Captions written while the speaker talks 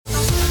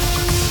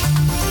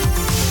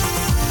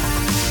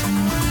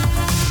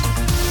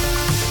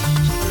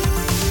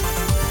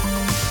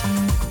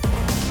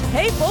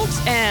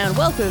folks, and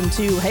welcome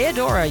to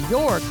Heodora,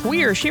 your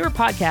queer She-Her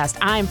podcast.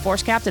 I'm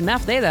Force Captain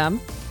Meph, they, them.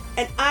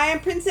 And I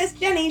am Princess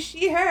Jenny,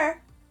 she, her.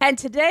 And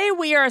today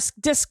we are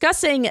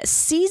discussing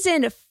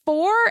Season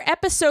 4,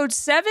 Episode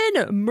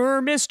 7,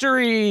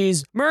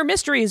 Mer-Mysteries.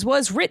 Mer-Mysteries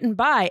was written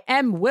by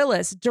M.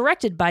 Willis,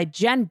 directed by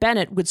Jen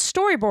Bennett, with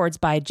storyboards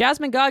by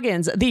Jasmine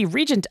Goggins, the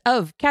Regent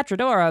of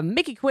Catradora,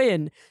 Mickey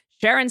Quinn,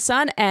 Sharon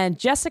Sun, and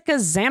Jessica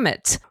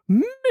Zamet.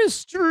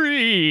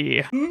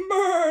 Mystery!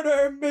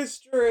 Murder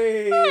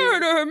mystery!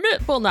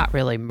 Well, not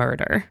really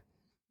murder.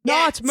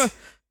 Yet.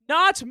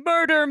 Not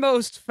murder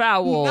most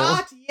foul.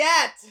 Not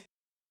yet!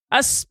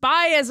 A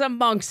spy is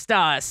amongst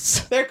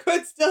us. There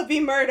could still be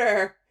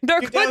murder.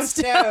 There could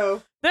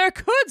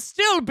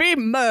still be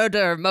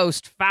murder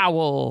most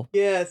foul.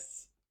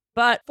 Yes.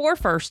 But for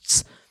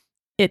firsts,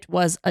 it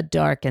was a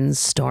dark and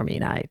stormy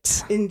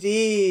night.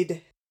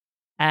 Indeed.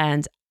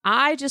 And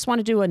I just want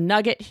to do a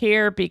nugget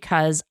here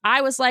because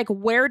I was like,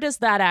 where does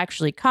that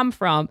actually come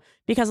from?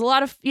 Because a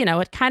lot of,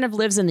 it kind of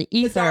lives in the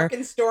ether. The dark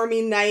and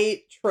stormy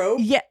night trope?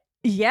 Yeah.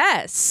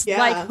 Yes. Yeah.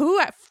 Like,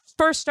 who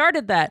first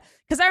started that?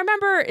 Because I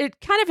remember it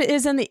kind of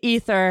is in the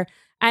ether,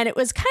 and it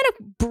was kind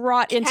of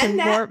brought into Can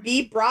more. that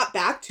be brought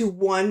back to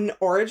one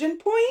origin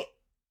point?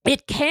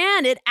 It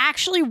can. It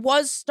actually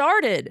was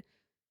started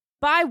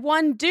by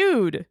one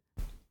dude.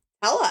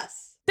 Tell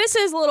us. This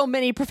is a little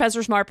mini Professor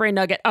Smartbrain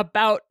nugget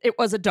about it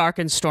was a dark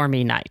and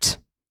stormy night.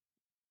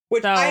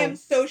 Which I am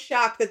so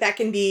shocked that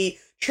can be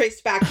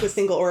traced back to a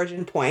single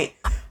origin point.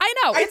 I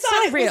know. I it's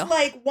thought so it real. was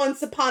like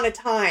Once Upon a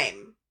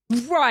Time.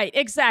 Right,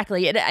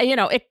 exactly.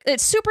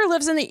 It super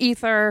lives in the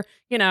ether,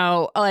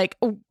 like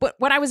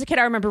when I was a kid,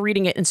 I remember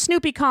reading it in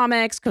Snoopy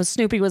comics because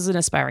Snoopy was an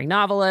aspiring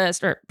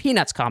novelist, or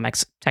Peanuts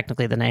comics,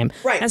 technically the name.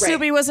 Right, and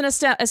Snoopy was an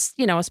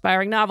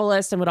aspiring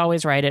novelist and would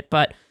always write it.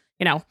 But,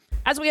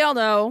 as we all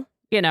know,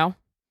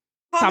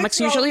 comics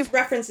are usually always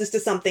references to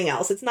something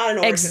else. It's not an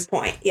origin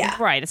point. Yeah.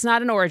 Right. It's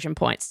not an origin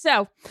point.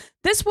 So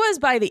this was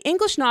by the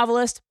English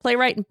novelist,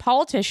 playwright, and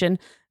politician.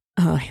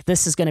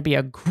 This is going to be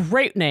a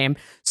great name.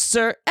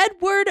 Sir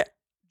Edward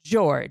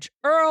George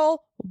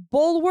Earl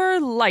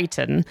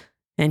Bulwer-Lytton.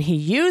 And he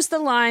used the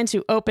line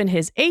to open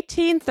his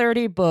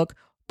 1830 book,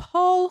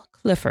 Paul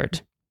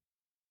Clifford.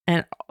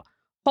 And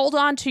hold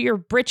on to your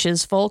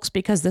britches, folks,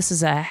 because this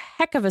is a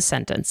heck of a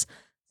sentence.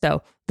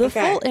 So the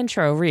full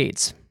intro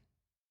reads,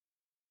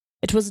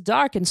 "It was a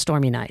dark and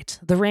stormy night.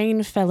 The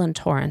rain fell in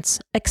torrents,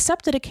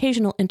 except at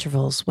occasional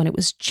intervals when it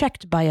was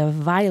checked by a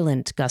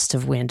violent gust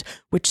of wind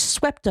which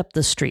swept up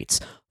the streets,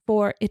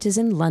 for it is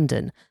in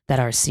London that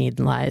our scene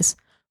lies,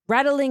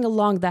 rattling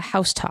along the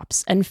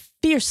housetops and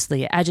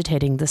fiercely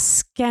agitating the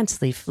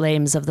scantly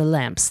flames of the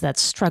lamps that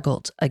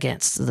struggled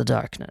against the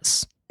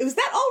darkness." Was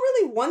that all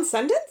really one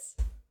sentence?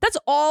 That's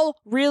all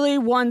really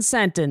one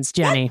sentence,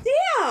 Jenny. God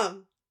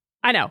damn.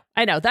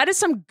 I know. That is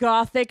some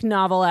gothic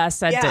novel-ass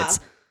sentence.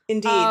 Yeah.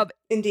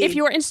 Indeed. If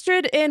you are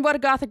interested in what a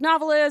gothic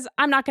novel is,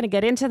 I'm not going to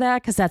get into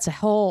that because that's a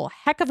whole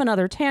heck of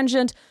another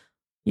tangent.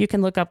 You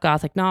can look up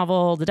gothic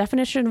novel, the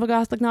definition of a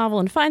gothic novel,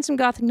 and find some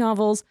gothic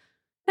novels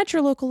at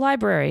your local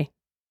library.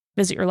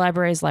 Visit your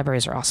libraries.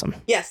 Libraries are awesome.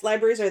 Yes,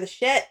 libraries are the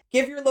shit.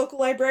 Give your local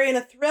librarian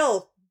a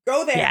thrill.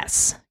 Go there.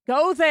 Yes.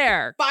 Go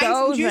there. Find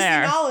some juicy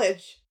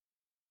knowledge.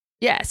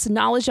 Yes.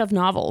 Knowledge of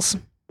novels.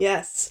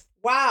 Yes.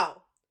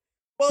 Wow.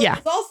 Well, Yeah.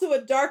 It was also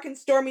a dark and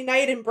stormy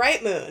night in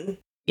Bright Moon.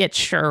 It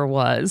sure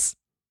was.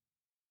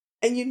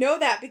 And you know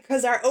that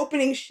because our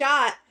opening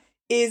shot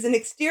is an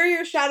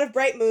exterior shot of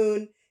Bright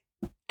Moon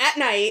at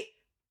night.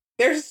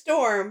 There's a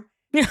storm.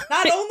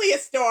 Not only a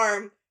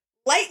storm,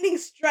 lightning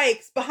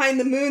strikes behind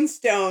the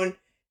moonstone.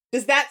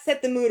 Does that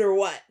set the mood or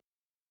what?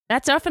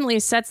 That definitely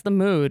sets the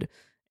mood.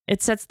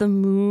 It sets the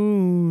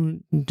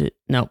mood.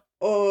 No.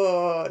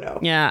 Oh, no.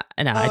 Yeah,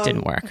 no, it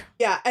didn't work.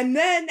 Yeah, and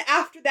then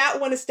after that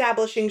one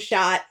establishing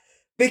shot,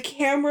 the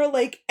camera,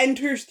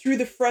 enters through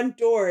the front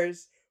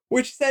doors,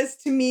 which says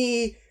to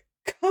me,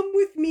 "Come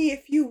with me,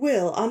 if you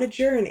will, on a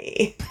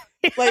journey."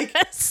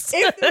 Yes.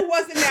 If there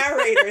was a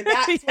narrator,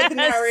 that's what the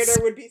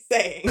narrator would be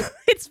saying.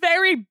 It's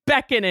very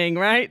beckoning,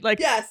 right?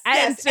 Yes.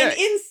 And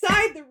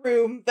inside the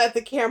room that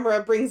the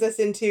camera brings us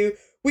into,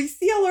 we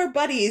see all our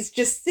buddies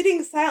just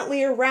sitting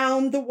silently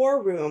around the war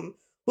room,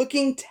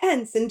 looking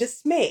tense and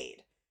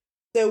dismayed.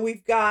 So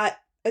we've got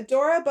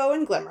Adora, Bo,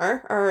 and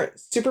Glimmer, our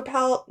super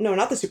pal, no,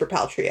 not the super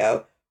pal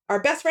trio, our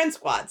best friend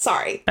squad,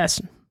 sorry.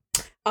 Best.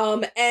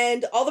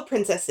 And all the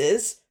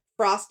princesses,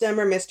 Frostum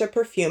or Mr.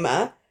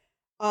 Perfuma,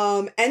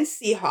 and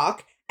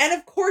Seahawk, and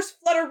of course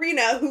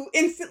Flutterina, who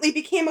instantly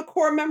became a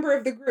core member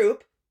of the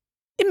group.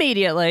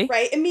 Immediately.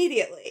 Right,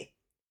 immediately.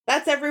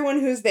 That's everyone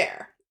who's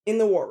there in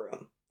the war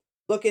room,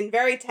 looking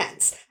very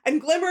tense.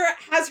 And Glimmer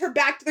has her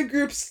back to the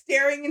group,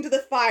 staring into the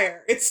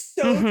fire. It's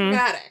so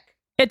dramatic.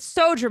 It's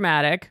so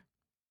dramatic.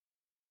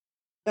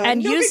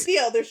 And no big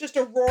deal. There's just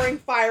a roaring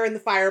fire in the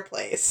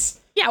fireplace.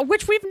 Yeah,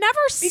 which we've never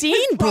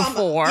seen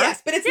before.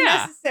 Yes, but it's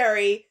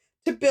necessary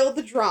to build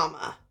the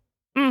drama.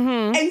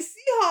 Mm-hmm. And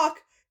Seahawk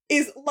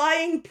is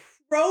lying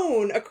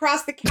prone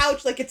across the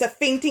couch like it's a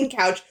fainting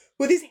couch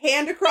with his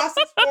hand across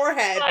his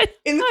forehead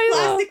in the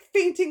classic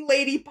fainting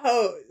lady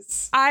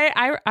pose.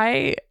 I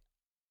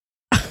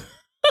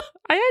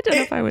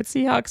identify with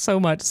Seahawk so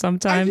much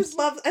sometimes.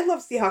 I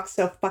love Seahawk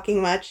so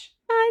fucking much.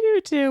 I do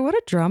too. What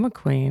a drama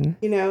queen.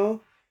 You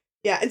know?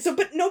 Yeah, and so,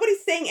 but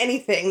nobody's saying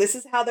anything. This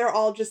is how they're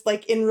all just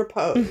like in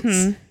repose.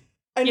 Mm-hmm.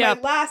 And my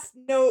last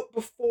note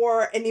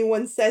before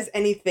anyone says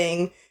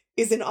anything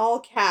is in all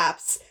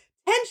caps.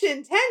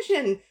 Tension,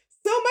 tension,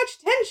 so much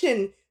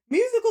tension.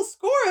 Musical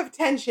score of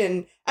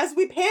tension as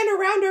we pan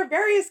around our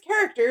various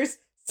characters,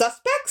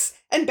 suspects,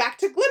 and back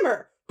to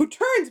Glimmer, who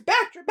turns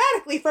back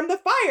dramatically from the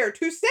fire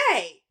to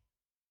say.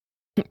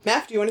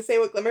 Meph, do you want to say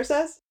what Glimmer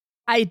says?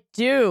 I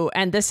do.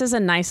 And this is a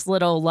nice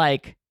little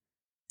like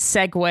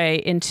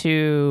segue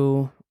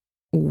into,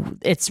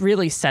 it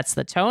really sets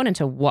the tone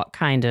into what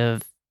kind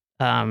of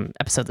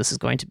episode this is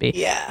going to be.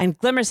 Yeah. And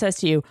Glimmer says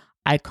to you,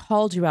 I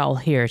called you all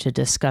here to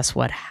discuss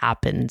what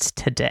happens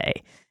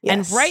today.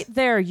 Yes. And right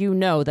there, you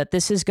know that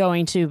this is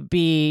going to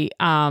be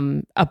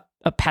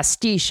a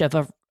pastiche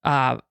of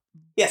a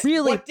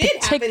really what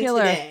did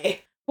particular. Happen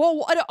today?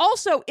 Well, it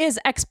also is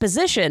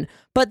exposition,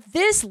 but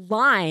this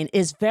line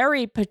is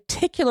very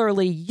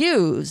particularly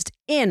used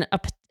in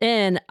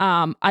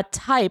a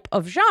type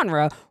of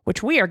genre,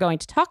 which we are going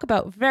to talk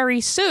about very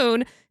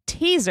soon.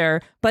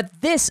 Teaser,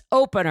 but this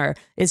opener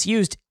is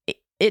used.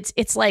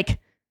 It's like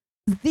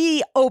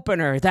the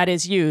opener that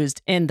is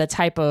used in the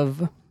type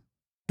of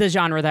the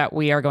genre that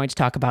we are going to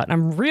talk about, and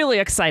I'm really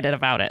excited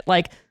about it.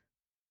 Like,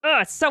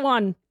 it's so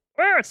on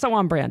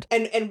brand.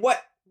 And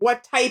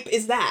what type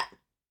is that?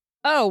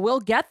 Oh, we'll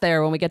get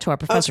there when we get to our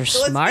Professor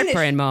Smart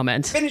Brain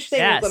moment. Finish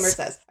saying what Glimmer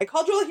says. I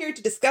called you all here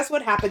to discuss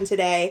what happened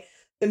today.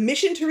 The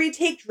mission to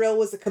retake Drill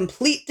was a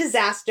complete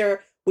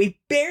disaster. We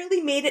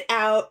barely made it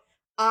out.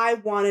 I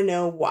want to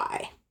know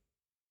why.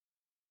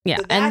 Yeah,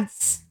 so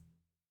that's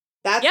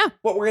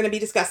what we're going to be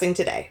discussing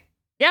today.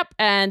 Yep.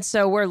 And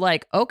so we're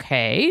like,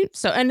 okay.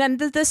 So, and then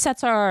this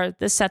sets our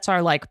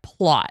like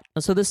plot.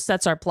 So this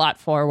sets our plot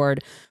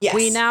forward. Yes.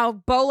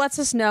 Bo lets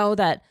us know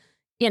that,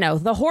 you know,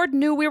 the Horde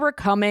knew we were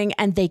coming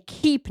and they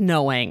keep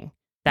knowing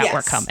that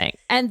we're coming.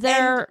 And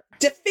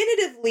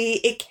definitively,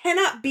 it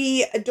cannot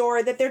be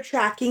Adora that they're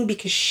tracking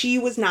because she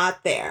was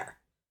not there.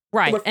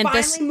 Right. We're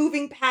finally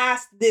moving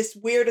past this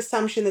weird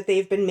assumption that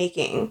they've been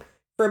making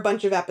for a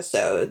bunch of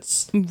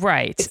episodes.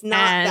 Right. It's not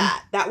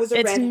that. That was a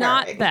red herring. It's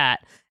not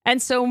that.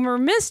 And so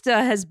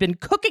Mermista has been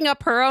cooking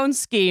up her own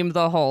scheme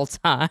the whole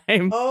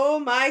time. Oh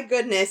my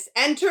goodness.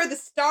 Enter the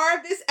star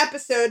of this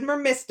episode,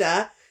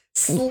 Mermista,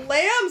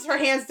 slams her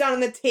hands down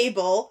on the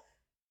table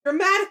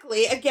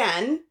dramatically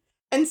again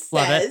and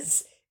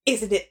says,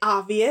 "Isn't it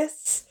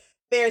obvious?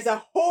 There's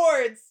a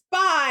Horde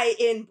spy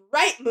in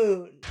Bright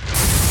Moon."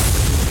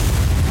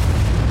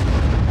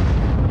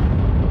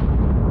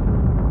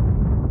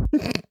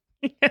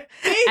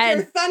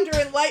 Major thunder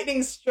and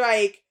lightning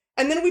strike,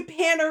 and then we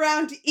pan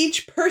around to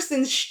each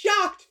person's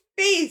shocked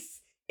face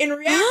in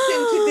reaction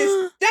to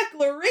this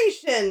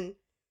declaration.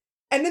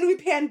 And then we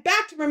pan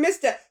back to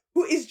Mermista,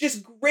 who is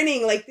just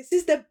grinning like this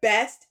is the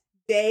best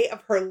day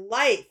of her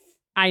life.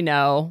 I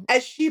know.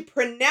 As she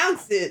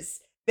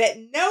pronounces that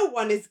no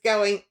one is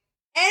going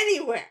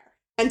anywhere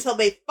until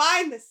they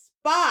find the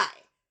spy.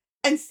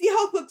 And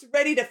Seahawk looks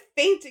ready to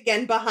faint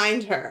again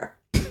behind her.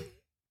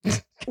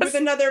 With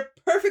another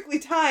perfectly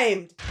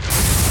timed.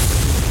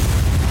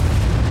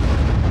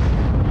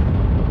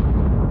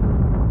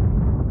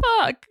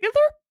 They're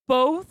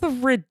both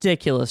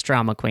ridiculous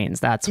drama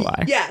queens. That's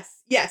why.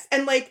 Yes.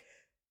 And like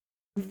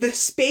the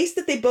space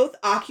that they both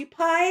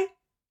occupy,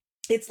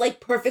 it's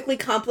like perfectly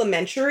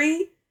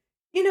complementary.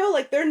 You know,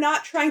 like they're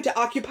not trying to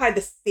occupy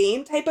the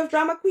same type of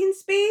drama queen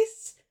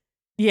space.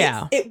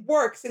 Yeah. It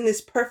works in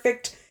this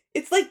perfect.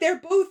 It's like they're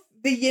both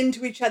the yin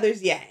to each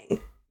other's yang.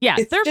 Yeah,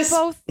 they're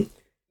both.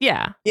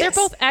 Yeah, they're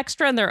both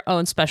extra in their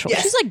own special.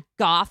 Yes. She's like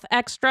goth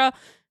extra.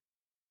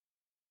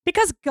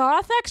 Because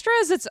goth extra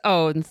is its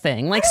own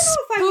thing. Like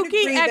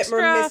spooky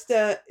extra. That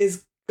Mermista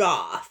is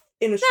goth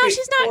in a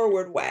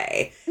straightforward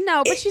way.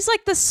 No, but she's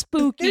like the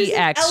spooky there's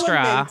extra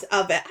an element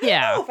of it. I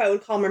don't know if I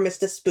would call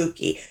Mermista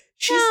spooky.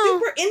 She's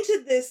super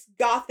into this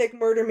gothic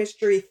murder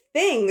mystery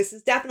thing. This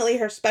is definitely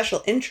her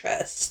special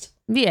interest.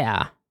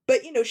 Yeah.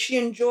 But, you know, she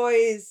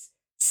enjoys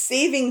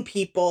saving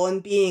people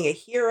and being a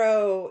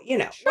hero, you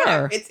know. Sure.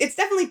 Whatever. It's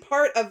definitely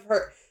part of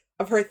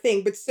her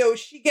thing. But so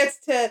she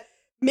gets to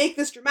make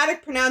this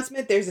dramatic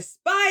pronouncement. There's a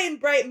spy in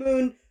Bright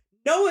Moon.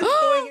 No one's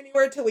going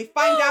anywhere till we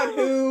find out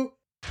who.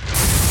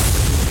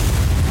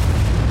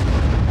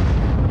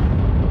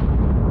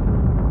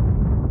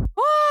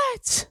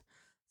 What?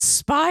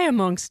 Spy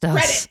amongst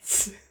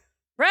us.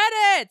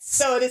 Credits.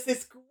 So it is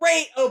this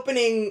great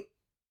opening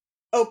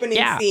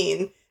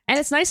scene. And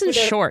it's nice and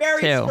short,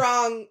 very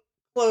strong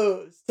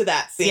close to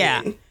that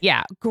scene.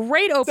 Yeah.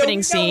 Great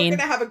opening so we know scene. We're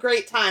going to have a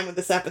great time with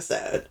this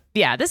episode.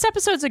 Yeah, this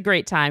episode's a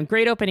great time.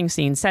 Great opening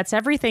scene. Sets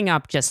everything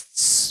up just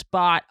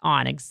spot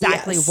on.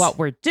 Exactly what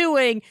we're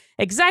doing.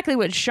 Exactly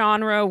what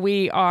genre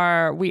we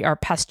are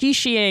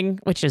pastiching,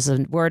 which is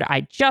a word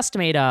I just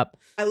made up.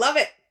 I love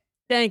it.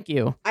 Thank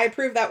you. I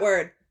approve that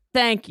word.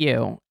 Thank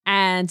you.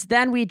 And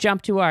then we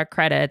jump to our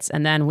credits,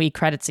 and then we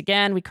credits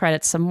again, we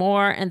credit some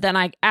more, and then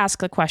I ask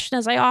the question,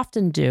 as I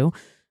often do,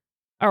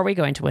 are we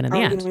going to win in the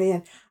end?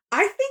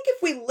 I think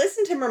if we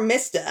listen to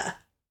Mermista,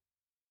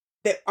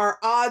 that our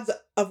odds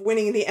of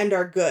winning in the end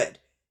are good.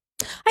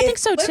 I think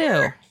so,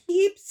 too.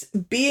 Keeps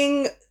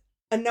being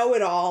a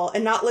know-it-all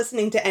and not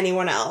listening to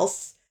anyone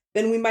else,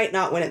 then we might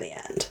not win in the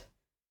end.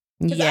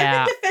 Because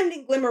I've been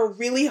defending Glimmer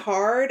really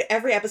hard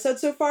every episode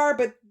so far,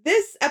 but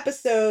this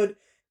episode,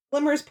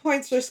 Glimmer's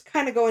points are just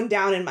kind of going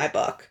down in my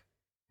book.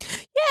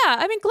 Yeah,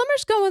 I mean,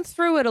 Glimmer's going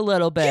through it a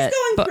little bit.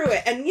 She's going through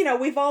it, and,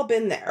 we've all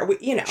been there.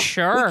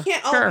 Sure. We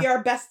can't all be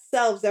our best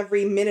selves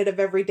every minute of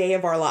every day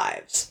of our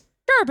lives.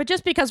 Sure, but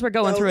just because we're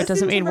going through it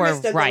doesn't mean we're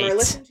right. Glimmer,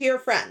 listen to your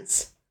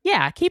friends.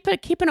 Yeah, keep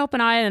an open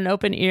eye and an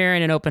open ear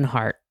and an open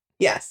heart.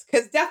 Yes,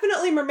 because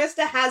definitely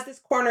Mermista has this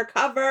corner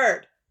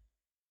covered.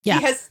 Yeah.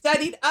 She has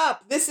studied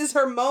up. This is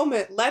her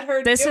moment. Let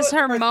her do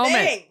her moment.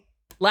 Thing.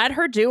 Let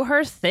her do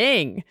her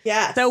thing.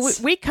 Yes. So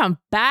we come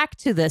back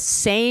to the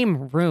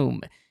same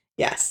room.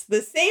 Yes,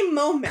 the same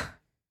moment.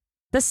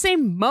 The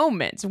same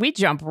moment. We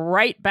jump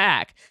right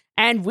back,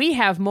 and we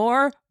have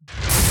more.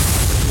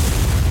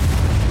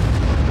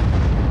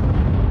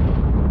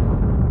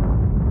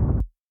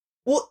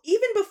 Well,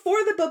 even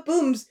before the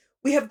babooms,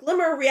 we have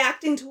Glimmer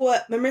reacting to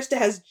what Mermista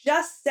has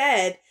just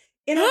said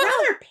in a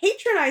rather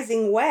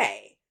patronizing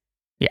way.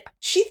 Yeah.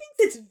 She thinks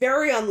it's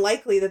very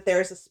unlikely that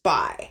there's a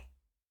spy.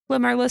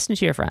 Glimmer, listen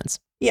to your friends.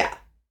 Yeah.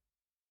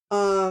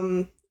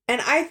 And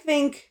I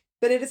think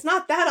that it is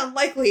not that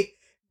unlikely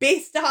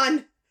based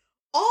on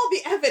all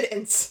the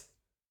evidence.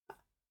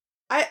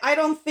 I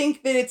don't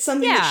think that it's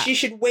something that she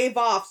should wave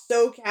off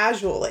so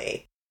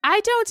casually. I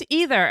don't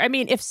either. I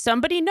mean, if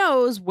somebody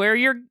knows where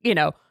you're,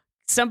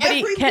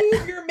 somebody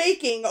move you're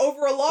making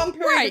over a long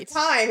period of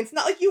time, it's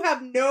not like you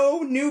have no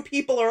new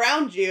people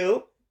around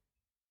you.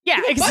 Yeah,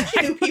 you have exactly.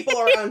 A bunch of new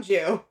people around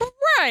you.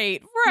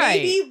 Right.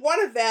 Maybe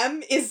one of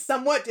them is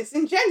somewhat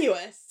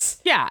disingenuous.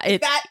 Yeah.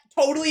 Is that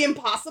totally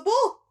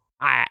impossible?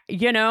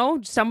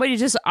 Somebody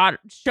just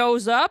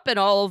shows up and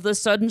all of a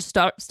sudden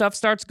stuff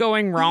starts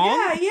going wrong.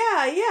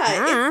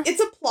 Yeah. It's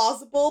a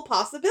plausible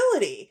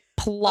possibility.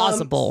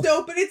 Plausible.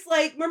 But it's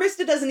like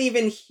Mermista doesn't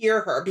even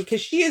hear her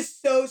because she is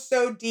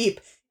so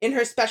deep in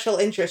her special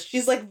interest.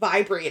 She's like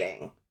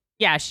vibrating.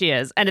 Yeah, she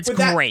is. And it's with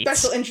great. That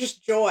special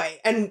interest joy.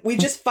 And we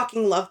just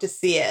fucking love to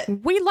see it.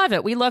 We love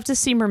it. We love to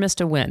see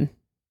Mermista win.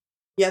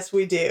 Yes,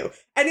 we do.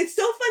 And it's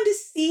so fun to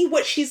see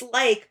what she's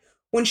like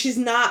when she's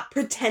not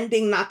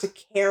pretending not to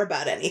care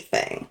about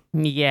anything.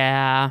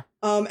 Yeah.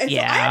 So I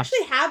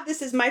actually have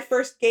this as my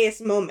first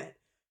gayest moment.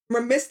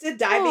 Mermista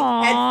diving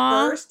head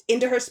first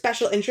into her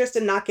special interest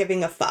and not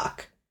giving a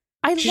fuck.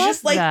 She's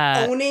just like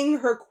owning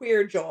her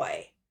queer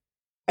joy.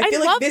 I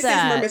feel like this is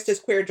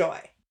Mermista's queer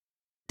joy.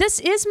 This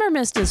is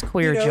Mermista's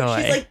queer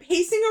joy. She's like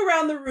pacing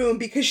around the room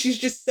because she's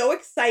just so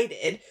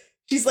excited.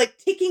 She's like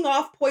ticking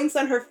off points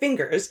on her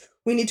fingers.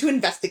 We need to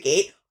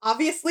investigate.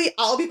 Obviously,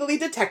 I'll be the lead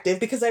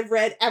detective because I've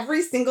read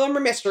every single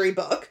Mer-Mystery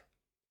book.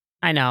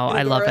 I know.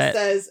 I love it.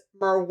 Says,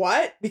 Mer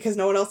what? Because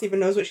no one else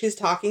even knows what she's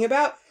talking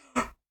about.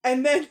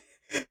 And then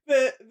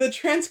the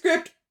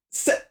transcript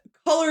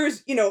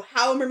colors,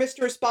 how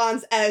Mermista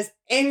responds as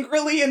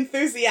angrily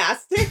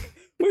enthusiastic,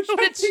 which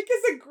I think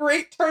is a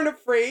great turn of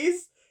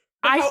phrase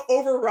for how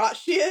overwrought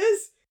she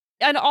is.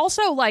 And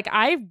also,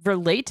 I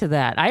relate to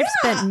that. I've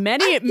spent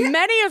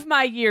many of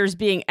my years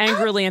being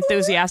angrily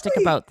enthusiastic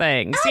about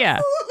things.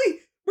 Absolutely.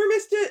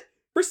 Mermista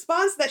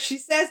responds to that. She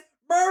says,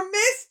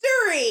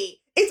 Mer-Mystery!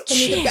 It's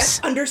only the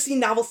best undersea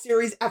novel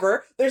series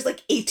ever. There's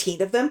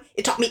 18 of them.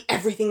 It taught me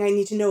everything I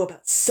need to know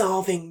about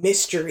solving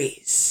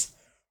mysteries.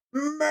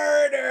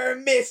 Murder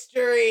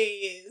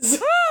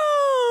mysteries!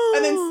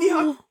 And then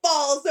Seahawk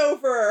falls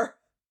over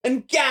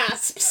and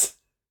gasps.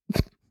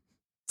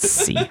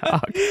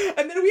 Seahawk.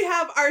 And then we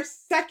have our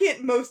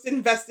second most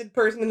invested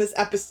person in this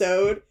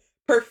episode,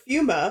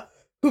 Perfuma,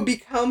 who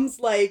becomes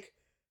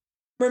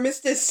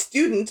Mermista's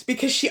student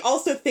because she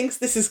also thinks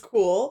this is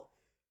cool.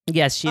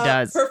 Yes, she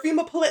does.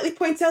 Perfuma politely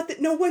points out that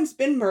no one's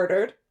been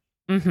murdered.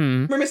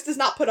 Mm-hmm. Mermista's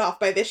not put off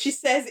by this. She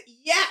says,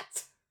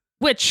 yet.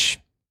 Which,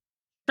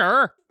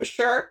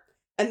 Sure.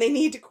 And they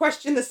need to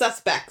question the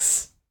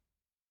suspects.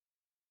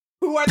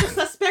 Who are the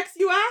suspects,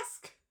 you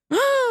ask?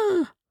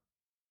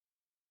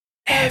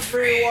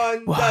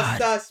 Everyone's a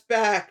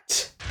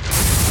suspect.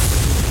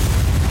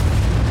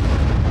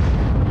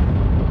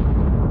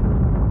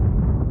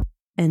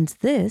 And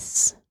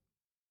this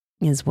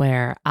is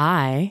where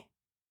I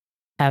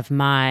have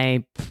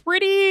my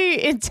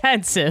pretty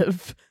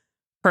intensive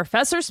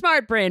Professor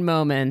Smartbrain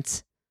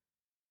moment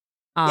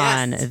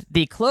on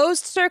the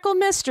closed circle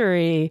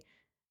mystery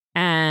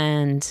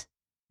and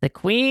the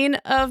Queen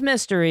of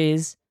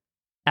Mysteries,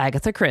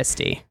 Agatha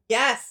Christie.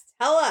 Yes,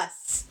 tell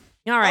us.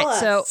 All right,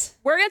 so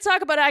we're going to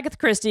talk about Agatha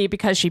Christie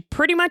because she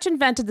pretty much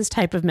invented this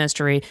type of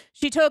mystery.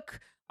 She took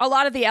a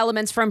lot of the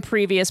elements from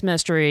previous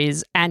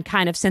mysteries and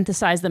kind of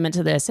synthesized them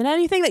into this. And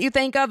anything that you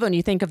think of when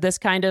you think of this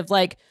kind of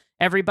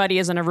everybody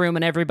is in a room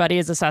and everybody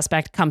is a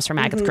suspect comes from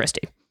Agatha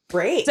Christie.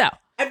 Great. So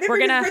I've never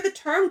even heard the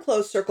term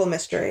closed circle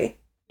mystery.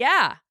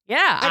 Yeah.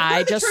 I've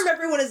heard the term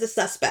everyone is a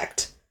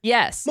suspect.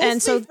 Yes. Mostly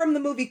and so from the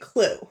movie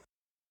Clue.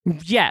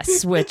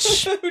 Yes,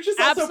 which is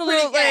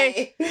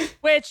absolutely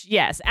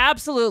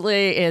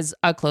absolutely is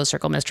a closed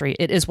circle mystery.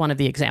 It is one of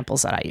the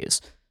examples that I use.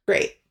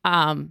 Great.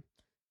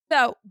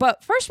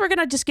 But first we're going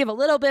to just give a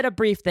little bit of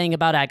brief thing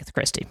about Agatha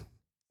Christie.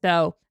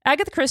 So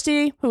Agatha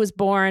Christie, who was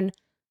born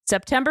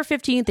September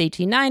 15th,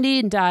 1890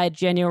 and died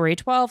January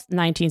 12th,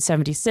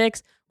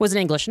 1976, was an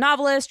English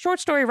novelist, short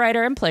story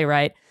writer, and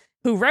playwright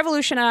who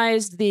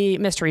revolutionized the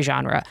mystery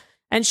genre.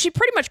 And she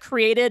pretty much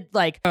created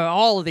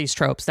all of these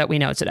tropes that we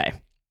know today.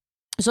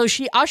 So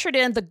she ushered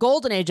in the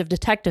golden age of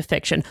detective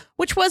fiction,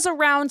 which was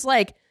around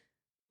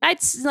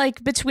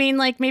between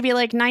maybe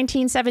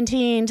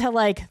 1917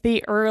 to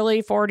the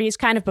early 40s,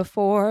 kind of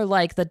before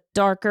the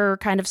darker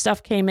kind of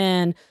stuff came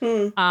in.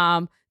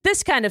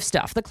 This kind of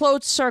stuff, the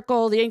closed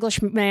circle, the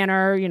English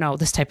manor,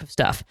 this type of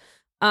stuff.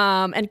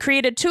 And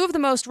created two of the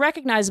most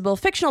recognizable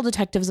fictional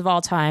detectives of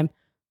all time,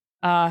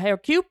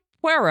 Hercule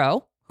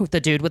Poirot,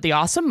 the dude with the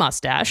awesome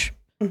mustache,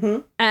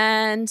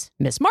 and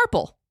Miss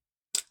Marple.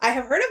 I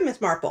have heard of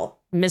Miss Marple.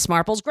 Miss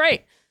Marple's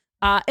great.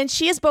 And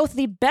she is both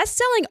the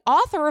best-selling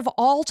author of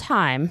all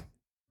time,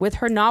 with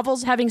her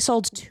novels having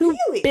sold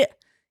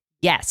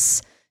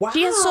Yes. Wow.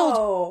 She has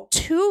sold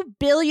 2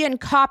 billion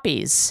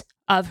copies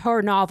of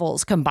her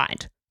novels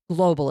combined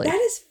globally. That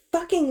is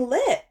fucking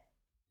lit.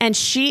 And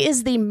she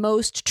is the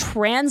most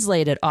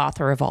translated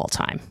author of all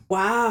time.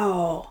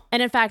 Wow.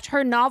 And in fact,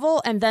 her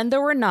novel, And Then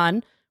There Were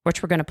None,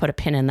 which we're going to put a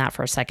pin in that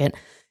for a second,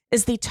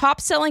 is the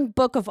top-selling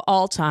book of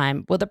all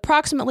time with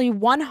approximately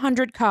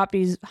 100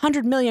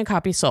 million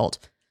copies sold.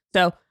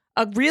 So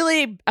a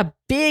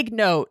big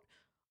note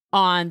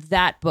on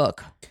that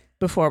book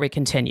before we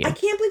continue. I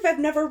can't believe I've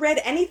never read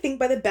anything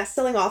by the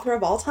best-selling author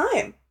of all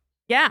time.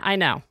 Yeah, I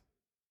know.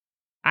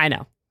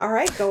 All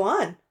right, go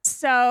on.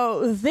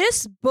 So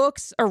this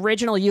book's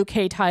original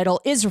UK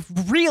title is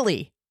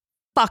really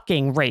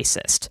fucking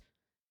racist,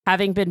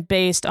 having been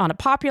based on a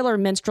popular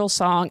minstrel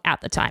song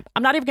at the time.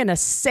 I'm not even going to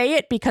say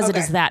it because it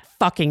is that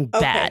fucking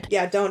bad.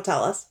 Yeah, don't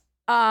tell us.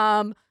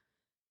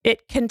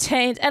 It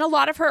contains, and a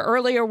lot of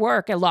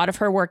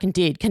her work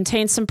indeed,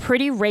 contains some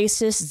pretty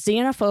racist,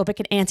 xenophobic,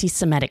 and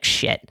anti-Semitic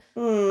shit.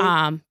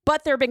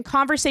 But there have been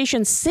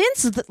conversations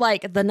since the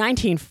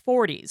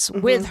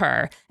 1940s with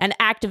her and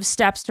active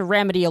steps to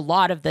remedy a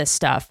lot of this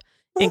stuff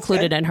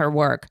included in her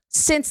work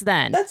since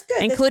then. That's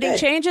good. Including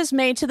changes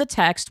made to the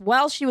text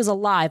while she was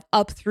alive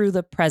up through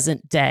the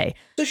present day.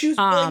 So she was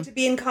willing to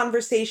be in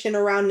conversation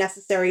around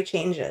necessary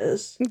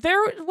changes.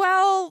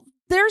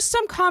 There's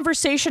some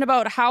conversation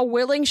about how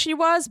willing she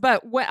was,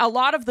 but a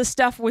lot of the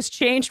stuff was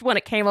changed when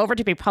it came over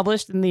to be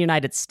published in the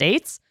United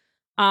States.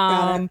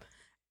 And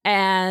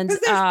because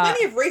there's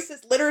plenty of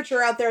racist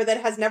literature out there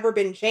that has never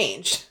been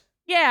changed.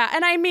 Yeah,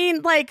 and I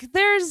mean,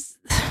 there's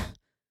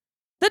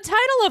the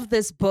title of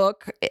this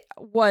book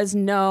was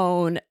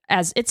known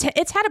as it's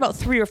had about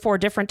 3 or 4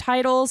 different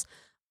titles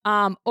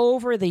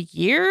over the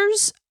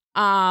years.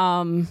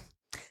 The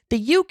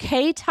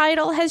UK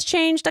title has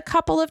changed a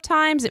couple of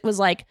times. It was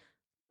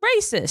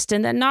racist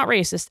and then not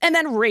racist and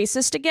then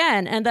racist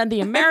again. And then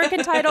the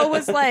American title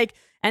was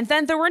And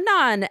Then There Were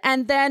None.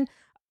 And then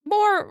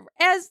more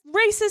as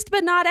racist,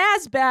 but not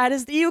as bad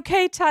as the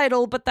UK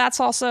title. But that's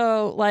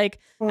also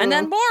and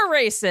then more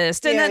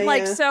racist. And then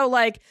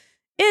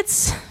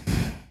it's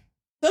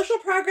social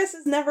progress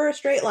is never a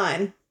straight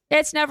line.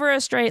 It's never a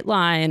straight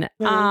line.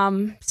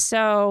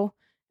 So,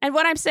 and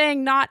when I'm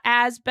saying not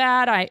as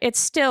bad, it's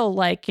still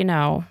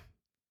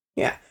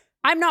yeah.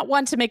 I'm not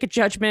one to make a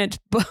judgment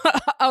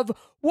of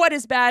what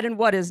is bad and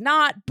what is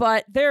not,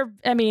 but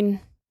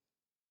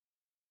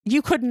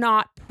you could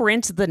not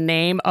print the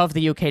name of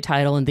the UK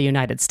title in the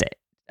United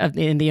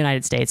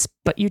States,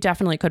 but you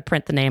definitely could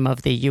print the name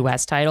of the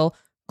US title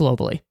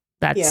globally.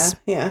 That's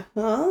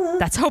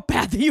that's how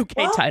bad the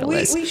UK title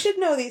is. We should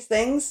know these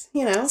things,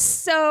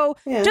 So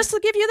just to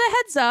give you the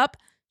heads up,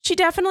 she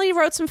definitely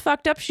wrote some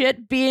fucked up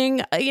shit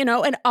being,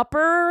 an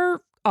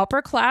upper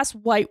class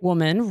white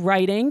woman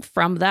writing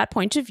from that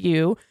point of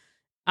view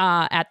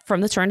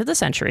from the turn of the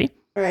century.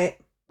 Right.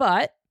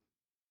 But,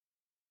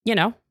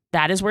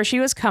 that is where she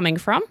was coming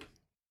from.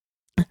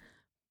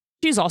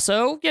 She's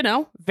also,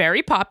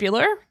 very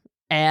popular.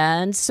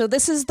 And so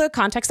this is the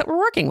context that we're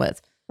working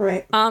with.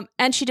 Right.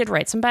 And she did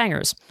write some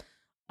bangers.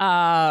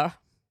 So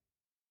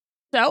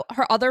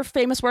her other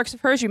famous works of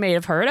hers you may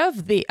have heard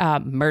of, the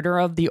Murder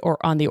on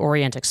the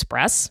Orient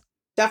Express.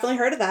 Definitely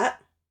heard of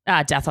that.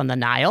 Death on the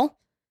Nile.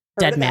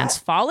 Dead Man's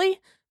Folly,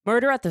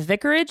 Murder at the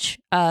Vicarage,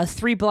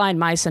 3 Blind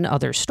Mice and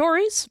Other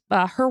Stories.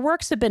 Her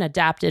works have been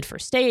adapted for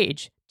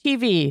stage,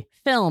 TV,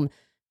 film,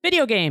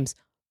 video games,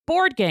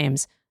 board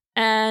games,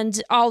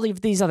 and all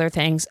of these other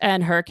things.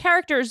 And her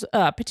characters,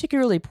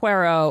 particularly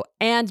Poirot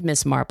and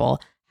Miss Marple,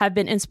 have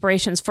been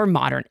inspirations for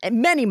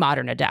many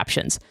modern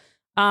adaptions.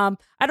 I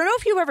don't know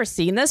if you've ever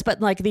seen this, but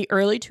the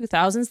early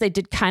 2000s, they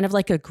did kind of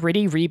a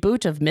gritty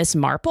reboot of Miss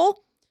Marple.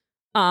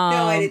 No,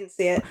 I didn't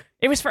see it.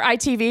 It was for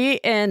ITV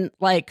in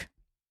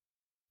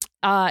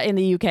in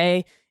the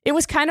UK. It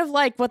was kind of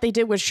like what they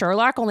did with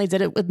Sherlock, only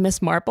did it with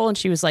Miss Marple, and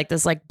she was like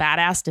this like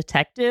badass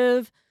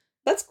detective.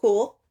 That's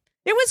cool.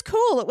 It was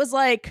cool. It was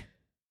like,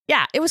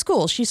 yeah, it was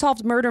cool. She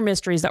solved murder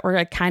mysteries that were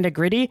like kind of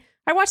gritty.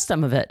 I watched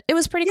some of it. It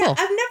was pretty cool. I've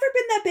never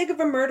been that big of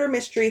a murder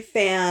mystery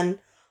fan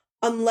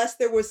unless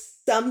there was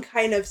some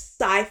kind of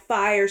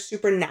sci-fi or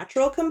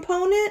supernatural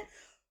component.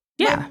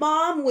 Yeah. My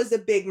mom was a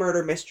big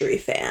murder mystery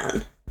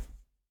fan.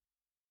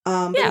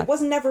 But it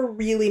was never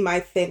really my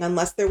thing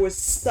unless there was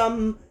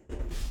some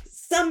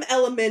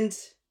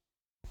element,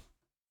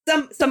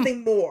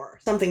 something more.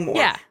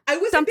 Yeah. I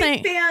was a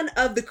big fan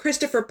of the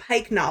Christopher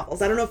Pike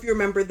novels. I don't know if you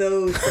remember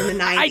those from the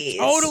 90s. I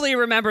totally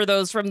remember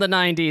those from the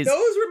 90s.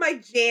 Those were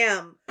my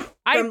jam.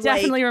 I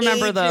definitely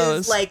remember ages,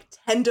 those. Like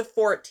 10 to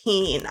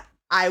 14.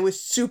 I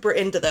was super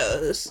into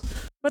those.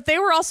 But they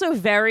were also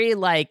very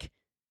like,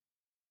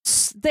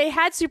 they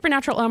had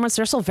supernatural elements.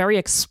 They're still very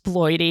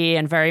exploity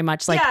and very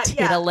much like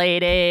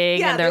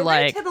titillating. Yeah, and they're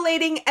like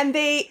titillating, and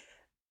they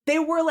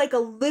were like a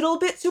little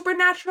bit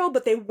supernatural,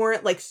 but they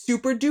weren't like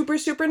super duper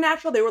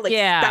supernatural. They were like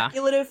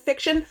speculative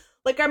fiction.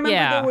 Like I remember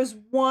there was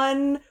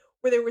one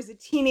where there was a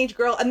teenage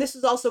girl, and this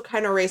is also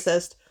kind of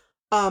racist.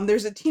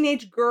 There's a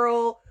teenage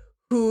girl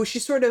who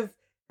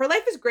her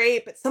life is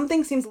great, but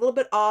something seems a little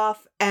bit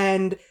off,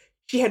 and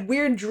she had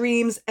weird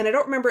dreams, and I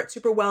don't remember it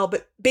super well,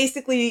 but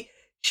basically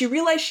she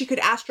realized she could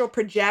astral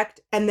project,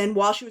 and then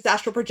while she was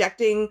astral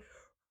projecting,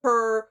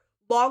 her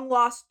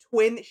long-lost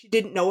twin that she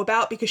didn't know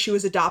about because she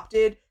was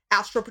adopted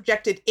astral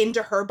projected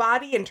into her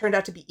body and turned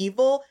out to be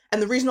evil.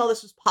 And the reason all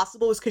this was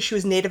possible was because she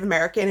was Native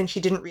American and she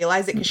didn't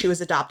realize it because she was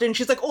adopted. And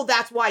she's like, oh,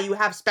 that's why you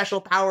have special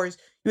powers.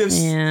 You have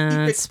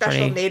secret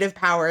special Native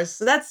powers.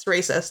 So that's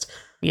racist.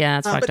 Yeah,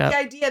 it's fucked up. But the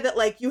idea that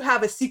like you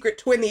have a secret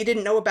twin that you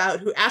didn't know about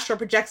who astral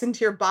projects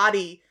into your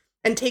body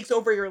and takes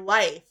over your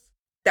life,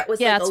 that was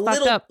like a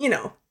little,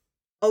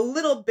 a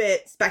little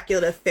bit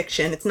speculative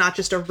fiction. It's not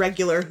just a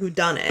regular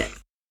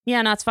whodunit.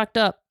 Yeah, no, it's fucked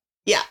up.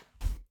 Yeah.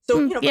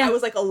 So, I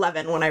was like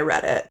 11 when I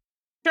read it.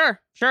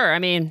 Sure. I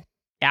mean,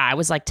 yeah, I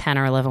was like 10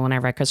 or 11 when I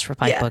read Christopher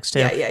Pike books, too.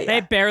 Yeah.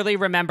 I barely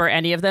remember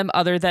any of them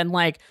other than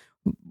like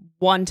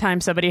one time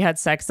somebody had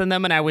sex in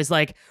them and I was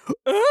like,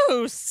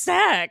 ooh,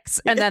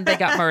 sex. And then they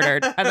got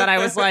murdered. And then I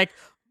was like,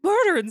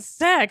 murder and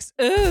sex.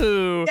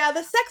 Ooh. Yeah,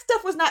 the sex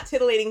stuff was not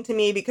titillating to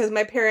me because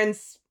my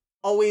parents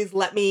always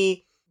let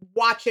me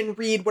watch and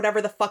read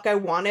whatever the fuck I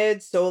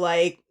wanted. So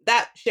like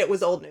that shit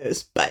was old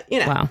news, but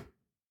Wow.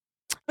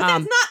 But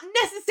that's not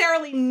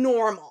necessarily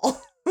normal.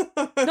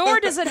 Nor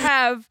does it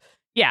have.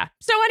 Yeah.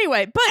 So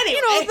anyway,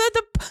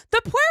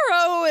 the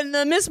Poirot and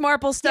the Miss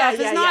Marple stuff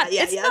is not.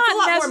 It's not a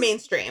lot more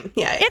mainstream.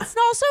 Yeah. It's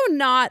also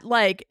not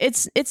like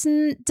it's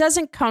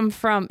doesn't come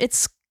from.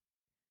 It's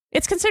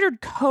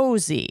considered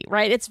cozy,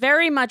 right? It's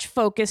very much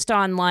focused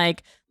on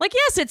like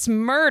yes, it's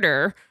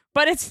murder.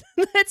 But it's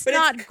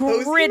not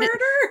gritty.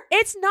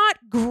 It's not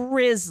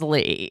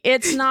grisly.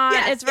 It's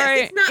not. It's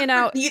very. It's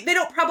not, they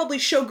don't probably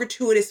show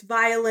gratuitous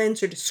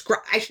violence or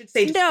describe. I should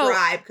say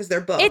describe because they're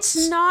books.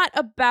 It's not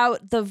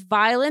about the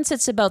violence.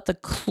 It's about the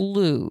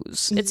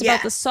clues. It's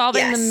about the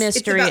solving the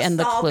mystery and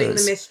the clues. Solving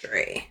the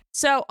mystery.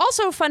 So,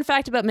 also, fun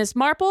fact about Miss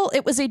Marple: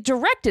 it was a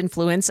direct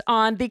influence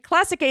on the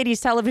classic '80s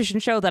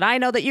television show that I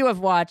know that you have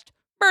watched,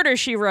 Murder,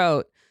 She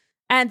Wrote.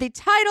 And the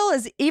title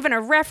is even a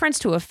reference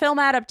to a film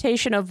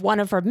adaptation of one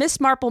of her Miss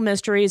Marple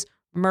mysteries,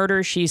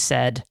 Murder, She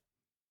Said.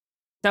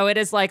 So it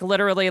is like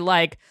literally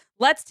like,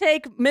 let's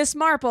take Miss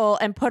Marple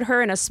and put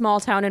her in a small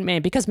town in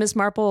Maine, because Miss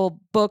Marple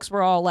books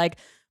were all like,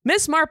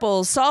 Miss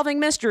Marple solving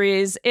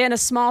mysteries in a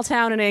small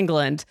town in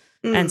England.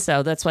 And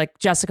so that's like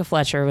Jessica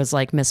Fletcher was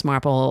like Miss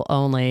Marple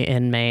only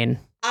in Maine.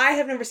 I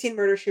have never seen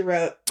Murder, She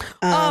Wrote.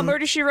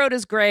 Murder, She Wrote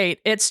is great.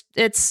 It's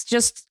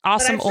just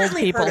awesome old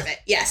people. Heard of it.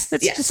 Yes,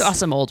 it's just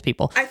awesome old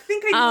people. I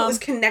think I knew it was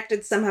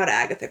connected somehow to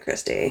Agatha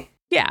Christie.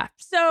 Yeah.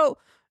 So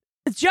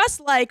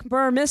just like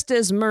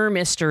Mer-Mysteries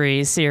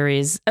Mer-Mysteries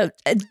series,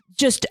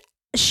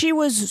 she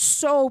was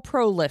so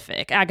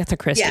prolific, Agatha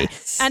Christie.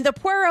 Yes. And the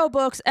Poirot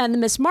books and the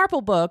Miss Marple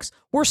books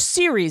were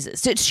series.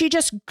 She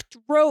just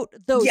wrote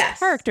those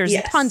characters,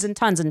 tons and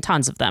tons and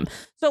tons of them.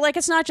 So like,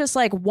 it's not just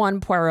like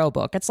one Poirot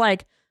book. It's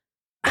like,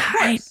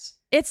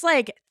 it's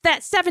like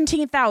that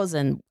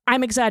 17,000.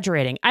 I'm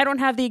exaggerating. I don't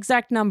have the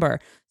exact number.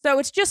 So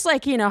it's just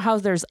like, how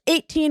there's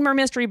 18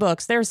 Mer-Mystery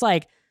books. There's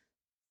like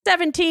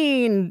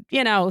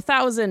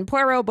 17,000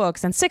 Poirot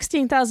books and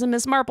 16,000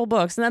 Miss Marple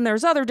books. And then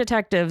there's other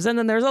detectives and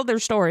then there's other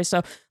stories.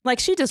 So like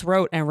she just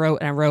wrote and wrote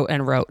and wrote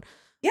and wrote.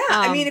 Yeah.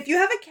 I mean, if you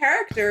have a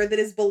character that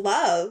is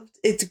beloved,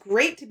 it's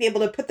great to be able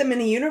to put them in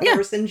a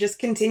universe and just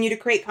continue to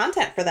create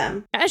content for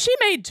them. And she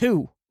made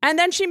 2. And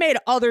then she made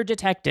other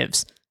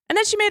detectives. And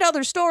then she made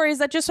other stories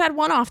that just had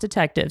one-off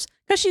detectives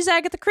because she's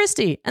Agatha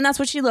Christie and that's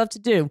what she loved to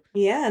do.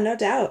 Yeah, no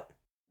doubt.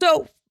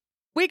 So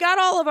we got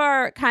all of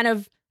our kind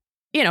of,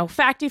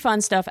 facty fun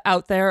stuff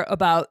out there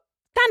about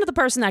kind of the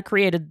person that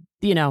created,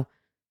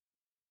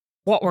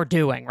 what we're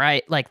doing,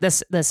 right? Like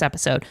this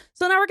episode.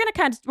 So now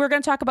we're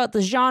going to talk about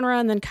the genre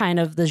and then kind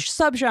of the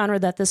subgenre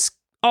that this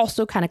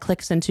also kind of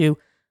clicks into,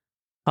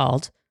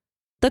 called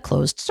the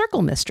closed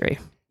circle mystery.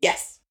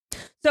 Yes.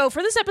 So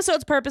for this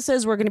episode's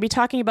purposes, we're going to be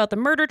talking about the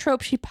murder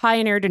trope she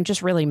pioneered and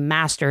just really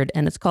mastered,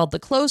 and it's called the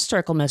closed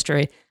circle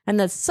mystery. And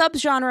the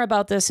subgenre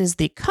about this is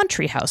the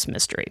country house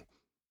mystery.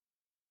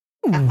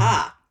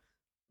 Aha.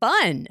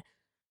 Fun,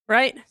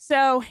 right?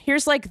 So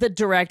here's like the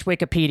direct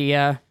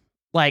Wikipedia,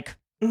 like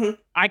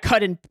I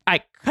cut it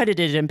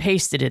and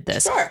pasted it.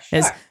 This Sure.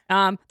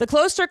 The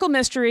closed circle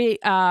mystery.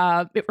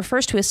 It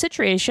refers to a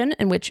situation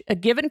in which a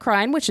given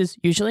crime, which is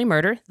usually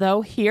murder,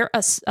 though here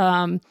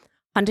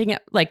hunting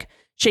it, like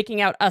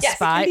shaking out a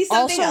spy,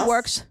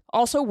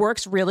 also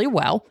works really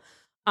well.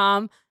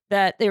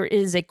 That there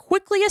is a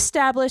quickly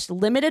established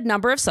limited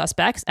number of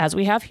suspects, as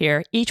we have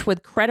here, each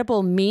with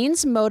credible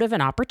means, motive,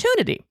 and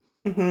opportunity.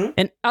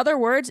 In other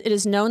words, it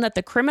is known that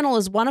the criminal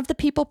is one of the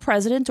people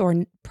present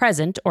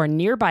or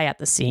nearby at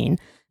the scene,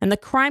 and the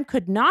crime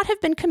could not have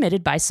been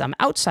committed by some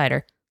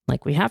outsider,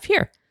 like we have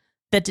here.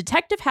 The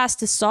detective has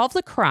to solve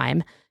the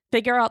crime,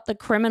 figure out the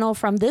criminal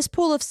from this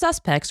pool of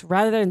suspects,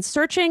 rather than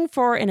searching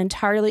for an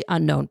entirely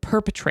unknown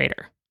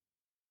perpetrator.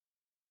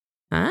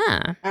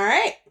 All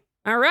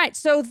right.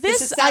 So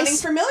this is sounding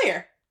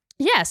familiar.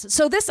 Yes.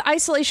 So this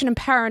isolation and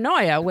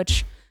paranoia,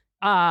 which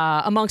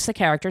amongst the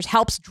characters,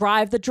 helps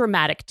drive the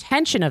dramatic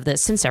tension of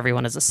this, since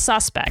everyone is a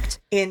suspect.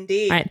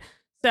 Indeed. Right.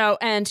 So,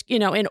 and,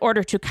 in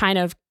order to kind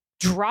of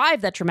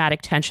drive that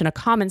dramatic tension, a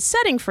common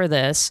setting for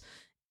this,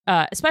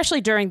 especially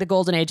during the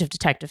golden age of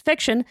detective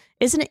fiction,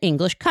 is an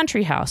English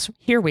country house.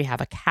 Here we have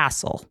a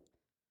castle.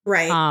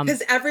 Right.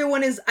 Because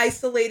everyone is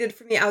isolated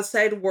from the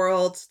outside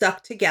world,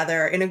 stuck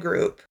together in a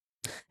group.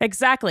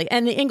 Exactly.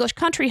 And the English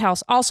country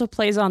house also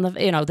plays on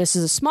this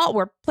is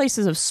where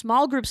places of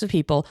small groups of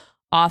people,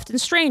 often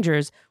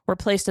strangers, were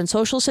placed in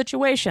social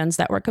situations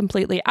that were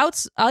completely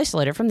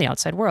isolated from the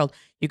outside world.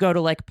 You go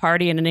to like a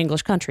party in an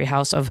English country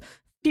house of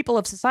people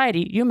of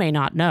society you may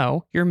not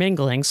know. You're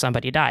mingling,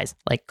 somebody dies,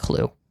 like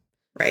Clue.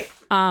 Right.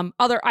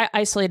 Other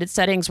isolated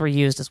settings were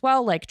used as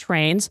well, like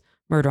trains,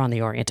 Murder on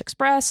the Orient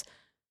Express,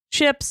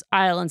 ships,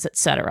 islands,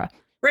 etc.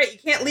 Right. You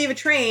can't leave a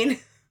train.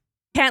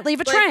 Can't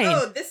leave a train.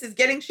 Oh, this is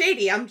getting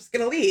shady. I'm just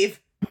going to leave.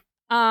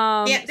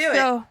 Can't do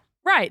it.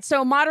 Right.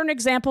 So modern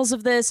examples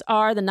of this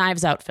are the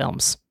Knives Out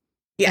films.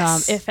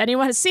 Yes. If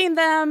anyone has seen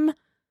them,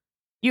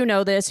 you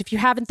know this. If you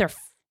haven't, they're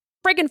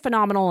friggin'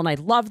 phenomenal, and I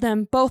love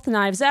them. Both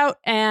Knives Out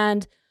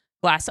and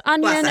Glass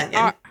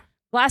Onion.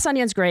 Glass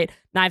Onion's great.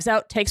 Knives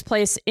Out takes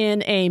place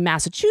in a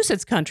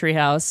Massachusetts country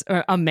house,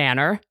 or a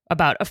manor,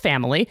 about a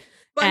family.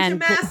 Bunch of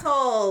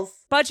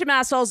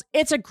massholes.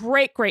 It's a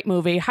great, great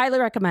movie. Highly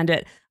recommend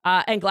it.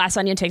 And Glass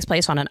Onion takes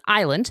place on an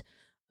island.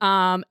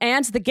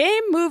 And the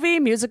game, movie,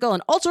 musical,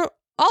 and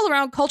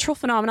all-around cultural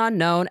phenomenon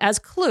known as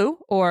Clue,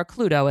 or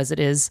Cluedo as it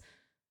is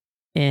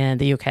in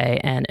the UK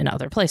and in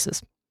other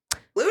places.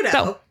 Cluedo?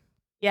 So,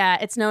 yeah,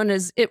 it's known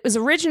as, it was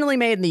originally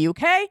made in the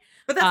UK.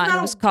 But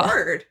that's not a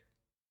word,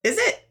 is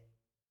it?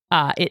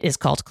 It is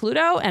called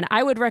Cluedo, and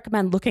I would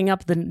recommend looking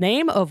up the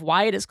name of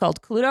why it is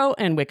called Cluedo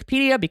in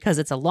Wikipedia, because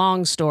it's a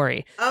long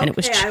story.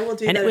 Okay, I will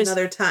do that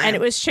another time. And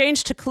it was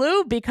changed to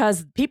Clue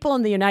because people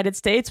in the United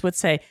States would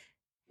say,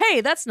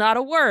 hey, that's not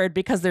a word,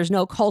 because there's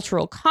no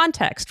cultural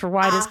context for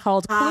why it is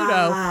called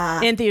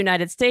Cluedo in the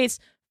United States.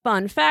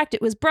 Fun fact,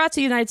 it was brought to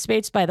the United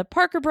States by the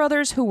Parker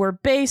brothers, who were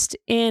based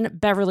in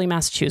Beverly,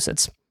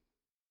 Massachusetts.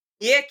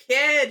 Yeah,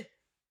 kid.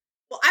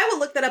 Well, I will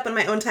look that up on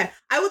my own time.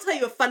 I will tell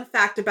you a fun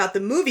fact about the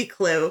movie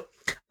Clue.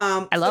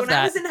 I love that. When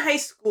I was in high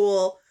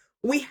school,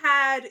 we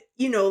had,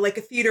 like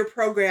a theater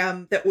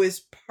program that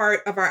was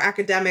part of our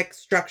academic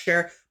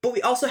structure, but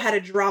we also had a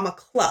drama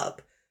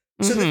club.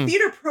 So the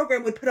theater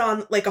program would put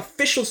on like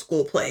official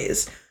school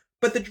plays,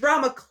 but the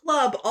drama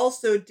club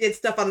also did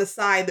stuff on the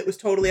side that was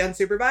totally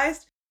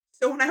unsupervised.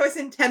 So when I was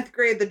in 10th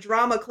grade, the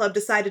drama club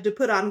decided to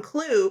put on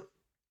Clue.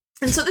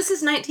 And so this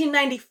is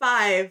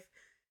 1995.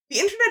 The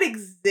internet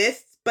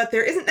exists, but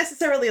there isn't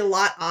necessarily a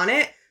lot on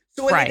it.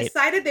 So when they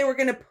decided they were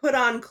going to put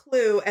on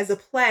Clue as a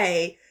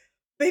play,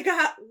 they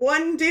got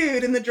one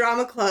dude in the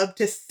drama club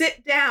to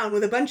sit down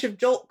with a bunch of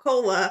Jolt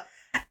Cola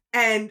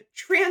and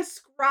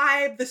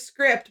transcribe the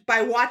script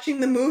by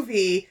watching the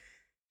movie,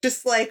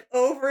 just like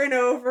over and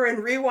over and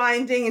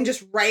rewinding and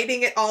just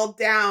writing it all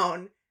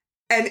down.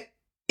 And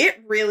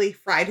it really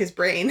fried his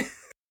brain.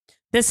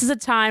 This is a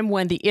time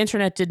when the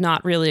internet did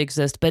not really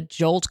exist, but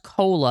Jolt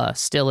Cola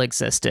still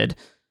existed.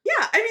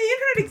 Yeah, I mean, the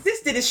internet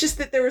existed. It's just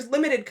that there was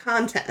limited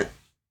content.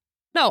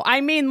 No,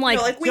 I mean,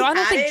 like, we had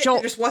it.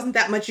 There just wasn't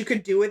that much you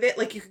could do with it.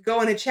 Like, you could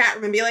go in a chat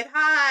room and be like,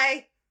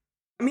 hi,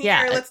 I'm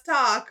here, let's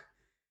talk.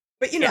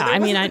 But, there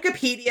wasn't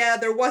Wikipedia.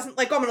 There wasn't,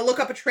 like, I'm going to look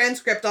up a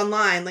transcript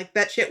online. Like,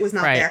 that shit was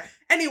not there.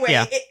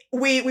 Anyway,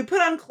 we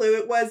put on Clue.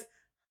 It was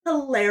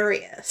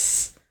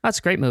hilarious. That's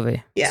a great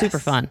movie. Yes. Super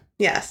fun.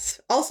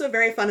 Yes. Also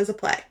very fun as a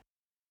play.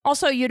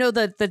 Also,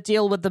 the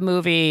deal with the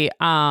movie,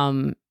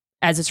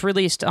 as it's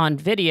released on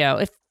video,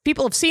 if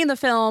people have seen the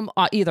film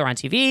either on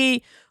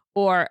TV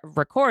or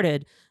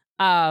recorded,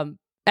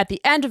 at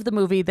the end of the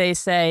movie, they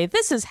say,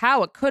 this is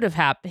how it could have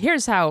happened.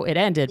 Here's how it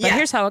ended, but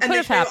here's how it could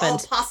have happened. And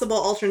they show all possible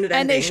alternate endings.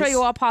 And they show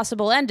you all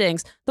possible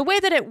endings. The way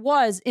that it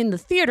was in the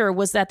theater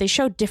was that they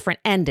showed different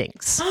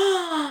endings.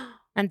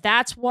 And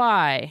that's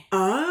why.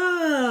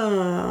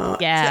 Oh.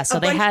 Yeah, so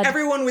they had...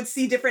 Everyone would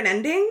see different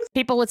endings?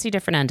 People would see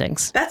different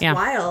endings. That's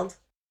wild.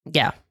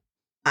 Yeah.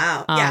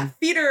 Wow. Yeah,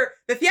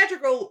 the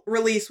theatrical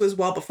release was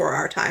well before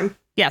our time.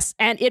 Yes,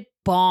 and it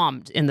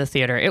bombed in the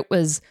theater. It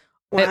was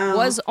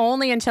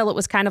only until it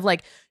was kind of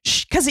like,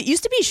 because it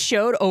used to be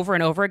showed over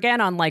and over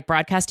again on like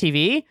broadcast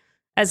TV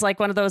as like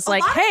one of those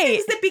like, hey,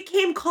 things that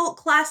became cult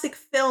classic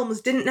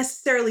films didn't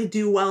necessarily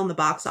do well in the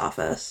box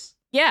office.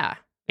 Yeah.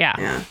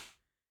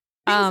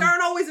 Things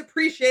aren't always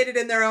appreciated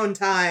in their own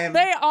time.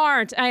 They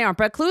aren't.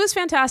 But Clue is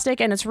fantastic,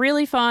 and it's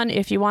really fun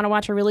if you want to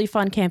watch a really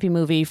fun campy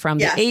movie from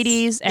the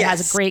 80s. It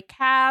has a great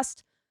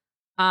cast.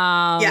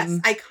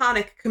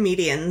 Iconic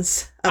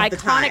comedians of the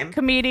time. Iconic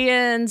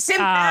comedians. Tim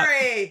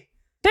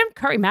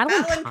Curry.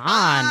 Madeline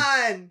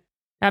Kahn.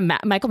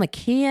 Michael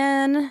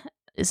McKean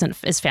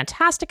is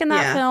fantastic in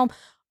that film.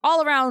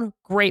 All around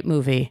great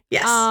movie.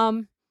 Yes.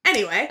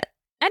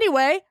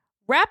 Anyway,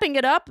 wrapping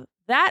it up,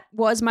 that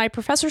was my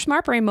Professor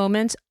Smartbrain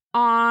moment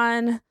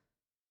on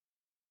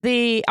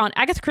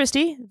Agatha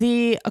Christie,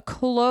 the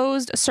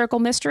Closed Circle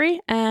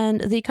Mystery, and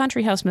the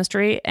Country House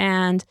Mystery,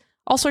 and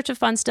all sorts of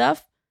fun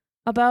stuff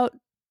about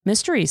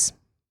mysteries.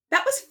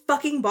 That was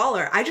fucking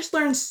baller. I just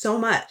learned so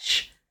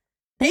much.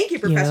 Thank you,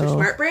 Professor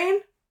Smartbrain.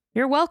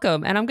 You're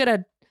welcome. And I'm going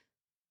to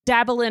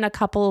dabble in a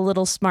couple of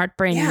little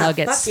Smartbrain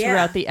nuggets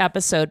throughout the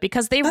episode,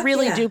 because they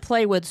really do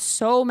play with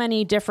so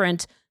many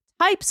different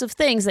types of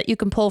things that you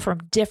can pull from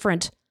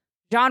different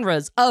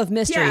genres of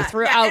mystery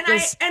throughout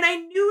this. And I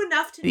knew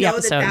enough to know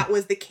that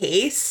was the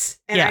case.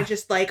 And I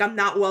just I'm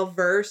not well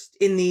versed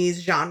in these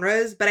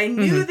genres, but I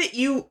knew that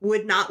you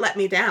would not let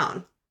me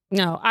down.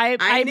 No,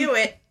 I knew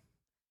it.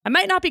 I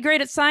might not be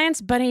great at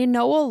science, but I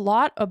know a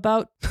lot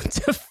about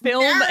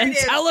film and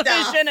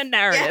television and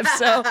narrative. Yeah.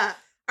 So, all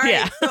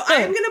right. So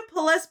I'm going to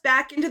pull us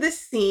back into the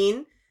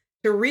scene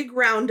to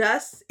reground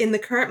us in the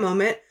current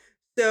moment.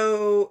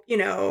 So,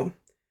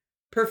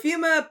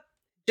 Perfuma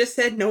just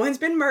said no one's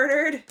been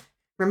murdered.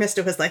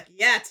 Mermista was like,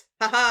 yet,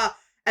 haha.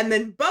 And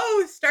then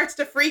Bo starts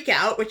to freak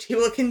out, which he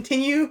will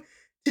continue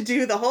to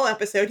do the whole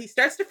episode. He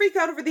starts to freak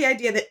out over the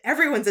idea that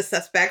everyone's a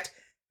suspect,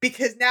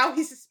 because now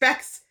he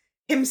suspects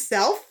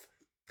himself,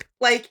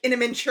 like in a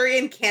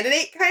Manchurian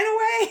Candidate kind of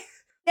way.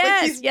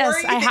 Yes, he's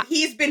worried that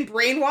he's been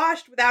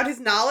brainwashed without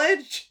his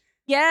knowledge.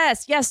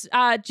 Yes.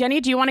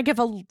 Jenny, do you want to give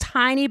a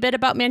tiny bit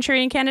about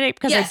Manchurian Candidate?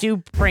 Because I do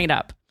bring it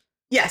up.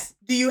 Yes.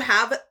 Do you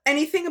have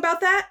anything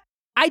about that?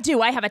 I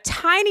do. I have a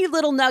tiny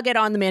little nugget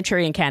on the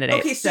Manchurian Candidate.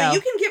 Okay, so you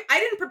can give... I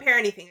didn't prepare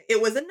anything.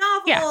 It was a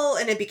novel,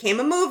 and it became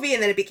a movie,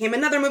 and then it became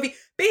another movie.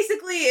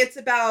 Basically, it's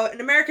about an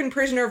American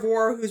prisoner of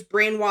war who's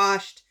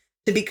brainwashed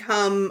to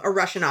become a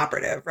Russian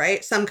operative,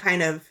 right? Some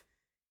kind of...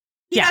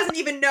 He doesn't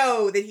even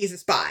know that he's a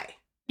spy.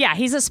 Yeah,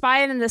 he's a spy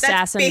and an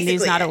assassin, and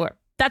he's not aware.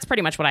 That's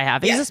pretty much what I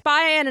have. He's a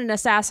spy and an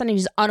assassin, and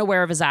he's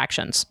unaware of his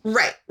actions.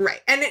 Right.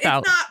 And it's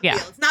not real.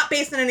 It's not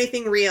based on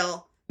anything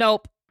real.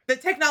 Nope. The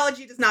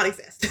technology does not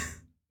exist.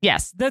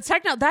 Yes,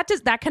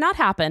 that cannot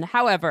happen.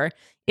 However,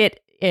 it's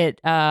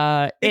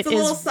a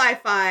little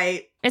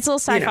sci-fi. It's a little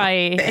sci-fi.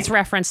 It's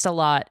referenced a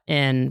lot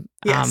in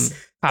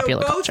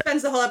popular culture. Bo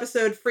spends the whole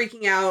episode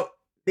freaking out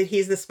that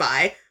he's the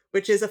spy,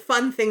 which is a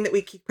fun thing that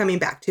we keep coming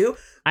back to.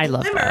 I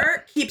love that.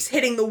 Glimmer keeps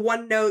hitting the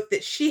one note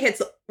that she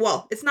hits.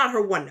 Well, it's not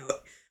her one note,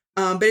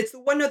 but it's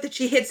the one note that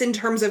she hits in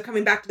terms of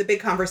coming back to the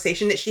big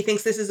conversation, that she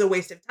thinks this is a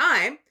waste of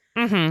time.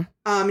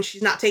 Mm-hmm.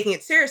 She's not taking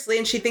it seriously,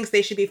 and she thinks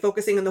they should be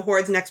focusing on the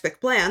Horde's next big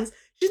plans.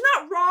 She's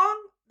not wrong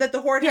that the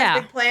Horde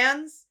has big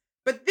plans,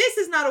 but this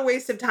is not a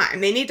waste of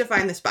time. They need to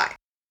find the spy.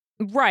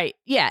 Right.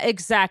 Yeah,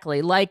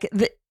 exactly. Like,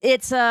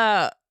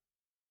 they're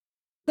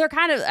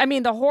kind of,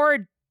 the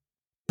Horde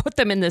put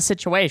them in this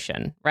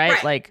situation,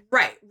 right?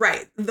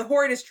 Right. The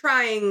Horde is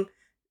trying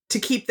to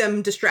keep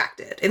them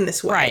distracted in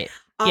this way.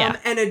 Right.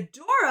 And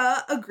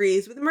Adora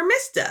agrees with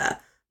Mermista.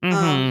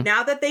 Mm-hmm.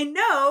 Now that they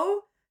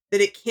know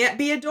that it can't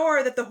be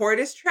Adora that the Horde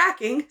is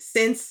tracking,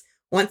 since,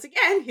 once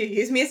again, you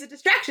used me as a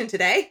distraction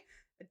today,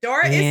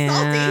 Adora is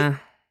salty,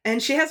 and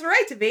she has a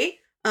right to be.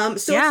 A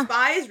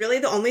spy is really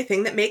the only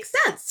thing that makes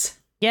sense.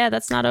 Yeah,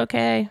 that's not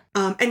okay.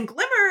 And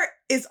Glimmer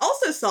is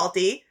also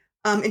salty,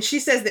 and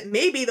she says that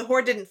maybe the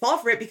Horde didn't fall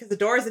for it because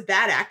Adora's a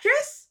bad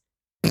actress.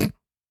 Dude.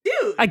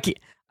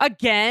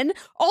 Again?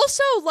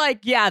 Also,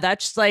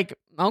 that's just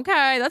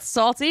okay, that's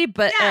salty,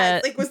 but...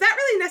 was that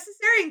really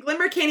necessary? And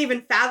Glimmer can't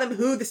even fathom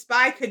who the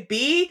spy could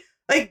be?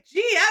 I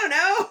don't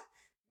know.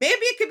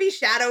 Maybe it could be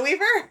Shadow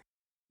Weaver.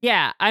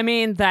 Yeah,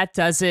 that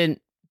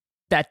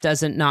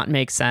doesn't not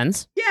make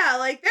sense. Yeah,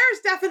 there's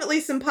definitely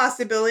some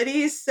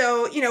possibilities.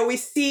 So, we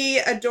see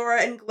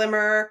Adora and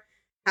Glimmer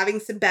having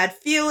some bad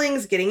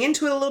feelings, getting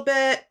into it a little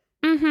bit.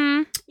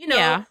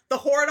 Mm-hmm. The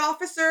Horde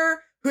officer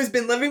who's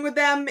been living with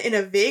them in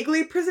a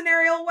vaguely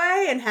prisonerial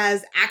way and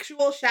has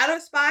actual shadow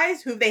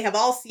spies who they have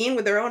all seen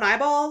with their own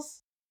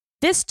eyeballs.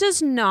 This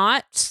does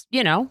not,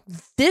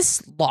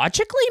 this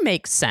logically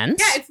makes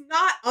sense. Yeah, it's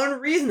not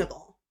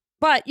unreasonable.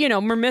 But,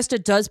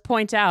 Mermista does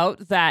point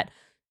out that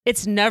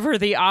it's never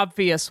the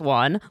obvious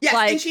one. Yes,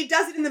 and she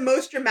does it in the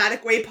most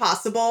dramatic way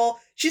possible.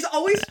 She's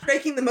always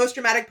striking the most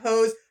dramatic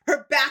pose,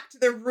 her back to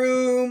the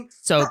room,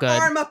 So her good.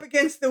 arm up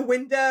against the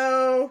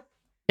window.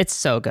 It's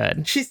so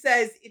good. She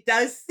says, it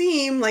does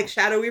seem like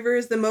Shadow Weaver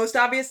is the most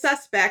obvious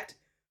suspect,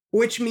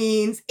 which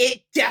means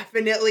it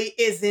definitely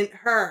isn't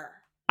her.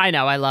 I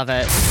know. I love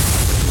it.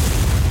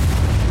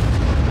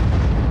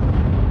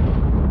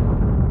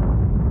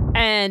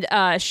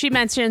 And she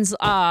mentions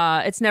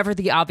it's never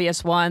the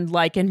obvious one,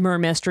 like in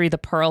Mer-Mystery, the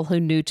Pearl who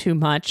knew too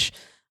much.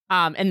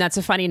 And that's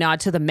a funny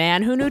nod to The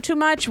Man Who Knew Too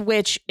Much,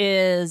 which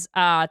is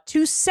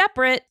two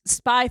separate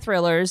spy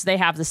thrillers. They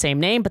have the same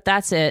name, but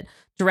that's it.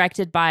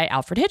 Directed by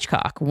Alfred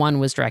Hitchcock. One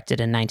was directed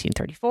in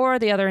 1934,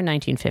 the other in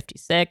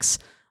 1956.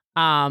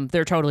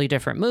 They're totally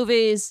different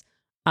movies.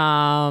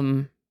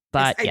 But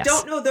yes, I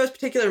don't know those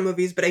particular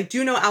movies, but I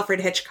do know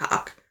Alfred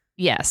Hitchcock.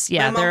 Yes,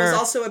 yeah. My mom was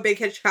also a big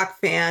Hitchcock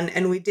fan,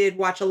 and we did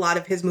watch a lot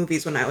of his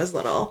movies when I was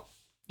little.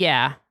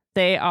 Yeah,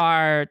 they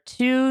are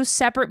two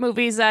separate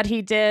movies that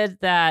he did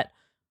that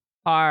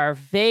are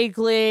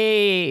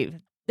vaguely...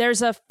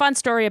 There's a fun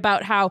story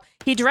about how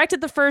he directed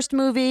the first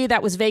movie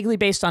that was vaguely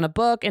based on a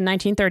book in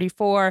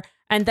 1934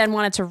 and then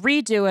wanted to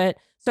redo it.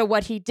 So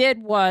what he did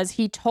was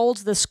he told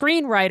the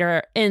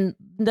screenwriter in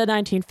the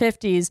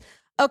 1950s,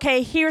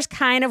 okay, here's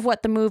kind of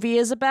what the movie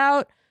is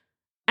about.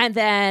 And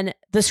then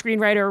the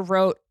screenwriter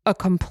wrote a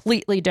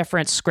completely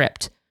different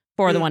script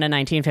for the one in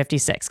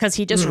 1956 because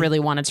he just really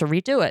wanted to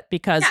redo it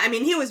because... Yeah, I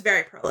mean, he was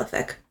very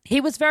prolific.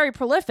 He was very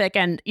prolific.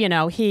 And, you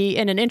know, he,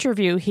 in an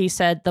interview, he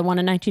said the one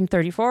in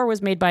 1934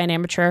 was made by an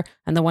amateur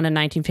and the one in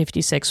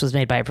 1956 was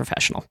made by a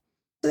professional.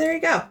 So there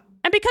you go.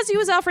 And because he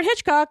was Alfred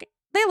Hitchcock,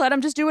 they let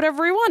him just do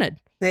whatever he wanted.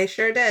 They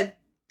sure did.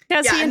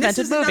 Because he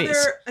invented movies.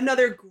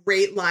 Another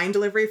great line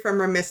delivery from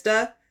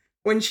Ramista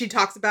when she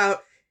talks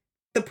about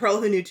the Pearl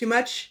who knew too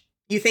much.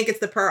 You think it's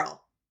the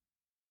Pearl,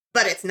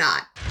 but it's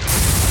not.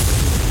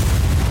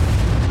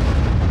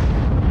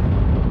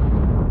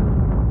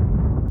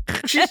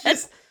 She's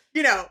just,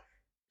 you know,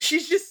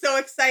 she's just so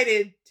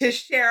excited to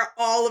share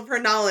all of her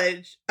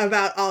knowledge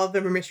about all of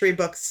the mystery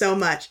books so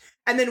much.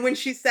 And then when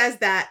she says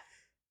that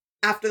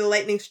after the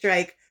lightning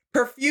strike,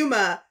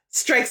 Perfuma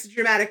strikes a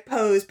dramatic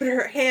pose, put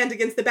her hand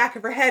against the back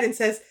of her head and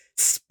says,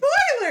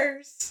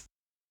 spoilers!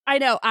 I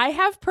know. I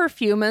have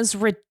Perfuma's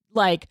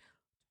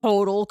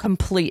total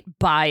complete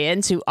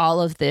buy-in to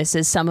all of this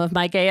is some of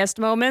my gayest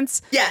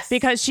moments. Yes.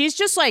 Because she's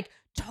just like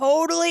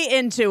totally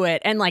into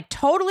it and like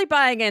totally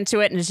buying into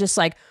it and is just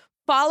like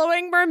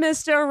following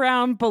Mermista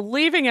around,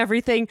 believing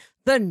everything.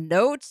 The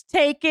note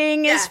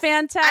taking is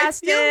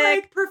fantastic. I feel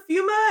like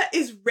Perfuma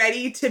is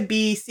ready to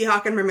be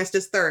Seahawk and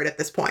Mermista's third at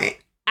this point.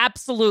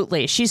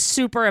 Absolutely. She's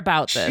super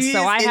about this. She's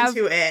so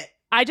it.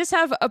 I just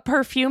have a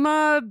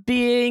Perfuma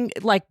being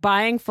like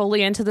buying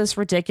fully into this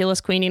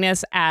ridiculous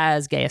queeniness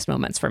as gayest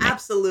moments for me.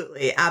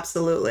 Absolutely.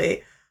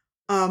 Absolutely.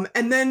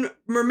 And then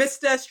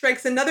Mermista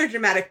strikes another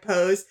dramatic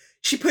pose.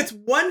 She puts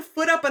one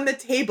foot up on the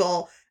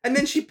table and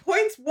then she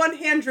points one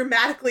hand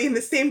dramatically in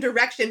the same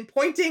direction,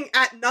 pointing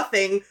at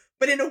nothing,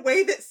 but in a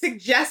way that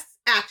suggests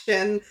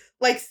action,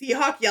 like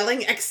Seahawk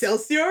yelling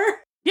Excelsior.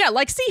 Yeah,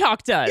 like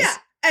Seahawk does. Yeah.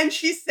 And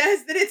she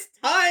says that it's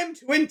time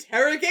to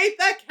interrogate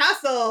the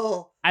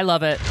castle. I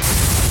love it.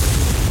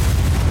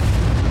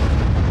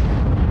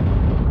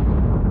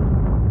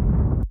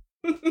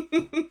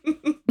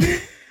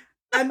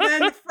 And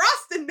then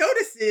Frosta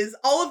notices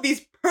all of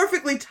these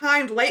perfectly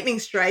timed lightning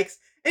strikes,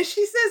 and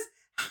she says,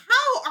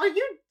 how are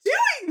you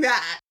doing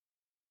that?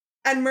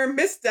 And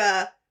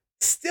Mermista,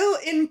 still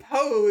in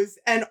pose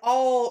and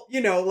all,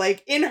 you know,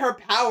 like in her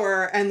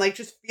power and like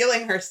just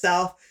feeling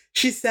herself,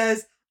 she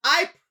says,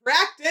 I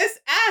practice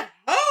at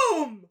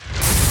home.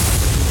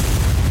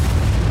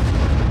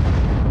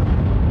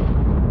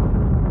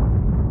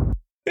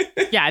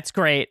 Yeah, it's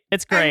great.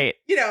 It's great. And,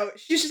 you know,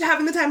 she's just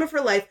having the time of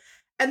her life.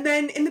 And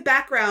then in the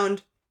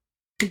background,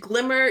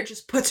 Glimmer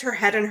just puts her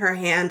head in her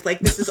hand like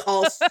this is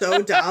all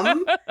so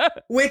dumb,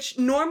 which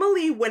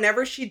normally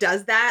whenever she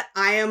does that,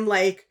 I am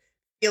like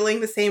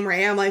feeling the same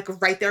way. I'm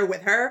like right there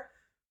with her.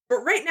 But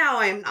right now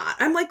I am not.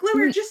 I'm like,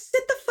 Glimmer, just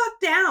sit the fuck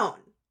down.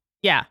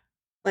 Yeah.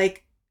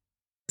 Like,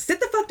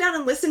 sit the fuck down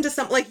and listen to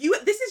something. Like,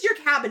 this is your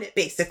cabinet,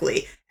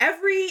 basically.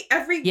 Every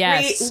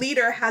great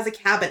leader has a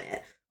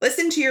cabinet.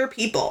 Listen to your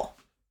people.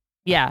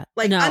 Yeah.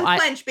 Like,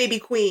 unclench, baby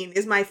queen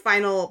is my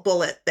final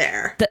bullet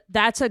there.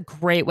 That's a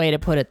great way to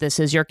put it. This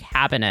is your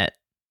cabinet.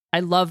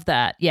 I love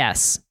that.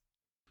 Yes.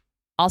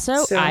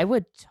 Also, I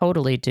would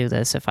totally do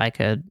this if I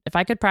could. If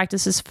I could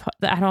practice this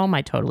at home,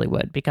 I totally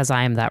would because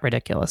I am that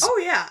ridiculous.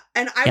 Oh, yeah.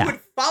 And I would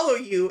follow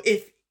you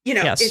if, you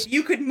know, if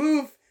you could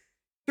move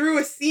through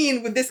a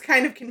scene with this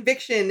kind of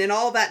conviction and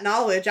all that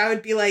knowledge. I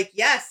would be like,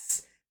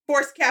 yes,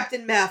 Force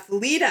Captain Meth,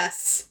 lead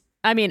us.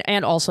 I mean,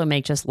 and also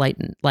make just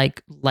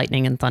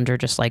lightning and thunder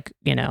just like,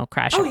 you know,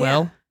 crash at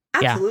will.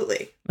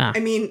 Absolutely. Yeah. I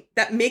mean,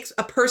 that makes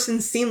a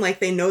person seem like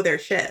they know their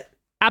shit.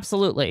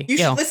 Absolutely. You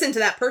should listen to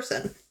that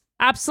person.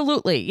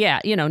 Absolutely. Yeah.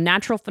 You know,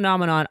 natural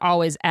phenomenon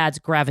always adds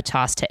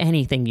gravitas to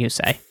anything you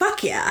say.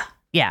 Fuck yeah.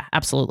 Yeah,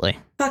 absolutely.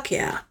 Fuck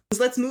yeah.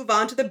 Let's move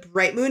on to the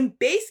Bright Moon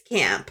Base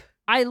Camp.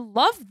 I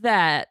love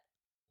that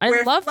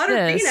where love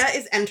Flutterina this.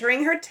 is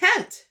entering her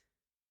tent.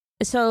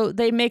 So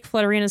they make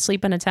Flutterina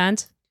sleep in a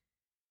tent?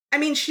 I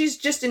mean, she's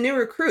just a new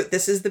recruit.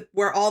 This is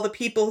where all the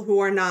people who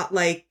are not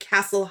like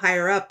castle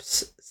higher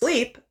ups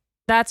sleep.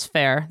 That's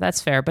fair.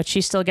 That's fair. But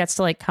she still gets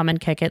to like come and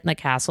kick it in the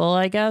castle,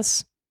 I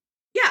guess.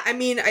 Yeah, I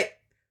mean,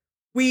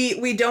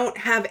 we don't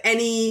have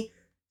any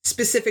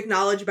specific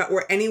knowledge about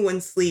where anyone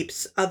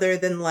sleeps other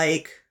than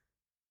like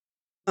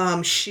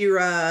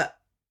Shira,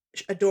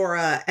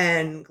 Adora,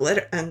 and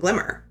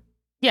Glimmer.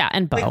 Yeah,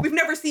 and Bo. Like, we've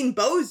never seen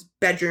Bo's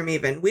bedroom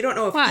even. We don't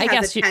know if he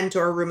has a tent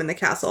or a room in the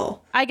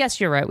castle. I guess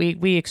you're right.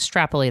 We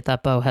extrapolate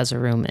that Bo has a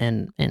room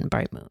in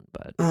Bright Moon,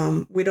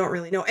 but we don't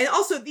really know. And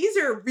also, these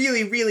are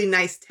really, really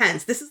nice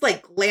tents. This is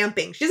like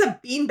glamping. She has a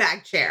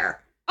beanbag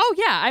chair. Oh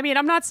yeah, I mean,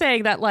 I'm not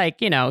saying that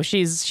like, you know,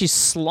 she's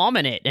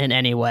slumming it in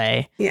any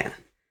way. Yeah.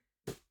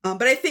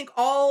 But I think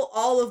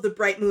all of the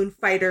Bright Moon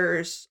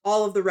fighters,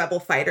 all of the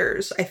rebel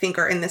fighters, I think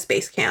are in this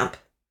base camp.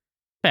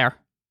 Fair.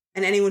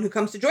 And anyone who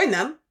comes to join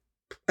them,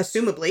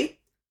 assumably,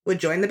 would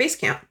join the base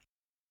camp.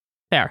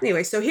 Fair.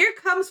 Anyway, so here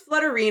comes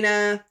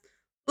Flutterina,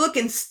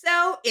 looking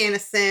so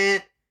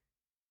innocent.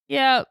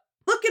 Yeah.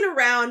 Looking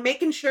around,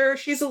 making sure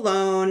she's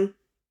alone.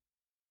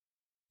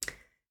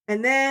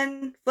 And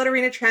then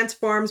Flutterina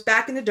transforms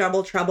back into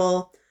Double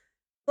Trouble,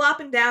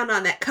 flopping down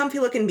on that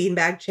comfy-looking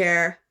beanbag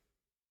chair.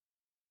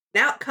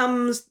 And out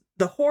comes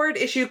the Horde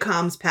issue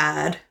comms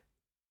pad.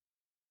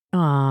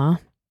 Aw.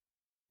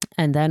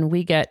 And then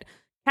we get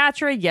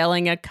Catra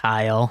yelling at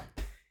Kyle.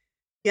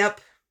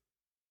 Yep.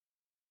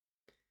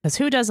 Because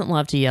who doesn't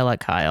love to yell at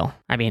Kyle?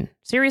 I mean,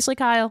 seriously,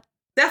 Kyle?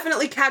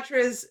 Definitely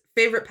Catra's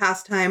favorite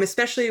pastime,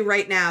 especially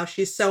right now.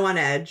 She's so on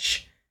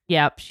edge.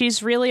 Yep,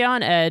 she's really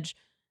on edge.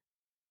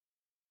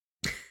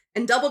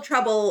 And Double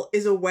Trouble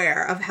is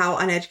aware of how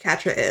on edge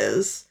Catra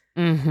is.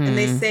 Mm-hmm. And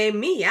they say,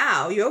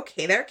 meow, you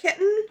okay there,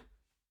 kitten?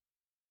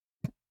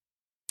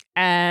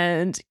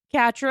 And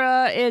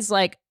Catra is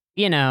like,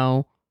 you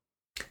know,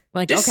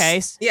 like,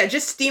 okay. Yeah,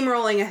 just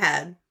steamrolling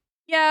ahead.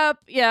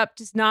 Yep.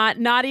 Just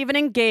not even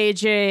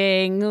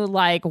engaging,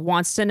 like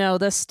wants to know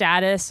the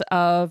status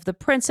of the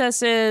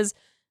princesses,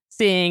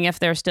 seeing if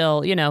they're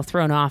still, you know,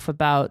 thrown off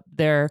about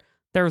their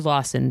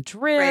loss in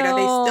drill. Right, are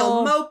they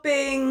still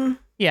moping?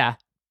 Yeah.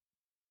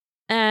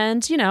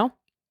 And, you know,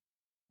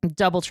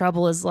 Double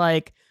Trouble is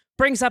like,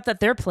 brings up that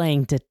they're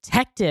playing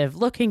detective,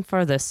 looking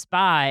for the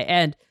spy.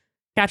 And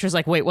Catra's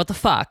like, wait, what the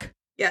fuck?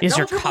 Yeah, is Double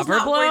your Trouble's cover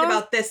not blown? worried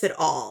about this at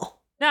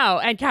all. No,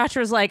 and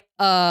Catra's like,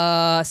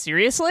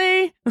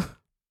 seriously?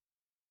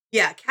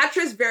 Yeah,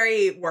 Catra's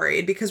very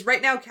worried because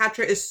right now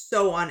Catra is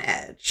so on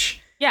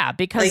edge. Yeah,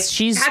 because like,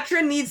 she's...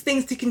 Catra needs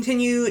things to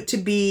continue to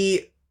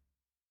be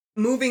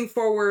moving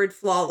forward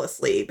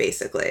flawlessly,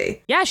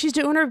 basically. Yeah, she's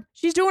doing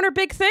her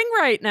big thing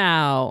right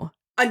now.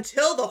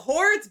 Until the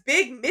Horde's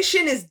big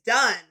mission is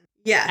done.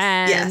 Yes,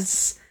 and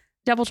yes.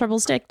 Double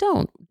Trouble's dick,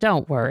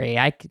 don't worry.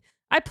 I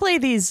play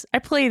these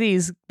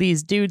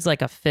dudes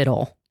like a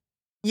fiddle.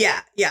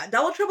 Yeah.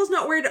 Double Trouble's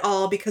not worried at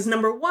all because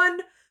number one,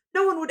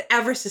 no one would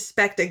ever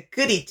suspect a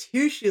goody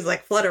two-shoes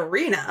like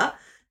Flutterina.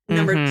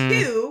 Number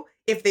two,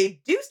 if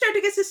they do start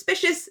to get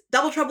suspicious,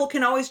 Double Trouble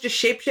can always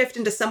just shapeshift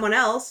into someone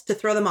else to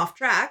throw them off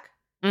track,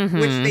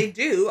 which they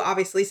do,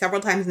 obviously,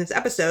 several times in this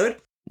episode.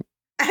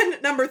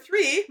 And number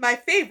three, my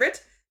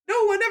favorite,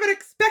 no one ever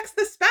expects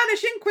the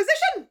Spanish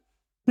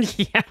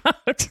Inquisition. Yeah.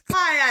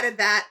 I added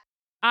that.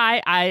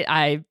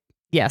 I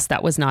yes,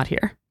 that was not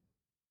here.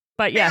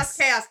 But chaos,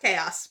 yes.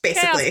 Chaos,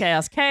 basically.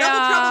 Chaos. Double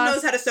Trouble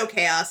knows how to sow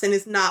chaos and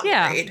is not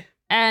worried.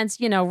 And,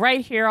 you know,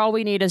 right here, all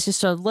we need is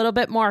just a little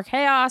bit more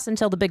chaos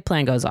until the big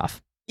plan goes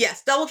off.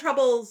 Yes, Double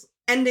Trouble's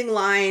ending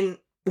line,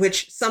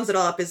 which sums it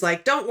all up, is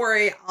like, don't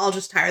worry, I'll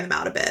just tire them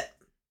out a bit.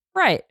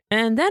 Right.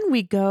 And then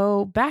we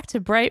go back to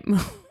Bright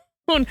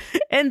Moon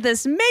in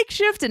this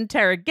makeshift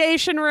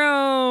interrogation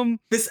room.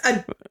 This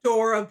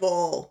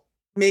adorable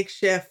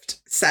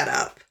makeshift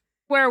setup.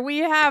 Where we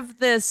have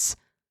this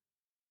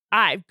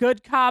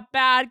good cop,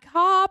 bad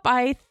cop,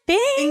 I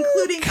think.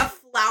 Including a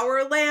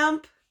flower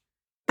lamp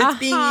that's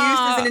being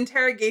used as an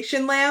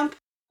interrogation lamp.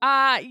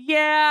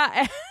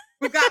 Yeah.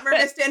 We've got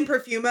Mermista and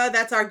Perfuma.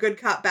 That's our good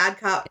cop, bad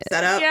cop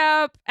setup.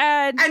 Yep.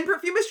 And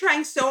Perfuma's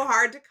trying so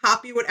hard to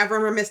copy whatever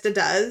Mermista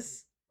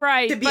does.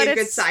 Right. To be a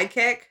good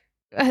sidekick.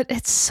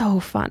 It's so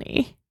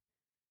funny.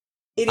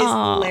 It is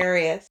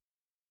hilarious.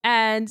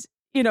 And,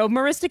 you know,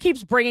 Marista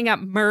keeps bringing up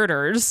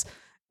murders.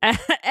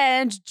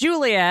 And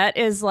Juliet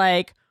is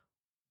like,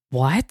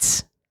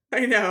 what?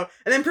 I know.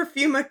 And then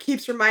Perfuma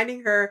keeps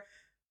reminding her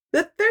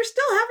that there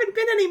still haven't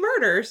been any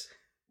murders.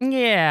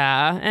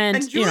 Yeah.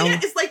 And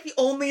Juliet is like the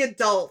only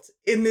adult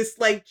in this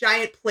like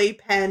giant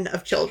playpen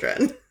of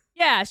children.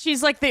 Yeah,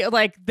 she's like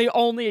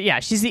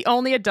she's the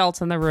only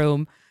adult in the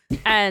room.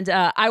 And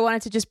I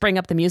wanted to just bring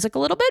up the music a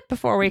little bit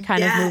before we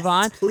kind of move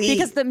on. Please.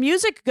 Because the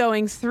music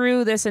going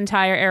through this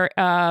entire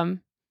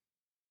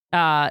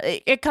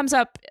it comes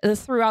up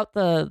throughout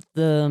the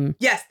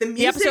music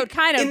the episode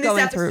kind of in this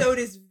going episode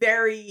through. Is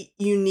very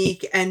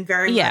unique and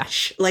very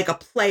much like a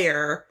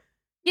player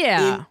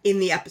in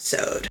the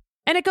episode.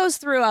 And it goes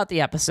throughout the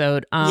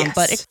episode, Yes.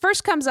 but it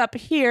first comes up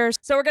here.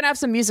 So we're going to have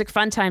some music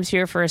fun times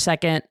here for a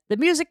second. The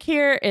music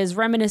here is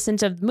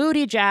reminiscent of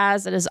moody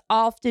jazz that is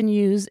often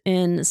used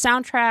in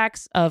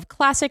soundtracks of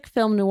classic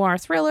film noir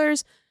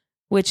thrillers,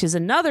 which is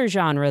another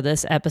genre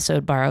this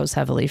episode borrows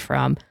heavily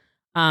from.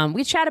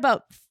 We chat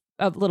about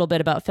a little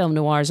bit about film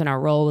noirs in our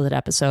Roll With It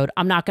episode.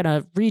 I'm not going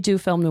to redo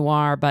film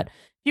noir, but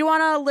if you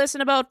want to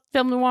listen about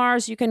film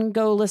noirs, you can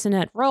go listen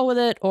at Roll With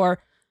It or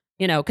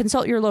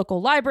consult your local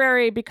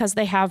library because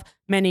they have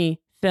many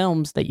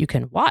films that you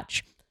can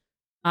watch.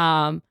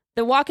 The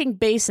walking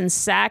bass and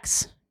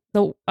sax,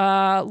 the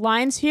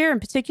lines here in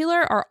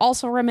particular are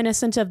also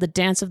reminiscent of the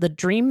Dance of the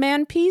Dream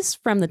Man piece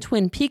from the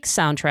Twin Peaks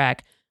soundtrack,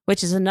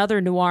 which is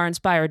another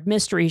noir-inspired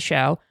mystery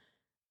show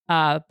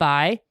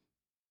by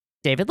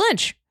David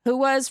Lynch, who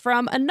was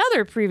from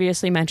another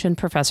previously mentioned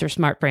Professor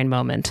Smartbrain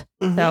moment.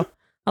 Mm-hmm. So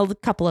a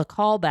couple of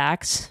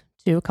callbacks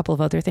to a couple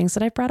of other things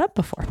that I brought up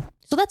before.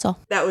 So that's all.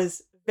 That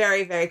was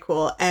very, very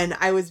cool. And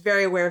I was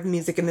very aware of the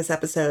music in this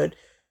episode.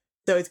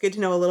 So it's good to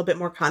know a little bit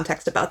more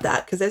context about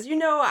that. Because as you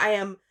know, I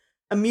am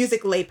a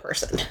music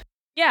layperson.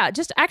 Yeah,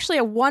 just actually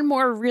one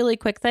more really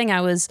quick thing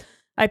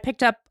I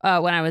picked up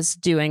when I was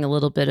doing a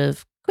little bit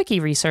of quickie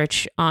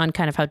research on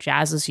kind of how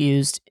jazz is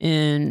used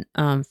in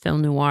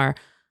film noir.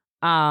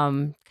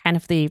 Kind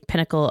of the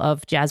pinnacle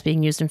of jazz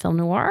being used in film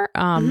noir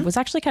was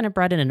actually kind of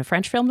brought in a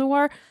French film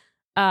noir.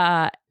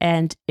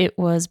 And it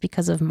was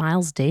because of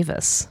Miles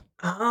Davis.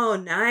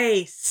 Oh,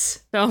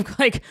 nice. So I'm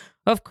like,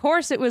 of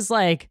course it was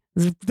like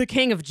the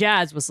king of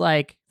jazz was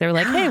like, they were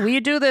like, hey, will you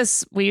do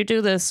this,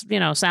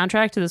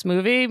 soundtrack to this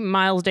movie?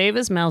 Miles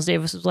Davis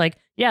was like,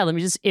 yeah, let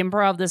me just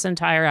improv this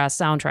entire ass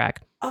soundtrack.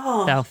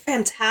 Oh,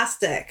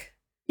 fantastic.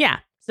 Yeah.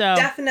 So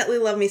definitely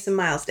love me some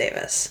Miles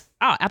Davis.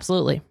 Oh,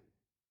 absolutely.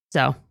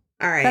 So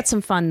all right. That's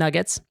some fun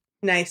nuggets.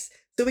 Nice.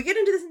 So we get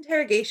into this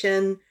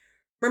interrogation.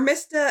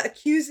 Mermista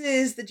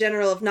accuses the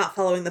general of not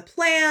following the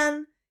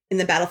plan in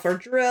the battle for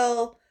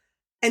drill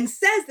and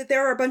says that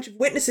there are a bunch of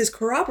witnesses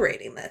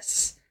corroborating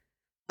this.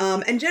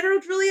 And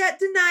General Juliet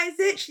denies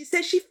it. She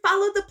says she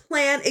followed the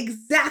plan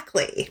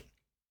exactly.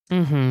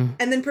 Mm-hmm.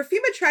 And then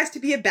Perfuma tries to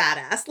be a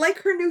badass,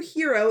 like her new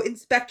hero,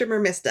 Inspector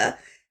Mermista,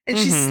 and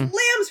she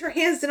slams her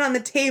hands down on the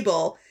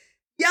table,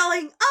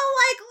 yelling, "A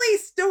likely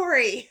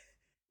story!"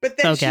 But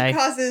then she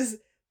causes,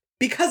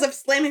 because of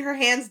slamming her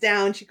hands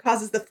down, she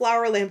causes the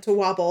flower lamp to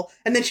wobble,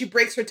 and then she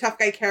breaks her tough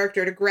guy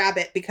character to grab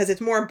it because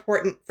it's more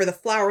important for the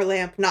flower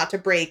lamp not to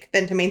break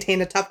than to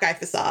maintain a tough guy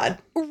facade.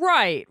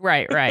 Right.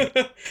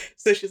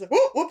 So she's like,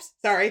 whoops,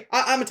 sorry,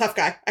 I'm a tough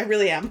guy. I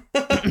really am.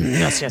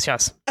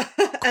 Yes.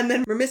 And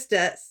then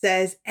Mermista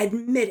says,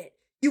 "Admit it.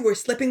 You were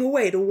slipping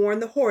away to warn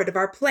the Horde of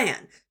our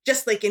plan,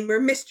 just like in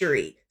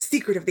Mer-Mystery,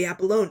 Secret of the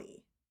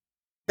Apollone."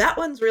 That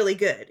one's really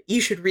good. You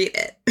should read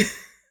it.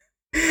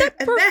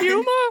 And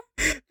Perfuma?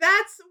 then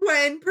that's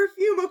when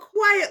Perfuma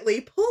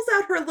quietly pulls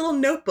out her little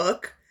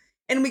notebook,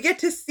 and we get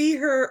to see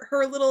her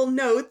little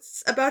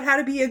notes about how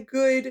to be a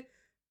good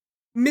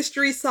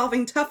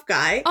mystery-solving tough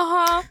guy.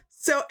 Uh-huh.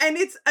 So, and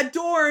it's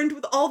adorned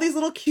with all these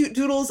little cute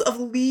doodles of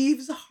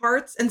leaves,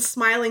 hearts, and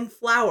smiling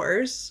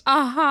flowers.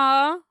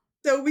 Uh-huh.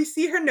 So we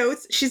see her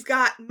notes. She's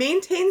got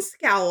maintain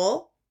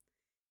scowl,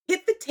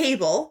 hit the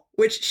table,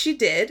 which she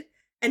did,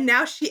 and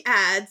now she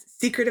adds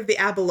Secret of the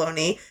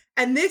Apollone.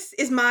 And this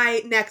is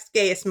my next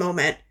gayest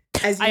moment,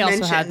 as you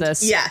mentioned. I also had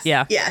this. Yes.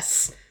 Yeah.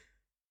 Yes.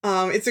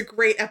 It's a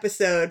great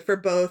episode for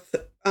both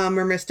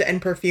Mermista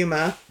and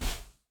Perfuma.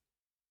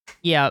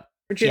 Yep.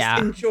 We're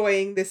just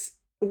enjoying this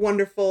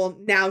wonderful,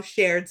 now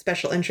shared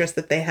special interest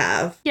that they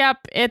have. Yep.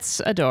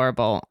 It's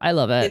adorable. I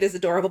love it. It is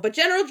adorable. But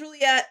General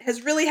Juliet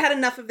has really had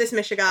enough of this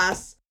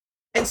mishigas.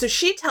 And so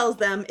she tells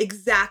them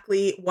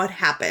exactly what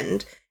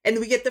happened. And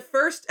we get the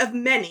first of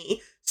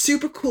many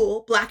super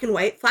cool black and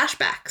white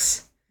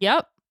flashbacks.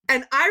 Yep.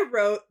 And I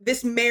wrote,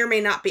 this may or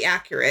may not be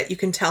accurate, you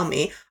can tell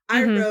me.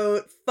 I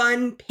wrote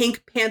fun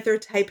Pink Panther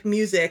type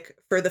music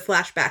for the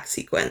flashback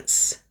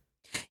sequence.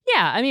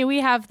 Yeah, I mean, we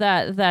have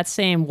that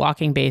same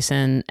walking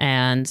basin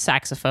and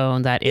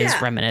saxophone that is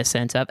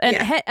reminiscent of. And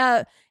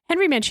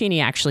Henry Mancini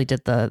actually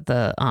did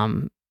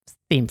the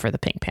theme for the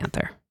Pink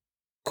Panther.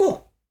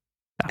 Cool.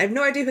 I have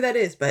no idea who that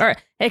is, but... Or,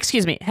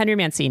 excuse me, Henry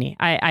Mancini.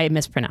 I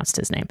mispronounced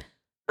his name.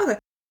 Okay.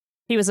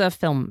 He was a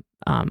film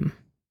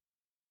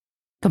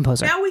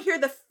composer. Now we hear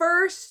the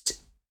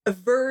first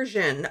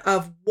version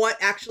of what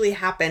actually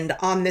happened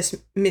on this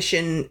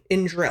mission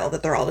in drill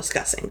that they're all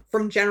discussing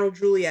from General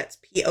Juliet's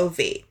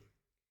POV.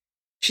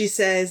 She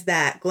says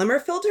that Glimmer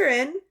filled her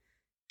in.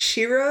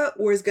 Shira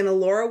was going to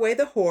lure away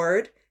the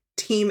Horde.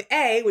 Team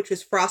A, which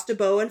was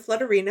Frostabo and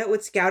Flutterina,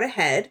 would scout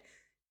ahead.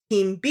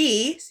 Team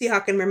B,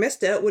 Seahawk and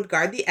Mermista, would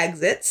guard the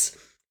exits.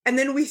 And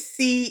then we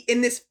see,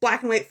 in this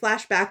black and white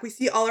flashback, we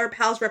see all our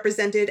pals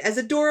represented as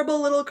adorable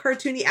little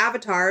cartoony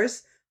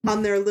avatars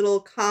on their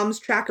little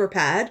comms tracker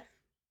pad.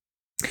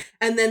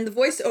 And then the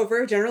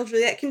voiceover of General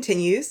Juliet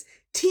continues.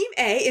 Team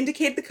A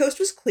indicated the coast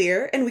was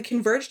clear, and we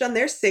converged on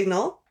their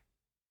signal.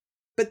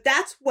 But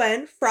that's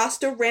when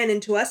Frosta ran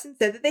into us and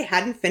said that they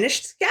hadn't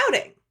finished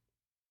scouting.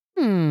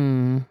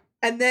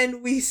 And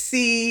then we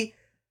see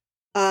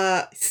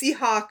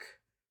Seahawk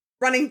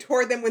running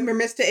toward them with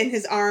Mermista in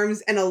his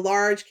arms and a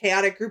large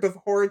chaotic group of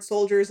horde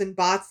soldiers and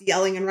bots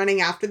yelling and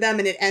running after them,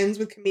 and it ends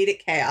with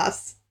comedic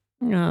chaos.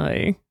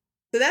 Aye.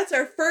 So that's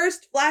our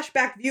first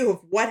flashback view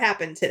of what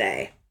happened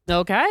today.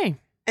 Okay.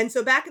 And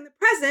so back in the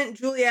present,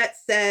 Juliet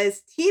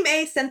says, Team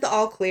A sent the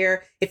all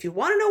clear. If you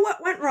want to know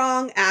what went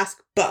wrong,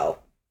 ask Bo.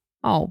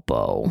 Oh,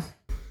 Bo.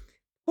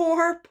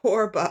 Poor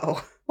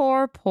Bo.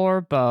 Poor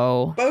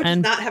Bo. Bo does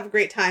not have a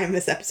great time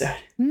this episode.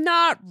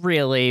 Not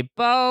really.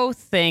 Bo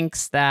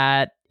thinks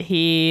that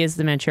he is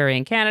the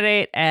Manchurian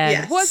candidate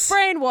and was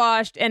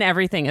brainwashed and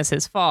everything is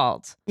his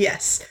fault.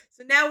 Yes.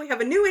 So now we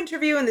have a new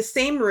interview in the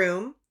same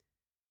room.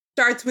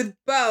 Starts with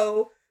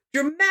Bo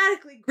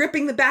dramatically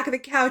gripping the back of the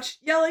couch,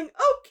 yelling, okay,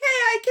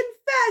 I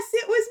confess,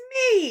 it was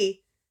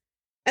me.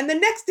 And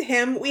then next to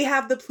him, we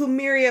have the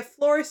Plumeria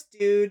florist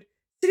dude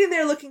sitting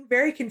there looking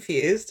very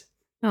confused.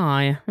 Oh,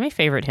 yeah. My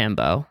favorite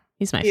himbo.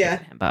 He's my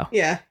favorite himbo.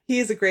 Yeah, he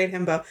is a great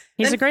himbo.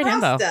 He's a great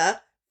himbo.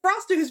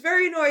 Frosta, who's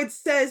very annoyed,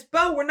 says,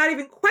 Bo, we're not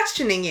even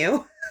questioning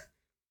you.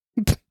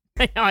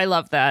 I know, I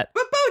love that.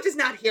 But Bo does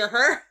not hear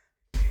her.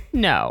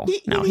 No,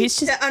 he needs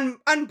to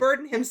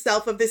unburden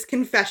himself of this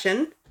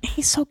confession.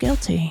 He's so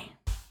guilty.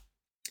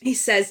 He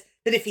says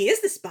that if he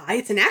is the spy,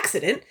 it's an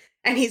accident,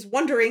 and he's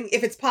wondering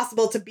if it's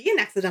possible to be an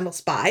accidental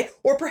spy,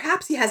 or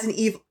perhaps he has an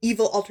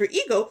evil alter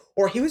ego,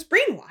 or he was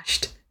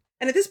brainwashed.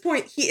 And at this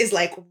point, he is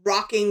like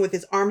rocking with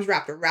his arms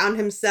wrapped around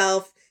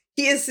himself.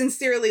 He is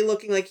sincerely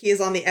looking like he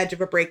is on the edge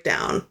of a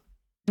breakdown.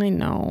 I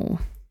know.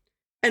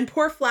 And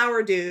poor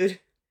flower dude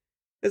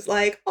is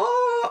like,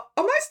 oh,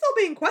 am I still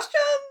being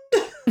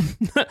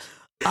questioned?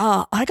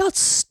 I got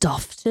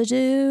stuff to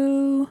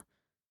do.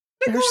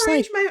 Go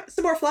arrange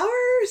some more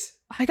flowers.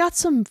 I got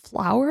some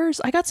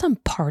flowers. I got some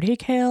party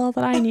kale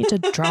that I need to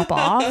drop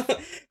off.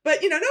 But,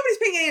 nobody's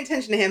paying any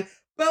attention to him.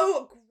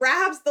 Bo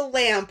grabs the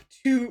lamp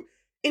to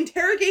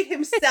interrogate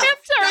himself.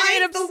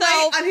 Shines the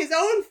light on his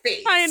own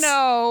face. I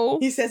know.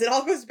 He says it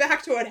all goes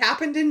back to what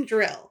happened in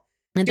Drill.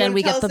 And then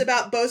we tell us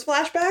about Bo's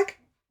flashback?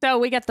 So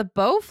we get the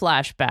Bo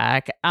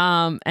flashback.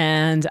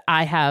 And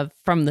I have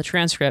from the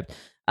transcript,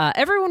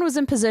 everyone was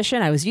in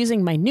position. I was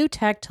using my new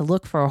tech to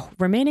look for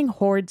remaining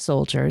horde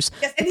soldiers.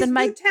 Yes, and his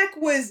new tech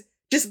was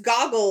just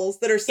goggles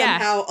that are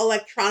somehow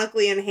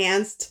electronically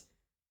enhanced.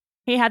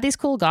 He had these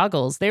cool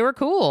goggles. They were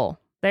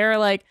cool. They were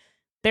like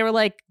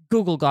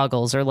Google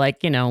goggles or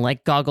like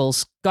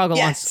goggles.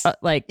 Yes. But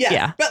like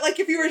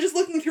if you were just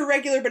looking through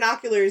regular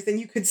binoculars, then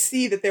you could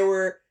see that there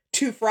were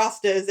two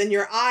Frostas and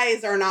your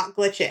eyes are not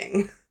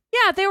glitching.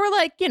 Yeah, they were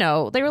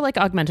like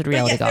augmented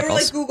reality goggles. They were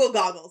like Google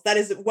goggles. That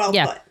is well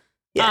put.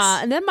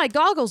 Yes. And then my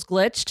goggles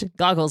glitched.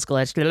 Blah,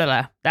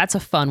 blah. That's a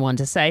fun one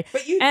to say.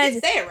 But you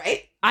did say it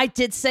right. I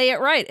did say it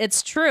right.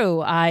 It's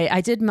true.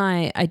 I did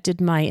my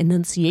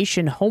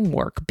enunciation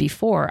homework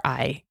before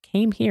I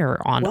came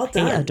here on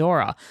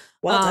Adora.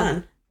 Well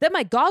done. Then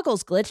my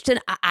goggles glitched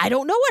and I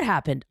don't know what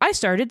happened. I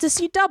started to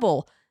see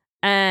double.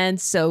 And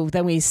so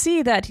then we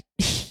see that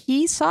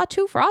he saw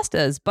two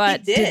Frostas,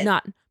 but did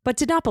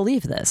not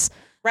believe this.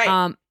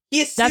 Right.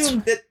 He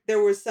assumed that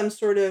there was some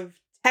sort of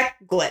tech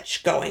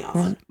glitch going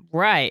on.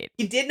 Right.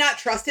 He did not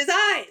trust his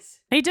eyes.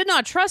 He did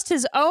not trust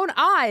his own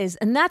eyes.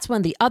 And that's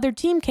when the other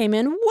team came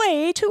in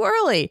way too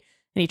early.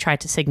 And he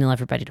tried to signal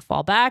everybody to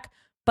fall back,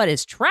 but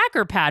his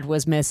tracker pad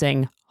was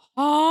missing.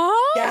 Huh?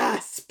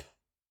 Gasp.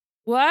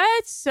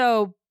 What?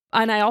 So,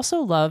 and I also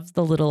love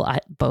the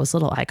Bo's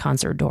little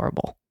icons are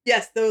adorable.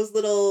 Yes, those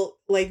little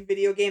like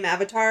video game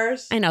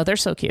avatars. I know, they're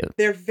so cute.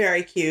 They're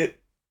very cute.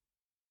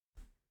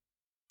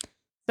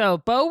 So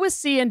Bo was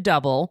seeing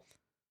double.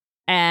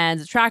 And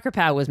the tracker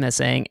pad was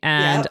missing.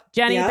 And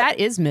Jenny, that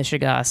is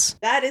Michigas.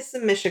 That is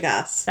some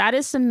Michigas. That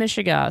is some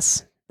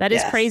Michigas. That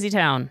is Crazy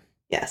Town.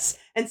 Yes.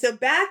 And so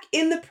back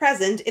in the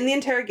present, in the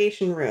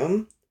interrogation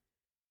room,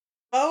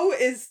 Bo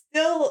is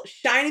still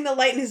shining the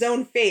light in his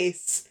own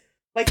face.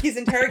 Like he's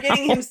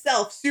interrogating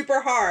himself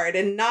super hard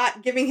and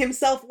not giving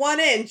himself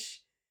 1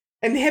 inch.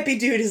 And the hippie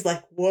dude is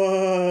like,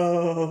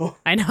 whoa.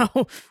 I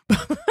know.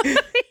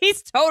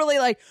 He's totally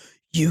like,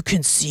 you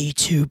can see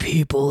two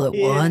people at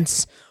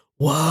once.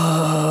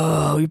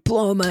 Whoa, you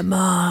blow my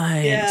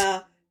mind.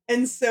 Yeah.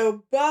 And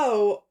so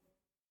Bo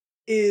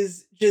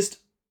is just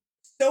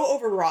so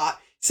overwrought.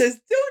 Says,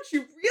 don't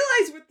you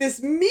realize what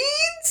this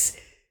means?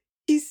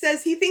 He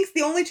says he thinks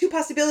the only two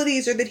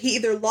possibilities are that he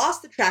either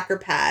lost the tracker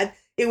pad,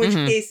 in which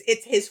case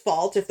it's his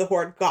fault if the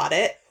Horde got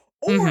it,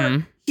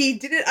 or he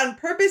did it on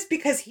purpose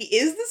because he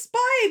is the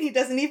spy and he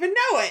doesn't even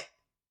know it.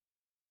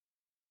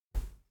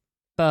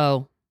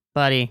 Bo,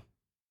 buddy.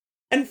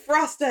 And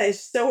Frosta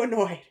is so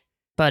annoyed.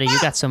 Buddy, you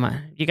got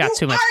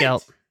too much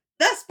guilt.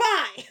 The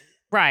spy.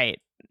 Right.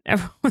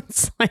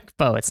 Everyone's like,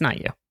 Bo, it's not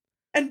you.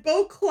 And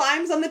Bo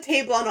climbs on the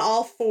table on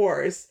all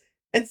fours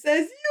and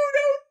says, you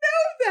don't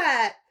know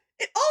that.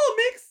 It all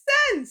makes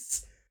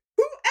sense.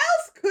 Who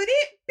else could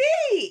it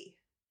be?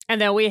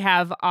 And then we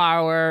have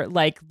our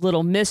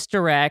little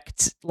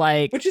misdirect,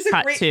 which is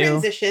a great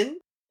transition.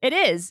 It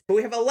is.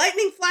 We have a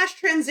lightning flash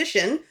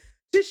transition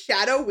to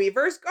Shadow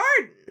Weaver's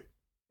garden.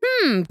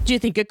 Do you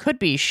think it could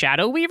be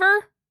Shadow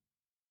Weaver?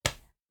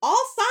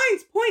 All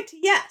signs point to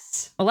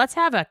yes. Well, let's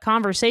have a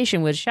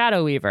conversation with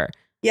Shadow Weaver.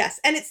 Yes,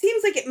 and it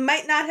seems like it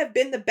might not have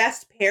been the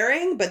best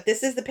pairing, but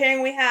this is the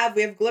pairing we have.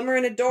 We have Glimmer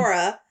and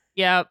Adora.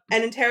 Yep.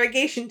 An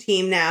interrogation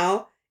team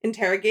now,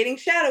 interrogating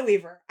Shadow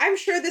Weaver. I'm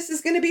sure this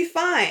is going to be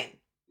fine.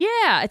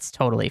 Yeah, it's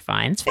totally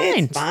fine. It's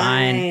fine. It's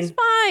fine. It's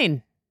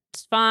fine.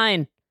 It's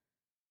fine.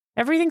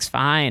 Everything's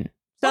fine.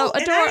 So,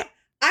 Adora...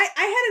 I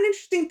had an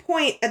interesting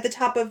point at the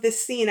top of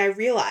this scene, I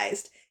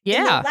realized. Yeah.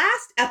 In the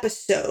last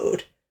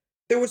episode,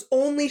 there was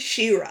only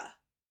She-Ra.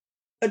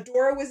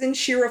 Adora was in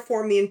She-Ra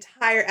form the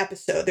entire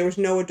episode. There was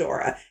no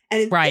Adora.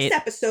 And in this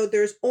episode,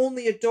 there's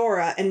only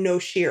Adora and no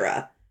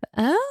She-Ra.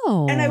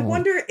 Oh. And I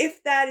wonder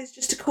if that is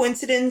just a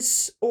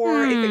coincidence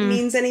or if it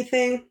means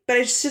anything. But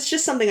it's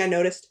just something I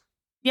noticed.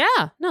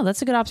 Yeah. No,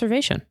 that's a good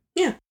observation.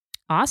 Yeah.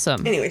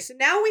 Awesome. Anyway, so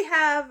now we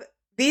have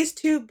these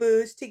two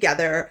boos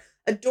together.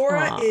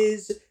 Adora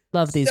is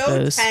love these so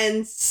boos.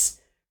 Tense.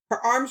 Her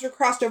arms are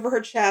crossed over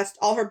her chest.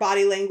 All her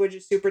body language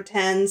is super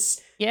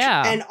tense.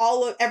 Yeah. And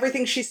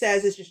everything she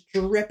says is just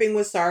dripping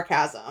with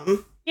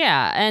sarcasm.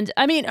 Yeah. And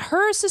I mean,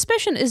 her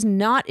suspicion is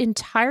not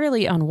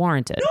entirely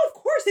unwarranted. No, of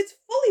course, it's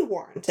fully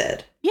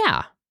warranted.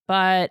 Yeah.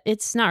 But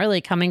it's not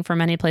really coming from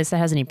any place that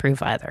has any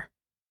proof either.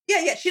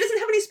 Yeah. She doesn't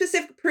have any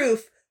specific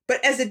proof, but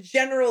as a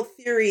general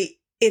theory,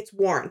 it's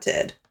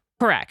warranted.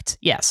 Correct.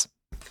 Yes.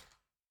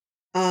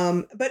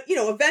 But,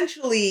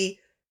 eventually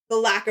the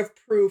lack of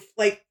proof,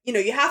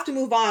 you have to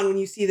move on when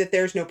you see that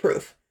there's no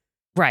proof.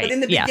 Right. But in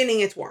the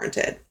beginning, it's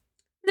warranted.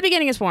 In the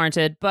beginning, it's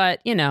warranted.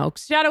 But,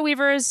 Shadow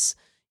Weaver's,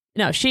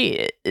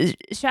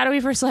 Shadow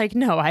Weaver's like,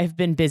 no, I've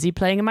been busy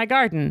playing in my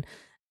garden.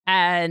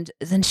 And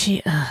then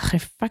she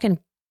fucking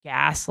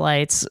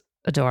gaslights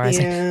Adora.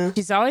 Yeah. Like,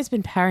 she's always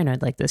been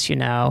paranoid like this,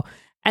 and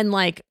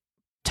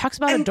talks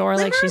about Adora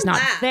like she's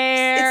not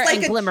there. It's like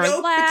and a Glimmer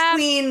joke laughs.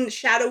 between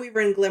Shadow Weaver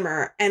and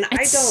Glimmer, and I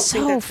don't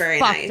think that's very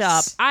fucked nice.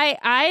 Up.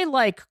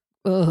 I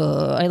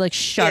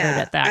shuddered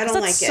at that. I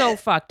don't that's so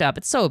fucked up.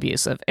 It's so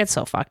abusive. It's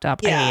so fucked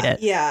up. Yeah, I hate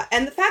it. Yeah,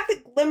 and the fact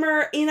that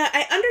Glimmer,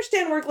 I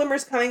understand where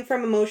Glimmer's coming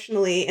from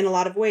emotionally in a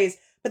lot of ways,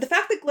 but the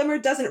fact that Glimmer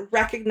doesn't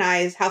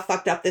recognize how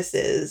fucked up this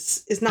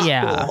is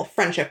not cool,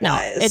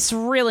 friendship-wise. No, it's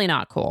really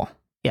not cool.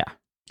 Yeah.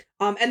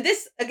 And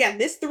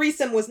this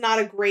threesome was not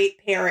a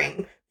great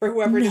pairing for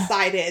whoever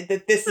decided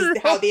that this is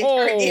how the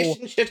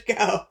interrogation should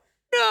go.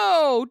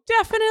 No,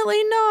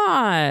 definitely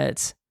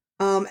not.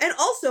 And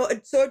also,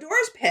 so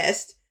Adora's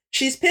pissed.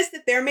 She's pissed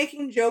that they're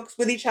making jokes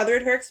with each other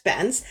at her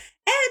expense.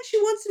 And she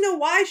wants to know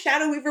why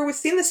Shadow Weaver was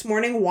seen this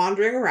morning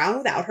wandering around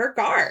without her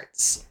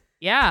guards.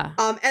 Yeah.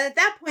 And at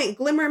that point,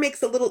 Glimmer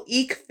makes a little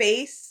eek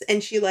face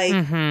and she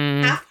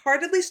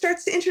half-heartedly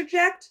starts to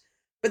interject.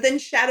 But then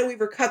Shadow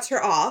Weaver cuts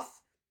her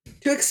off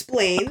to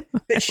explain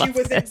that she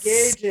was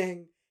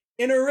engaging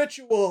in a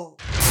ritual.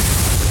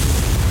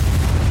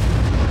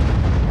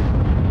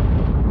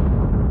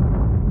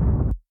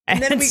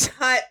 And then we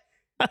cut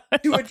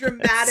to a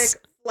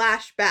dramatic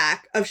flashback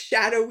of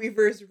Shadow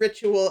Weaver's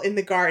ritual in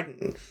the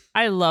garden.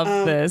 I love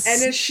this.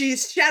 And as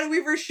Shadow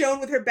Weaver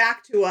shown with her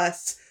back to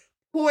us,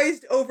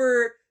 poised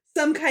over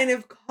some kind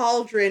of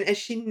cauldron as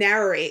she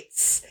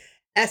narrates,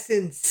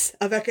 essence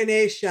of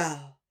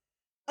echinacea,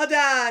 a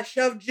dash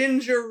of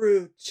ginger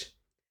root.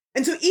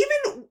 And so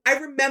even, I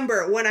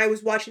remember when I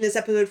was watching this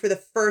episode for the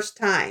first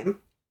time,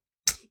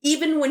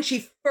 even when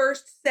she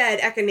first said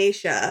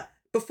echinacea,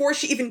 before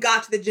she even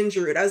got to the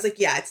ginger root, I was like,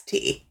 yeah, it's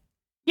tea.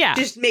 Yeah.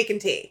 Just making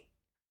tea.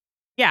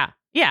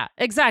 Yeah,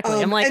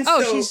 exactly. I'm like,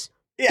 she's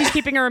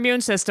keeping her immune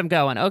system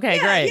going. Okay,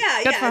 great.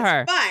 Good for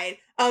her. Fine.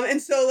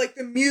 And so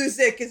the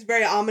music is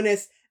very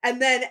ominous.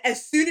 And then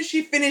as soon as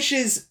she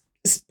finishes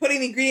putting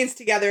the ingredients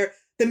together,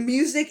 the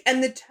music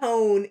and the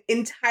tone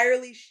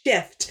entirely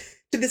shift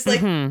to this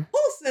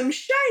wholesome,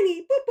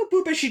 shiny boop boop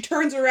boop as she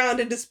turns around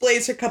and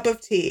displays her cup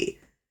of tea.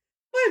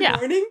 My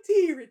morning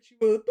tea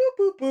ritual. Boop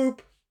boop boop.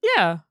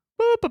 Yeah.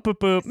 Boop, boop, boop,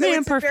 boop. So me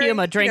and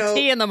Perfuma drink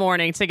tea in the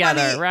morning together,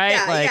 funny, right?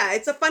 Yeah,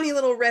 it's a funny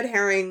little red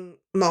herring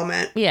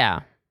moment.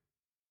 Yeah.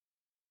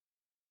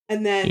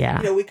 And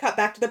then, we cut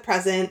back to the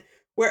present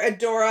where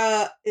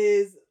Adora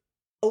is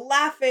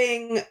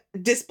laughing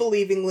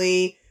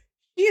disbelievingly.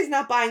 She is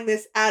not buying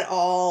this at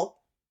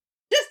all.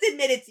 Just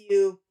admit it's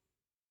you.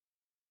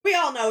 We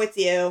all know it's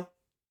you.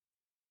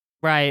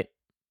 Right.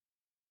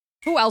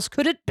 Who else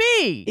could it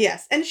be?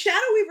 Yes. And Shadow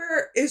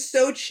Weaver is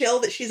so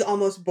chill that she's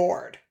almost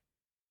bored.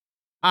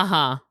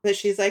 Uh-huh. That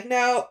she's like,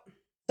 no,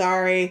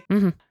 sorry.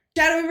 Mm-hmm.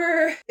 Shadow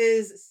Weaver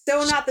is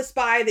so not the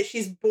spy that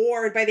she's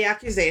bored by the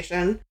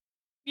accusation.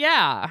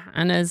 Yeah.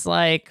 And is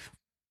like,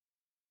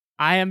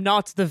 I am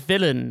not the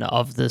villain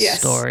of this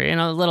story. And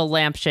a little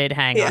lampshade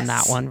hang on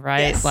that one,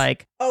 right?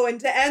 Yes. Oh,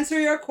 and to answer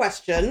your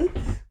question,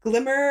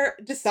 Glimmer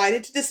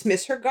decided to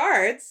dismiss her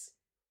guards.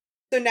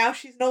 So now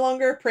she's no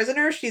longer a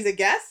prisoner. She's a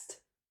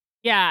guest.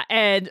 Yeah.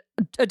 And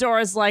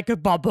Adora's like,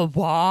 blah,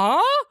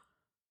 what?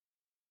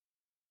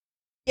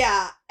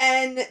 Yeah,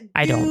 and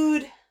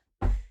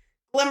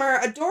Glimmer,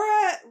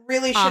 Adora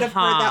really should have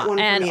heard that one from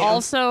you. And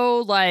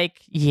also,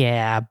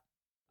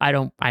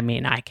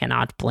 I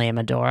cannot blame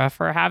Adora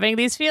for having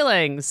these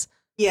feelings.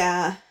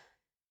 Yeah.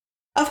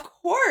 Of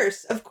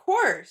course.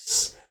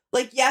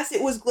 Like, yes,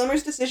 it was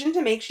Glimmer's decision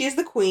to make. She is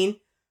the queen.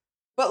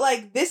 But,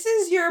 like, this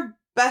is your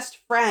best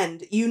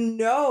friend. You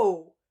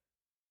know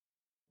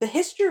the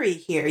history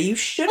here. You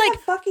should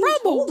have fucking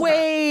told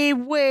her.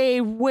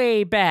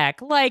 Way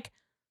back. Like,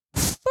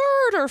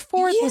 third or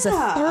fourth was a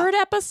third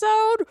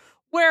episode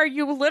where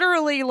you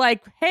literally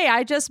like, hey,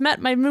 I just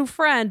met my new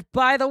friend.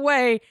 By the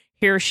way,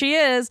 here she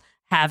is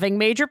having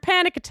major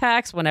panic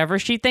attacks whenever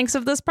she thinks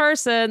of this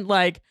person.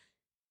 Like,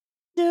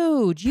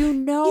 dude, you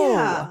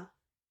know.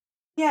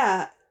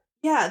 Yeah.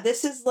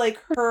 This is like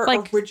her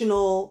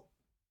original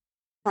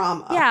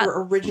trauma. Yeah,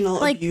 her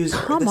original abuser.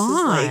 Come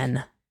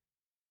on.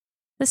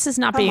 This is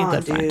not being a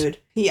good friend. Dude.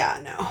 Yeah,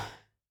 no.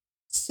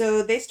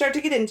 So they start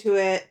to get into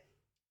it,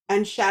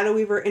 and Shadow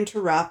Weaver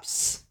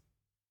interrupts,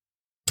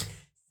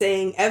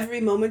 saying, every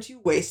moment you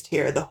waste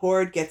here, the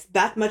Horde gets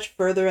that much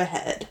further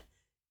ahead.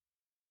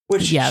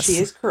 Which she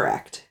is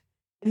correct.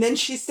 And then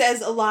she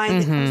says a line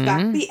that comes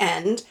back at the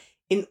end.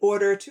 In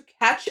order to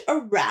catch a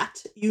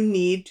rat, you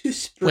need to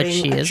string Which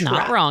she is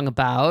not wrong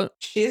about.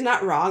 She is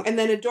not wrong. And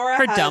then Adora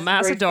her has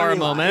dumbass a Adora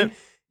moment. Line.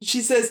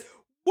 She says,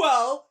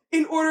 well,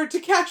 in order to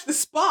catch the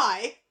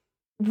spy,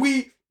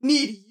 we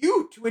need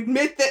you to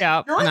admit that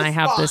you're and the I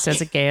have spy. this as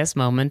a gayest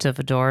moment of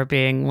Adora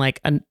being like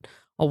a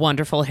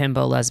wonderful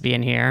himbo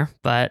lesbian here.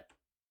 But,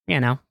 you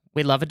know,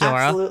 we love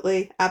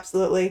Adora.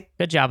 Absolutely.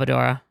 Good job,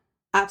 Adora.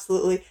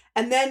 Absolutely.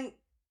 And then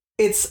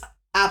it's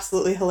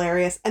absolutely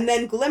hilarious. And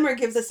then Glimmer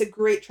gives us a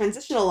great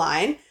transitional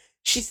line.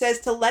 She says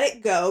to let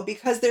it go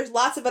because there's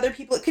lots of other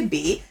people it could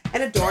be.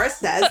 And Adora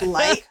says,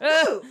 like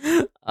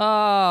who?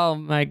 Oh,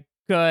 my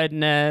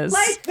goodness.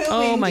 Like who,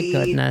 oh, indeed. My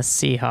goodness,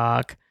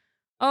 Seahawk.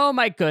 Oh,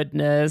 my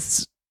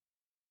goodness.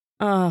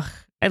 Ugh,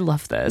 I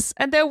love this.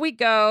 And then we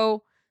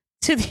go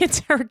to the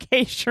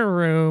interrogation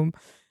room.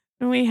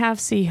 And we have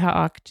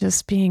Seahawk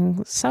just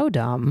being so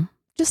dumb.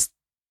 Just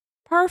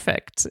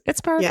perfect.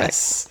 It's perfect.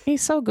 Yes.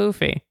 He's so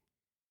goofy.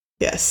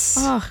 Yes.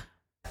 Oh.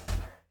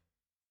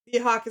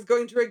 Seahawk is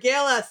going to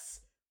regale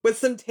us with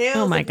some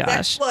tales of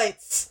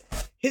exploits.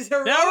 His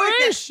heroic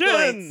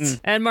exploits.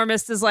 And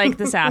Mer-Mista's like,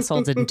 this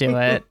asshole didn't do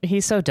it.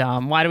 He's so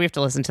dumb. Why do we have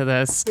to listen to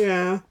this?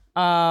 Yeah.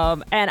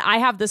 And I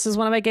have this is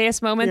one of my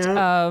gayest moments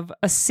of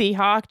a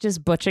Seahawk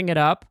just butching it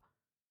up,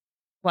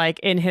 like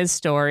in his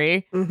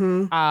story.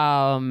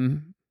 Mm-hmm.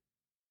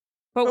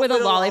 But with a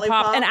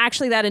lollipop. And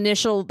actually that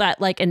initial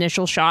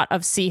shot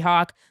of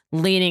Seahawk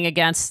leaning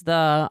against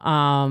the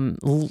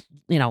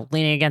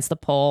leaning against the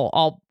pole,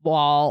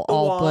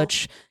 all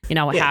butch,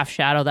 half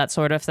shadow, that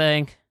sort of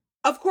thing.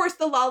 Of course,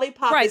 the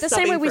lollipop right, is the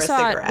same way we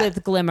saw it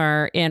with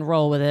Glimmer in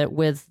Roll With It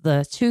with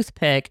the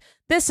toothpick.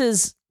 This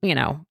is,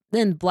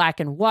 in black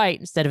and white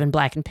instead of in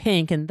black and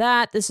pink. And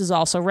this is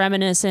also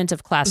reminiscent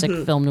of classic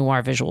film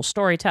noir visual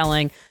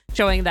storytelling,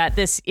 showing that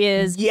this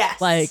is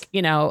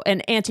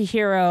an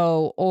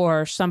anti-hero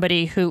or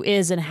somebody who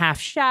is in half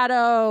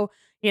shadow.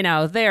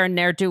 They're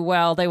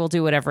ne'er-do-well. They will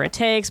do whatever it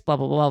takes, blah,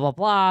 blah, blah, blah,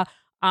 blah.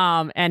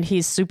 And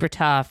he's super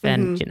tough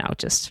and,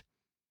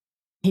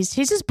 he's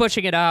just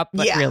butching it up,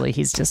 but really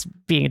he's just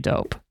being a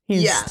dope.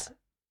 Yeah.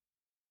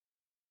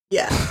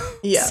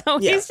 So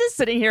he's just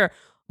sitting here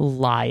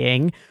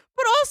lying.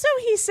 But also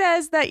he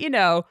says that, he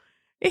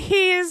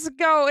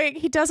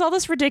does all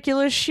this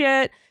ridiculous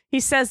shit.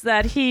 He says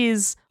that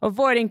he's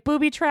avoiding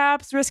booby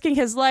traps, risking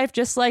his life,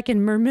 just like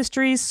in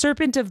Mer-Mysteries,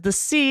 Serpent of the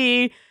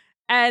Sea.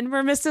 And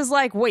Mer-Mista's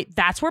like, wait,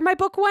 that's where my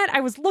book went? I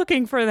was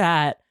looking for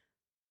that.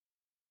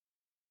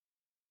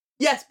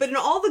 Yes, but in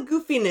all the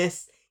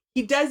goofiness,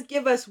 he does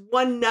give us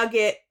one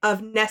nugget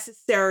of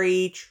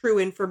necessary, true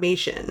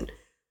information,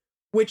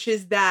 which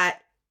is that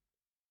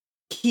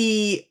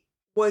he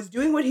was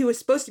doing what he was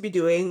supposed to be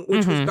doing,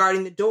 which was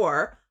guarding the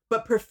door,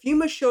 but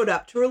Perfuma showed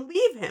up to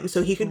relieve him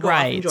so he could go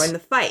off and join the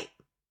fight.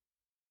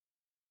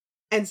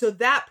 And so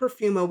that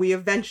Perfuma, we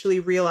eventually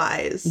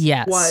realized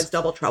was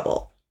Double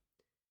Trouble.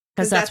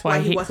 Because that's why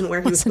he wasn't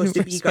where he was supposed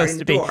to be guarding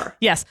the door.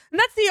 Yes, and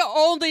that's the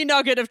only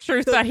nugget of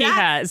truth that he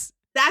has.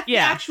 That's the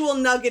actual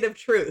nugget of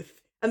truth.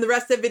 And the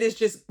rest of it is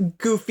just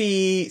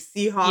goofy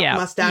Seahawk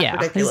mustache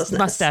ridiculousness. His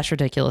mustache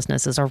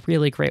ridiculousn's is a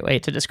really great way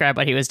to describe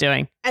what he was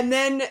doing. And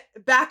then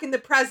back in the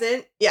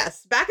present,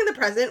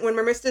 when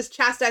Mer-Mista's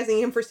chastising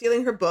him for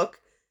stealing her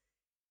book,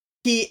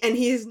 he's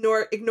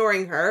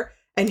ignoring her,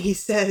 and he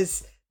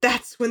says,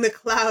 that's when the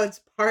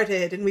clouds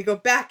parted. And we go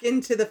back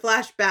into the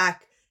flashback,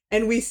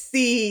 and we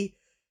see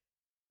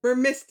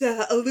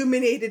Mer-Mista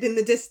illuminated in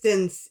the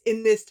distance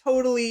in this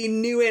totally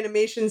new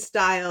animation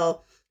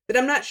style that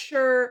I'm not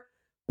sure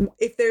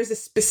if there's a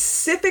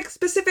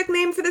specific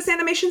name for this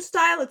animation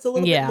style. It's a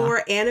little bit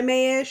more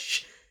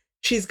anime-ish.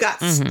 She's got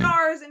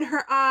stars in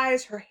her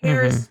eyes. Her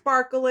hair is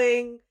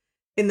sparkling.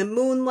 In the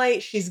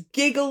moonlight, she's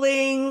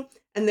giggling.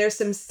 And there's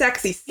some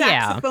sexy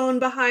saxophone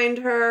behind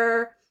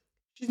her.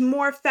 She's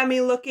more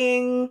femme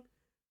looking.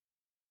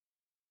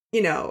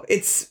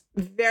 It's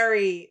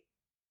very,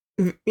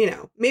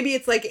 maybe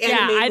it's like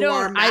anime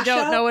noir mashup. I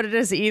don't know what it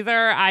is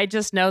either. I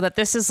just know that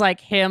this is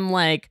like him,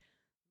 like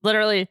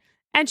literally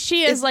And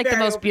she is like the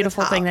most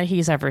beautiful thing that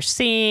he's ever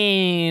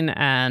seen.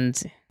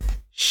 And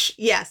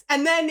yes.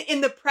 And then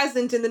in the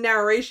present, in the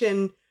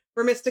narration,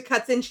 Mermista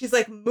cuts in. She's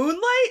like,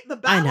 Moonlight? The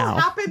battle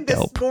happened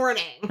this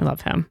morning. I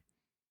love him.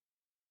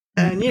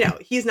 And,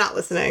 he's not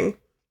listening.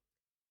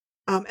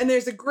 And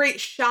there's a great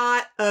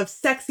shot of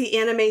sexy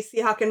anime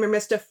Seahawk and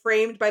Mermista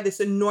framed by this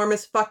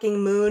enormous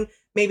fucking moon.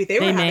 Maybe they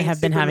may have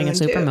been having a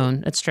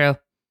supermoon. It's true.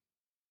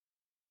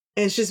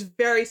 And it's just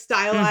very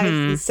stylized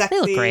and sexy.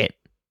 They look great.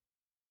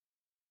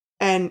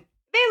 And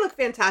they look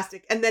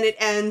fantastic. And then it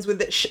ends with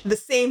the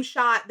same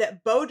shot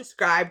that Bo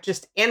described,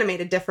 just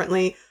animated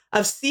differently,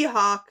 of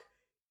Seahawk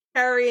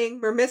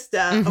carrying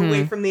Mermista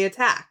away from the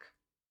attack.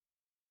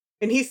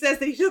 And he says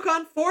that he took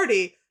on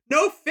 40,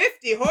 no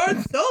 50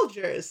 Horde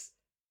soldiers.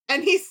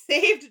 And he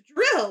saved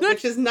Drill,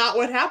 which is not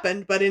what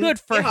happened, but in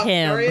Seahawk's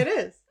story it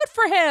is. Good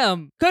for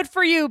him. Good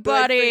for you,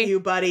 buddy. Good for you,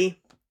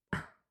 buddy.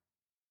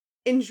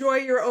 Enjoy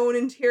your own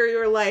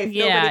interior life.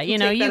 Yeah, you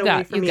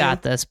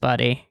got this,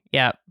 buddy.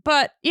 Yeah.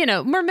 But,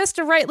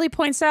 Mermista rightly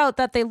points out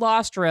that they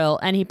lost Drill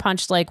and he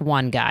punched like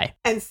one guy.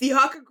 And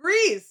Seahawk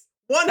agrees.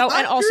 100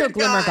 and also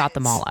Glimmer guys. got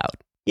them all out.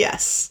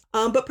 Yes.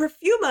 But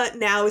Perfuma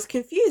now is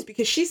confused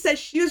because she says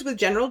she was with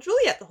General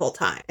Juliet the whole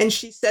time. And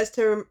she says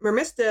to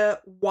Mermista,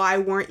 why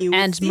weren't you with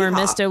And Seahawk?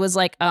 Mermista was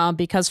like,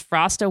 because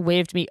Frosta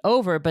waved me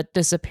over but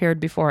disappeared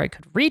before I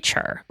could reach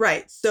her.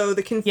 Right. So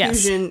the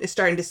confusion is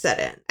starting to set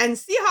in. And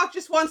Seahawk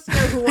just wants to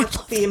know who wants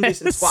to see him do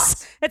some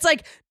squats. It's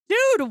like,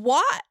 dude,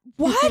 what?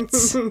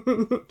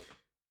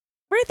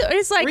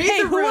 It's like,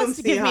 hey, who wants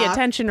to give me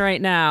attention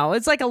right now?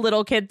 It's like a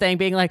little kid thing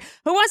being like,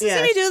 who wants to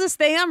see me do this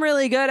thing I'm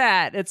really good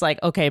at? It's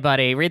like, okay,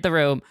 buddy, read the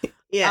room.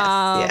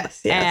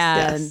 Yes.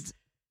 And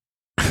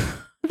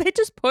they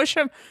just push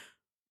him.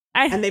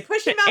 And they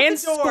push him out the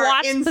door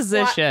in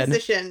squat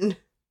position.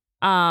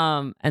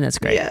 And that's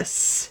great.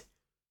 Yes.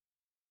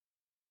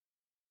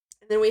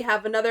 And then we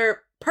have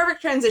another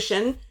perfect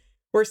transition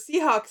where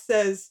Seahawk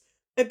says,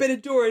 I bet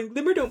Adora and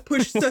Glimmer don't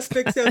push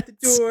suspects out the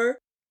door.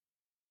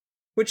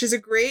 Which is a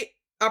great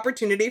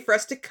opportunity for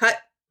us to cut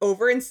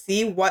over and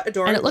see what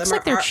Adora and it looks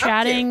like they're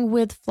chatting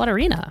with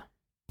Flutterina.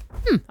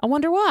 I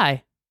wonder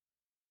why.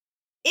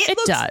 It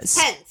does.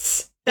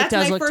 Tense. That's it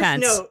does my look first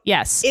tense. note.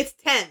 Yes. It's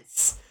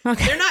tense.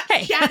 Okay. They're not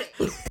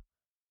chatting.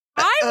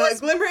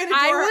 Glimmer and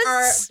Adora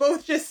are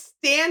both just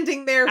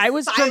standing there I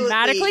was silently.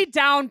 dramatically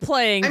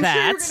downplaying I'm that.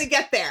 sure you were going to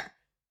get there.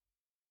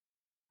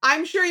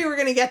 I'm sure you were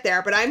going to get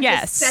there, but I'm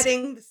just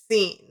setting the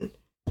scene.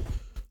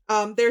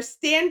 They're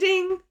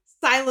standing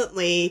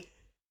silently,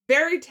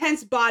 very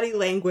tense body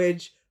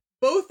language,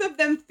 both of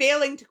them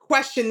failing to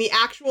question the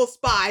actual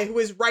spy who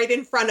is right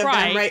in front of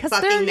them right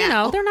fucking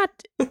now. They're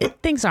not,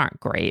 things aren't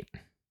great.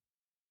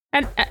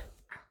 And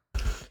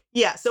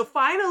yeah, so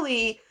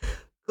finally,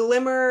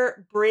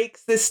 Glimmer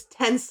breaks this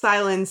tense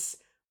silence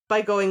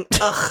by going,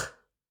 ugh.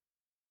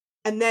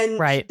 And then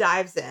she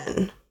dives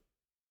in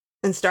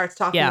and starts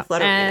talking to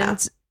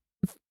Flutterina.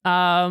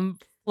 And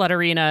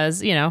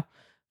Flutterina's,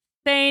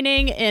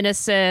 feigning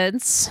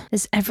innocence.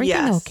 Is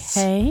everything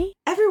okay?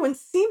 Everyone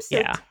seems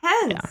so tense.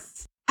 Yeah.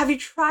 Have you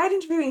tried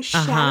interviewing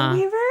Shadow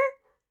Weaver?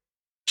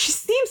 She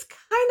seems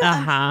kind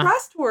of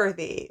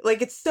untrustworthy.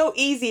 Like, it's so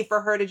easy for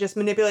her to just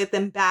manipulate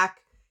them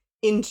back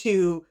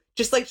into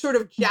just like sort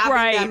of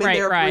jabbing them in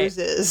their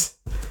bruises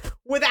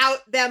without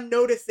them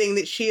noticing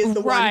that she is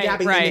the one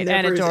jabbing them in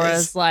their bruises. And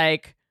Adora's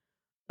like,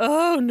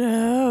 oh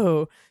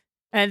no.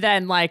 And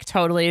then like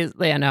totally,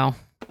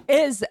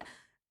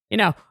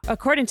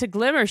 according to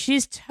Glimmer,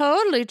 she's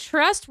totally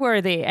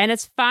trustworthy and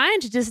it's fine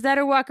to just let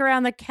her walk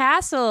around the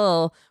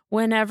castle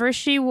whenever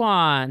she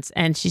wants.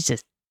 And she's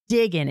just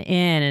digging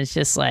in. And it's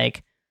just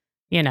like,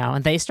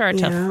 and they start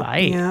to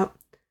fight. Yep.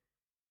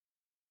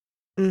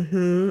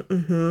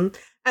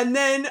 And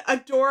then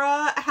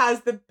Adora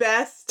has the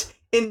best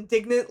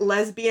indignant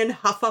lesbian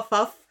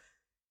huffafuff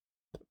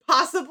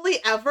possibly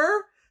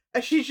ever.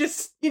 She's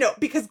just,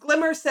 because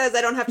Glimmer says,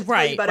 I don't have to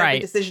tell you about every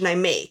decision I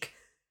make.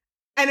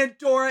 And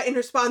Adora, in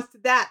response to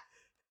that,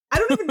 I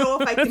don't even know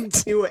if I can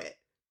do it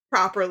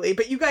properly,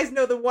 but you guys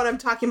know the one I'm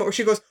talking about where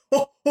she goes,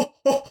 oh.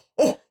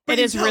 It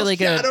is really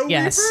good.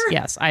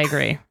 Yes, I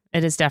agree.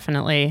 It is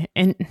definitely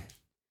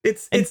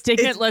it's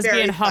indignant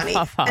lesbian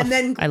huff. And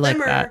then Glimmer, I like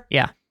that.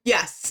 Yeah.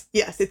 Yes,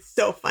 it's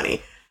so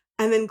funny.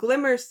 And then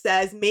Glimmer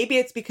says, maybe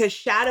it's because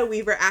Shadow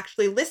Weaver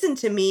actually listened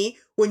to me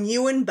when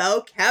you and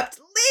Bo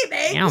kept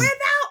leaving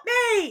without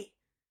me.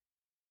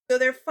 So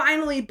they're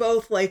finally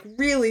both like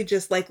really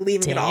just like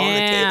leaving it all on the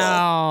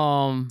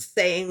table,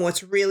 saying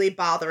what's really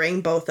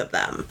bothering both of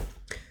them.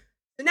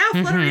 So now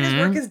Flutterina's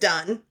work is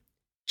done.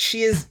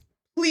 She is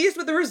pleased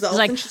with the results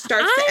and she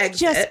starts to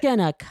exit. I'm just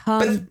gonna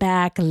come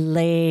back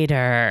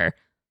later.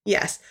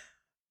 Yes.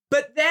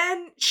 But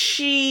then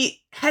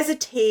she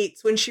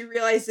hesitates when she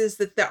realizes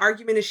that the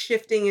argument is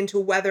shifting into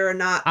whether or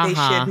not they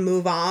should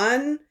move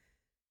on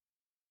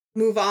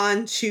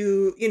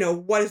to,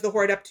 what is the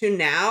Horde up to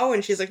now?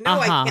 And she's like, no,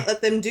 I can't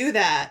let them do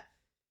that.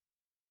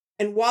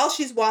 And while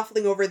she's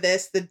waffling over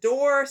this, the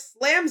door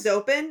slams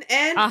open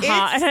and it's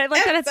and I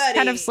like that it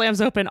kind of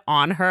slams open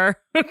on her.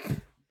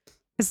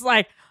 It's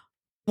like,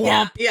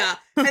 Yeah.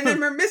 And then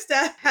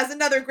Mermista has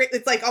another great,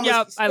 it's like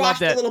almost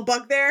squashed a little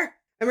bug there.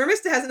 And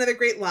Mermista has another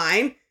great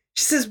line.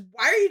 She says,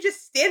 "Why are you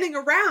just standing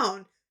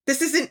around?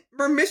 This isn't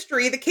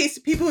Mer-Mystery, the case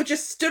of people who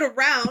just stood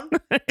around."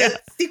 The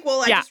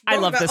sequel, I just wrote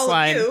about all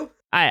of you.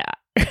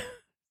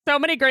 So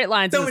many great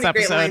lines in this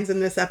episode. Great lines in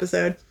this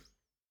episode.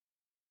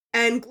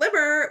 And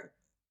Glimmer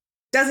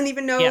doesn't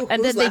even know who's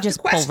and then they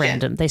just pull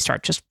random. They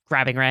start just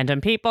grabbing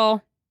random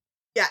people.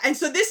 Yeah, and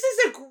so this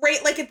is a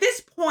great, like, at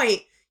this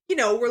point, you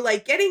know, we're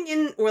like getting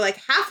in, we're like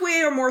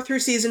halfway or more through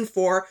season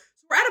 4.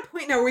 So we're at a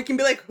point now where we can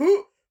be like,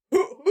 who's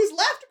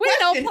left? We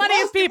know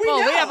plenty of people.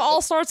 We have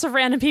all sorts of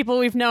random people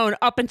we've known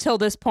up until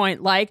this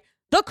point, like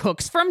the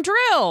cooks from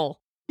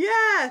Drill.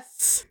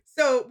 Yes.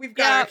 So we've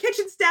got our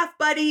kitchen staff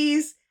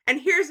buddies, and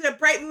here's a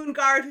Bright Moon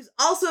Guard who's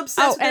also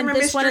obsessed with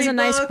Mer-Mystery this one is a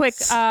nice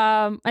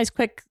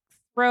quick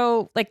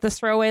throw, like the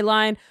throwaway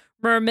line.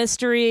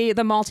 Mer-Mystery,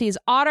 the Maltese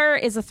Otter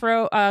is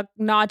a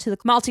nod to the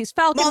Maltese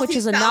Falcon, which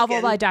is a novel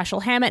by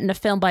Dashiell Hammett and a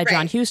film by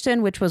John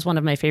Huston, which was one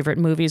of my favorite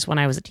movies when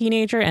I was a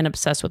teenager and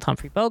obsessed with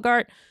Humphrey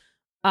Bogart.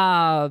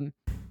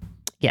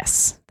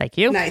 Yes, thank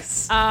you.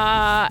 Nice.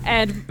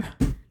 And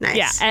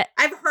nice. Yeah,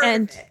 I've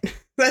heard of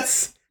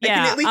it. I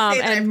can at least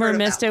say that and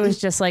Mermista was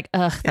just like,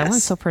 ugh, that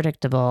one's so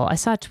predictable. I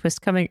saw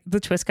the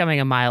twist coming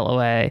a mile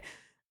away.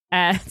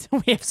 And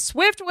we have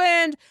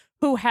Swiftwind,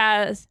 who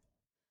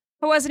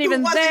wasn't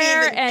even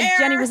there. And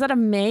Jenny, was that a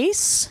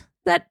mace?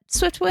 That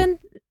Swiftwind?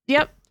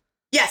 Yep.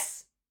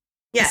 Yes.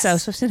 So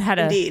Swiftwind had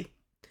Indeed.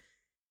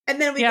 And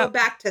then we go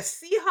back to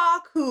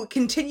Seahawk, who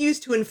continues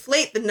to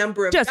inflate the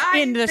number of just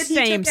guys in the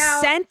same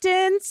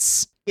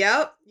sentence.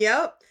 Yep.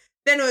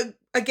 Then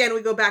again,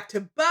 we go back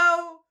to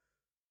Bo,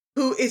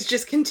 who is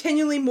just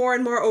continually more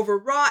and more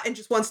overwrought and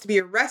just wants to be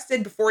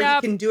arrested before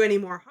he can do any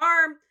more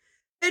harm.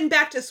 Then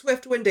back to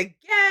Swiftwind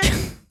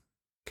again,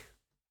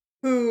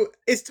 who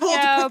is told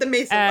to put the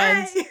mace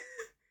away.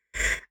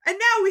 And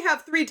now we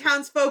have 3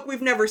 townsfolk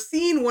we've never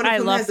seen. One of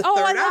whom has a third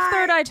eye. I love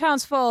third eye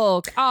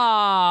townsfolk.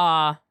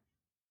 Ah.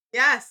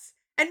 Yes.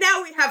 And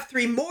now we have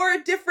 3 more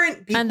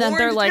different and then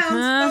they're like,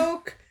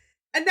 townsfolk.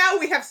 And now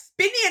we have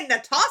Spinny and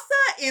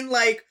Natasa in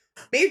like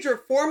major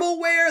formal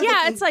wear. Yeah,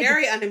 looking it's like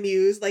very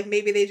unamused. Like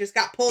maybe they just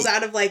got pulled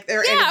out of like their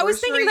anniversary. I was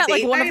thinking that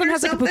like one of them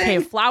has like a bouquet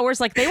of flowers.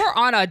 Like they were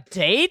on a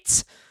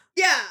date.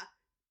 Yeah.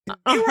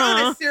 They were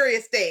on a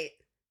serious date.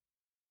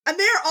 And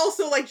they're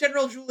also like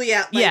General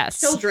Juliet, like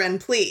children,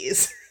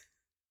 please.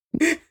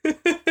 And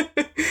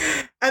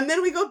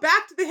then we go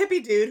back to the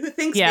hippie dude who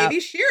thinks maybe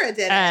Shira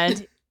did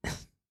it.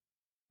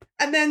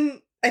 And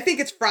then I think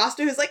it's Frosta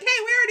who's like, "Hey,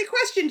 we already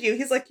questioned you."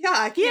 He's like, "Yeah,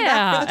 I came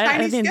back for the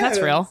tiny scones." That's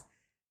real.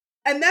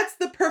 And that's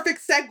the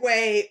perfect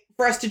segue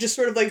for us to just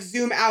sort of like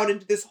zoom out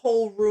into this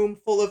whole room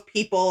full of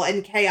people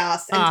and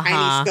chaos and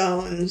tiny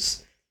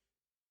scones.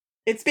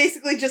 It's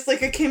basically just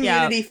like a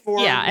community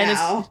forum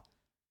now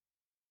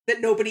that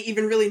nobody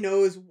even really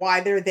knows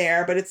why they're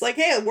there. But it's like,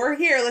 hey, we're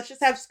here. Let's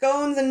just have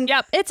scones and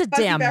it's a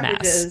damn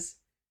beverages. Mess.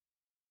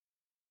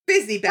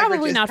 Fizzy beverages.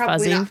 Probably not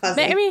fuzzy.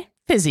 I mean,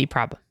 fizzy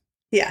probably.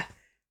 Yeah.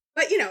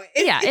 But, you know,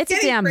 it's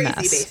a damn crazy,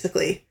 mess.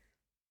 Basically.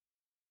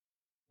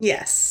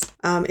 Yes.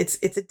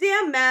 It's a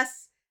damn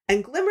mess.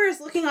 And Glimmer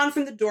is looking on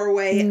from the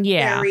doorway,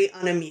 very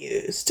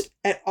unamused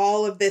at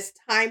all of this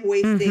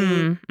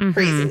time-wasting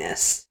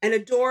craziness. And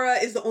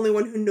Adora is the only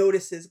one who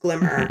notices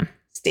Glimmer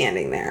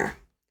standing there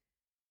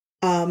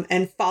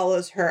and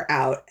follows her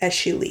out as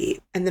she leaves.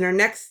 And then our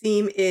next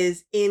theme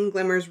is in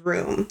Glimmer's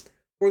room,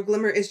 where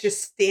Glimmer is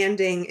just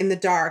standing in the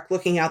dark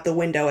looking out the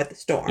window at the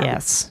storm.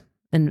 Yes.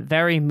 And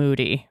very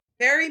moody.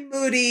 Very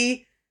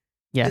moody.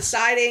 Yes.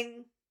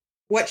 Deciding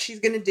what she's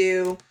going to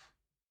do.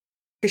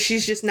 Because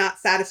she's just not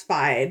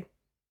satisfied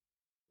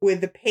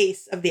with the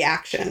pace of the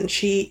action.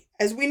 She,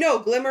 as we know,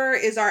 Glimmer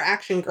is our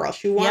action girl.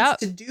 She wants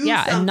to do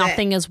something. And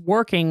nothing is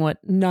working.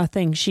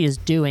 Nothing she is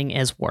doing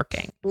is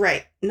working.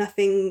 Right.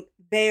 Nothing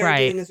they are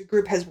doing as a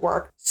group has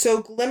worked.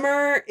 So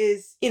Glimmer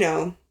is,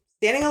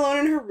 standing alone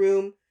in her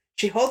room.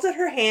 She holds out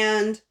her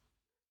hand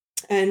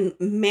and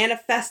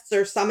manifests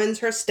or summons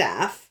her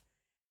staff.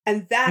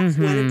 And that's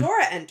when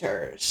Adora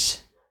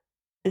enters.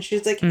 And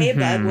she's like, "Hey,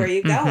 bud, where are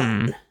you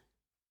going?"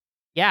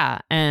 Yeah,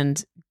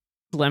 and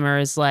Glimmer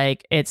is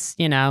like, it's,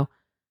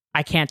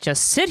 I can't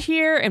just sit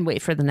here and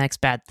wait for the next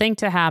bad thing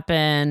to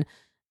happen.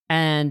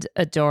 And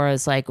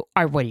Adora's like,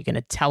 what are you going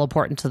to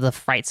teleport into the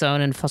fright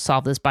zone and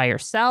solve this by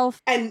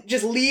yourself? And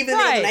just leave in the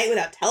middle of the night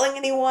without telling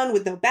anyone,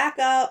 with no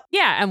backup.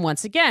 Yeah, and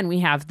once again, we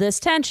have this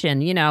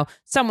tension.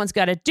 Someone's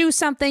got to do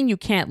something. You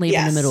can't leave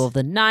in the middle of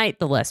the night.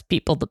 The less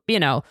people, this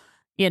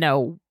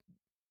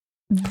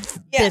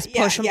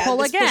push and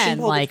pull again.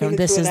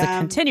 This is the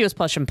continuous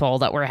push and pull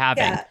that we're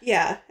having.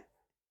 Yeah.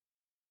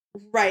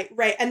 Right.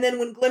 And then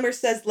when Glimmer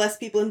says less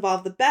people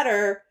involved, the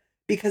better,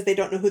 because they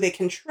don't know who they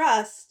can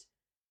trust,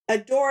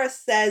 Adora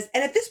says,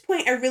 and at this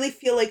point, I really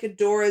feel like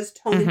Adora's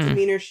tone and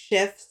demeanor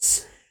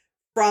shifts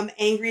from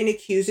angry and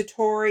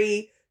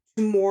accusatory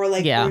to more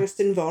like earnest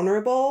and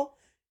vulnerable.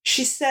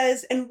 She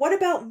says, "And what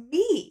about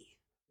me?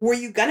 Were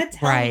you going to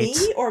tell me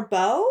or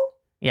Bo?"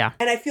 Yeah.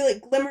 And I feel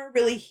like Glimmer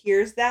really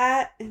hears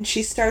that, and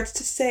she starts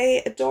to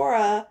say,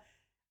 Adora.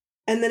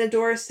 And then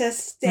Adora says,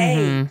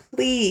 stay,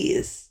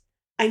 please.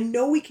 I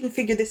know we can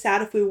figure this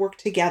out if we work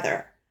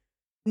together.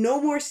 No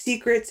more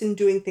secrets and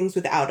doing things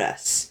without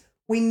us.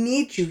 We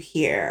need you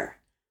here.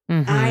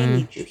 I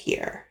need you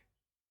here.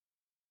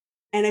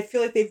 And I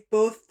feel like they've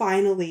both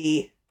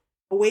finally,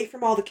 away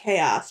from all the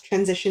chaos,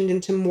 transitioned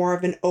into more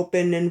of an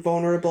open and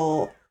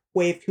vulnerable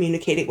way of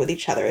communicating with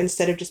each other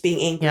instead of just being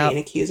angry and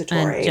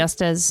accusatory.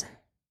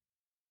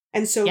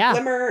 And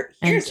Glimmer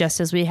hears just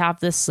as we have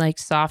this like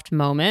soft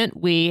moment,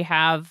 we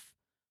have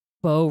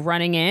Bo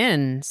running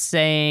in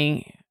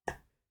saying,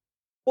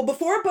 well,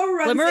 before Bo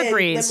runs Glimmer in,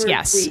 agrees. Glimmer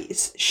Yes.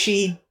 agrees.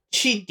 She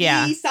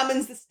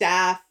summons the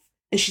staff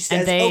and she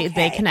says, and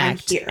they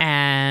connect I'm here.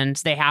 and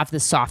they have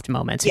this soft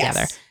moment together.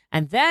 Yes.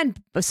 And then,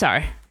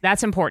 sorry,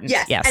 that's important.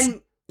 Yes. Yes.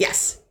 And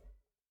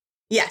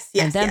yes.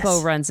 And then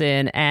Bo runs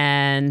in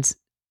and,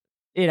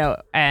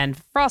 and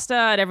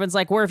Frosta and everyone's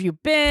like, where have you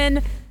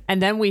been?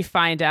 And then we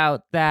find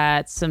out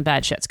that some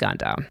bad shit's gone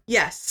down.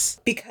 Yes,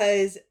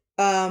 because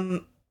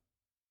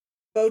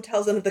Bo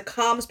tells them that the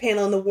comms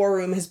panel in the war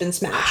room has been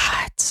smashed.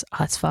 What?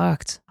 That's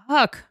fucked.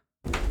 Fuck.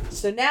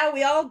 So now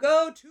we all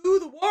go to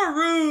the war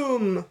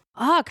room.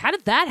 Fuck, how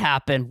did that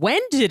happen? When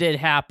did it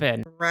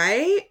happen?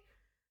 Right?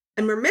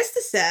 And Mermista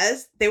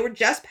says they were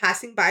just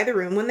passing by the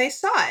room when they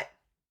saw it.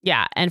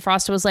 Yeah, and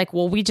Frosta was like,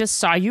 well, we just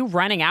saw you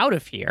running out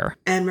of here.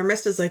 And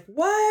Mermista's like,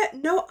 what?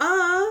 No,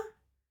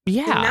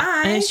 Yeah,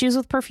 Deny. And she was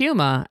with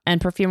Perfuma, and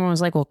Perfuma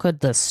was like, well, could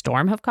the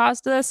storm have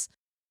caused this?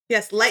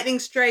 Yes, lightning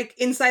strike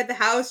inside the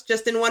house,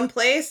 just in one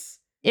place.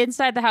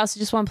 Inside the house,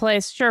 just one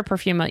place. Sure,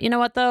 Perfuma. You know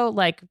what, though?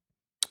 Like,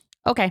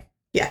 okay.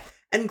 Yeah,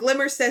 and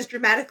Glimmer says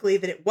dramatically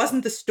that it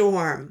wasn't the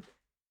storm.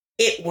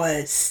 It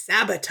was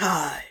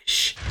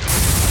sabotage.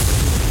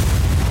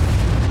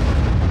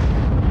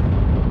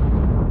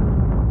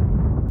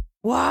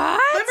 What?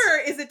 Glimmer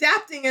is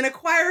adapting and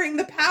acquiring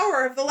the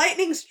power of the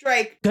lightning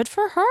strike. Good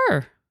for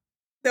her.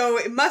 So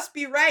it must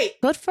be right.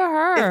 Good for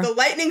her. If the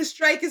lightning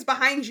strike is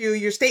behind you,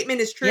 your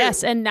statement is true.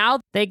 Yes, and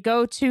now they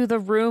go to the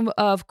room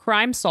of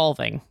crime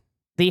solving.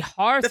 The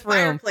hearth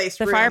room. The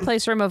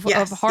fireplace room of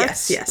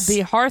hearth. Yes.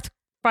 The hearth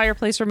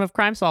fireplace room of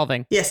crime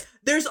solving. Yes.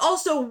 There's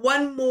also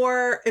one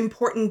more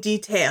important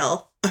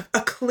detail.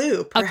 A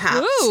clue, perhaps.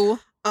 A clue?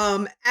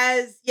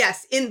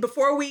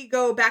 Before we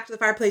go back to the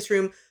fireplace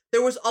room,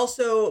 there was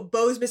also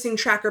Bo's missing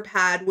tracker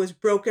pad was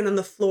broken on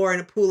the floor in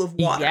a pool of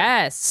water.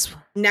 Yes.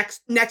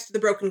 Next to the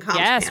broken comms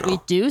panel. Yes, we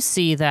do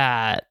see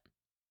that.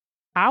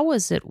 How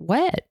was it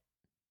wet?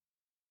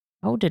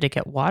 Oh, did it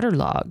get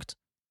waterlogged?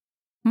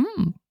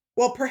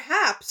 Well,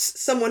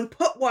 perhaps someone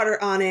put water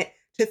on it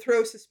to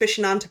throw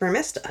suspicion onto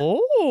Mermista.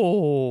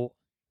 Oh.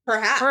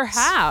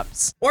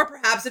 Perhaps. Or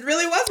perhaps it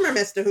really was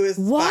Mermista who is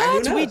the what? spy.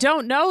 Who knows? We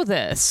don't know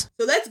this.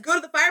 So let's go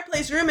to the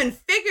fireplace room and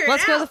figure it out.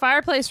 Let's go to the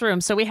fireplace room.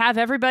 So we have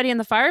everybody in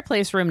the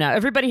fireplace room now.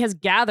 Everybody has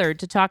gathered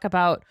to talk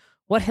about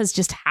what has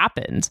just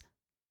happened.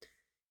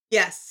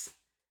 Yes.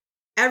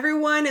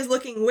 Everyone is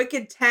looking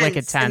wicked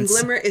tense. And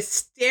Glimmer is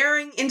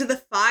staring into the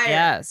fire.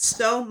 Yes.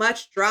 So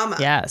much drama.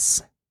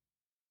 Yes.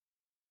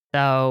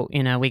 So,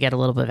 we get a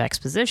little bit of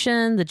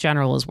exposition. The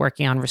general is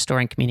working on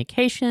restoring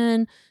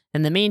communication.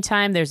 In the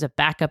meantime, there's a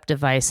backup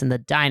device in the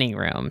dining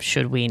room,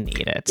 should we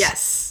need it.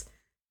 Yes.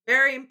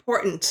 Very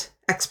important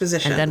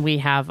exposition. And then we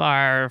have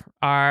our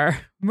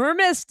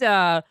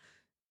Mermista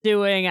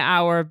doing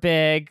our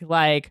big,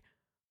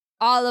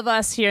 all of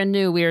us here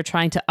knew we were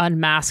trying to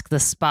unmask the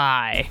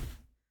spy.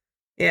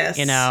 Yes.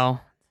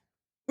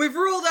 We've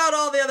ruled out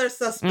all the other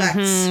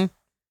suspects.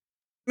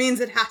 Means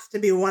it has to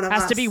be one of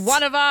us. Has to be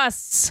one of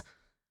us.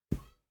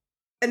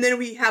 And then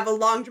we have a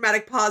long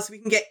dramatic pause so we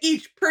can get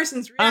each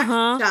person's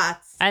reaction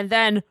shots. And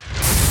then...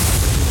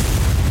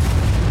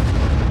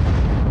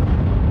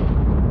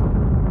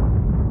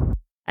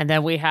 And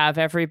then we have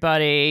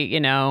everybody,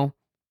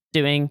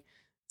 doing...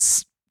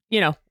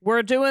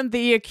 we're doing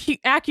the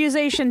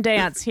accusation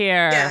dance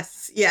here.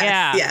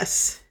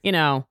 Yes.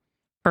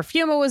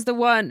 Perfuma was the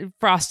one.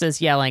 Frosta's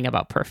yelling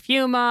about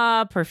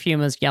Perfuma.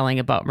 Perfuma's yelling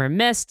about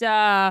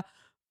Mermista.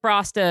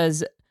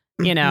 Frosta's,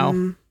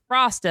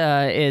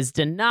 Frosta is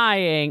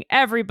denying.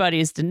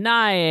 Everybody's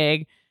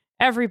denying.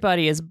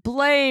 Everybody is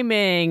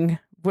blaming.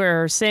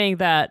 We're saying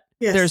that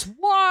there's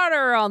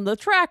water on the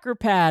tracker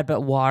pad, but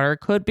water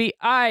could be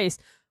ice.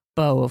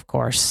 Bo, of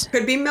course.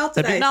 Could be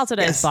melted ice.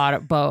 Yes.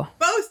 Bo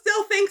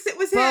still thinks it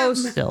was him. Bo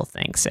still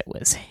thinks it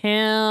was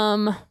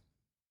him.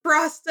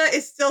 Frosta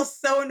is still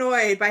so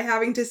annoyed by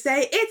having to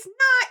say, it's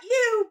not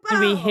you, Bo.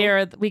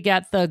 And we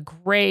get the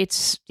great,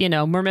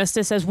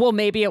 Mermista says, well,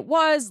 maybe it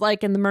was,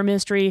 like in the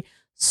Mer-Mystery,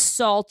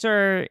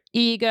 Salter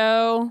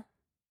ego.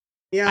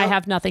 Yeah. I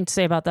have nothing to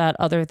say about that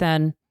other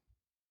than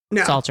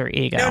Salter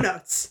ego. No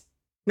notes.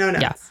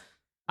 Yeah.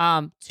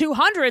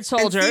 200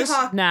 soldiers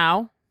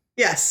now.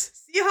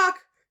 Yes. Seahawk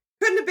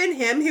couldn't have been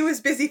him. He was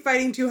busy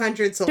fighting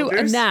 200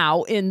 soldiers.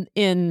 Now in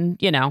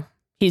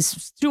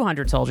he's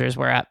 200 soldiers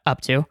we're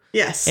up to.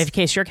 Yes. In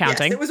case you're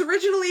counting. Yes, it was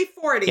originally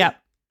 40. Yep.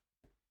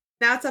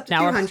 Now it's up to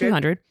now 200. We're up to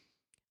 200.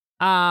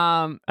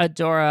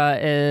 Adora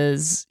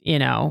is,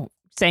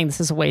 saying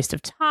this is a waste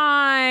of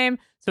time.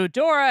 So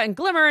Adora and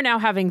Glimmer are now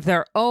having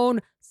their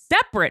own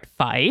separate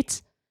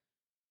fight.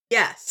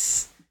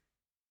 Yes.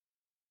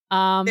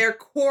 Their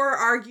core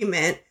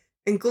argument,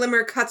 and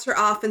Glimmer cuts her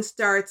off and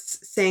starts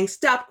saying,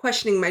 "Stop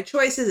questioning my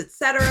choices,"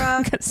 etc.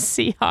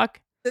 Seahawk.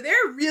 So they're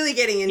really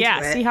getting into it.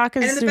 Yeah, Seahawk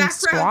is and in the doing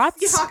background,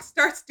 squats. Seahawk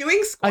starts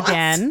doing squats.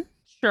 Again.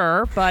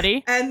 Sure,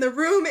 buddy. And the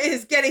room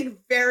is getting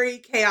very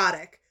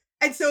chaotic.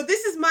 And so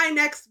this is my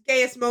next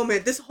gayest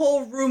moment. This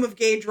whole room of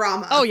gay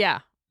drama. Oh,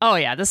 yeah.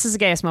 This is the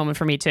gayest moment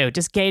for me, too.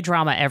 Just gay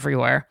drama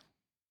everywhere.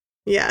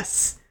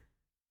 Yes.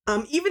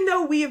 Even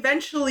though we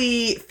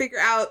eventually figure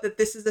out that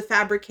this is a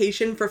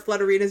fabrication for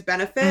Flutterina's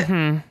benefit,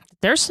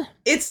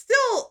 it's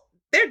still,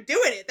 they're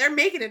doing it. They're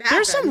making it happen.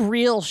 There's some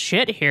real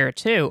shit here,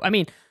 too. I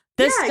mean,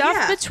 the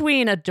stuff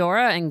between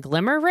Adora and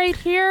Glimmer right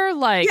here,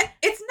 like... Yeah,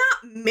 it's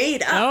not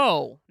made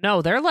up.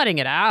 No, they're letting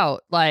it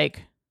out.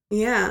 Like...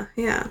 Yeah.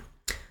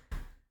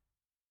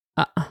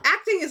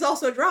 Acting is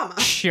also drama.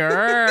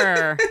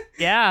 Sure.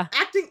 Yeah.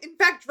 Acting, in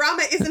fact,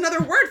 drama is another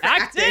word for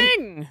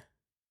acting.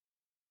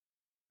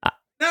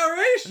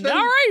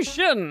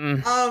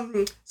 Narration.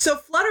 So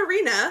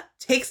Flutterina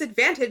takes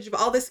advantage of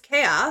all this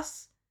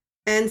chaos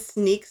and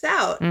sneaks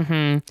out.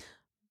 Mm-hmm.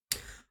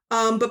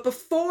 But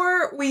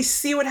before we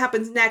see what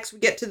happens next, we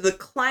get to the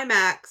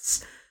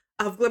climax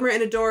of Glimmer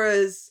and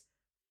Adora's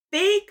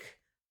fake,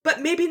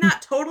 but maybe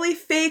not totally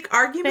fake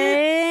argument.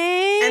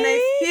 And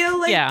I feel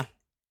like,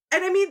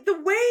 and I mean, the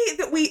way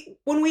that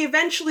when we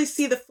eventually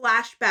see the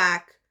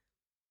flashback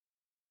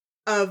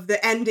of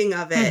the ending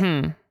of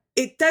it,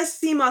 it does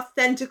seem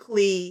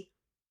authentically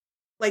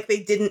like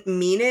they didn't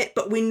mean it,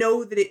 but we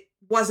know that it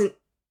wasn't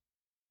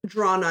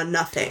drawn on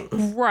nothing.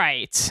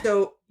 Right.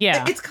 So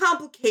it's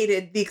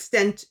complicated the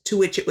extent to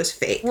which it was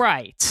fake.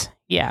 Right.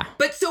 Yeah.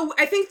 But so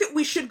I think that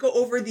we should go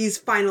over these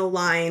final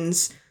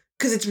lines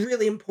because it's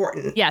really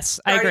important. Yes,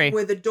 I agree.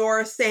 With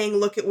Adora saying,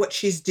 "Look at what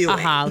she's doing."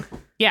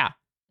 Yeah.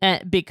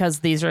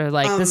 Because these are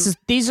like this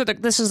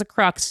is the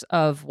crux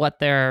of what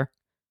their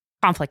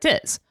conflict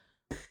is.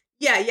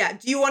 Yeah.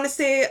 Do you want to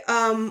say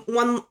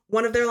one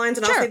of their lines,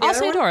 and sure, I'll say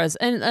the other one? Adora's.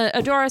 And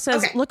Adora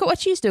says, "Look at what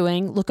she's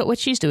doing. Look at what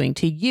she's doing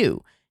to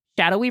you.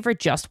 Shadow Weaver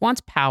just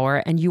wants power,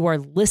 and you are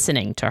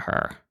listening to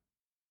her."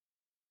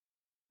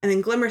 And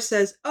then Glimmer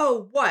says,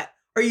 "Oh, what?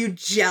 Are you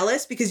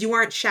jealous because you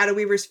aren't Shadow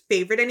Weaver's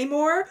favorite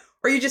anymore?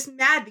 Or are you just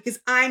mad because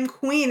I'm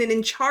queen and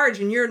in charge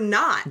and you're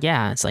not?"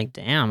 Yeah, it's like,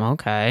 damn,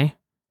 okay.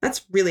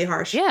 That's really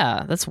harsh.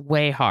 Yeah, that's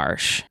way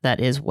harsh.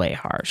 That is way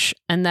harsh.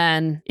 And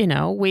then,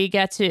 we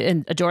get to,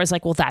 and Adora's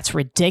like, well, that's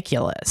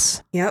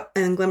ridiculous. Yep.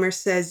 And Glimmer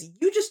says,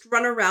 "You just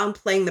run around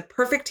playing the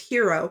perfect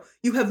hero.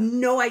 You have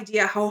no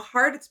idea how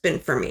hard it's been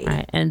for me."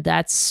 Right. And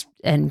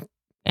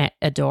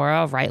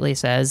Adora rightly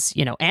says,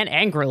 and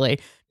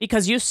angrily,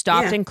 because you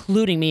stopped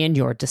including me in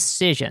your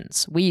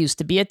decisions. We used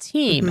to be a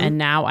team, and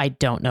now I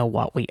don't know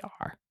what we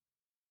are.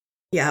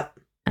 Yep.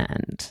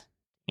 And,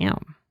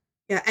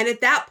 Yeah, and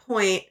at that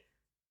point,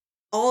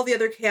 all the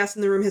other chaos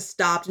in the room has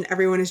stopped and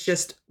everyone is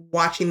just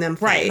watching them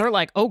fight. Right. And they're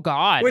like, oh,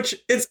 God. Which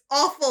is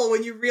awful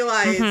when you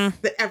realize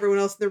that everyone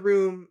else in the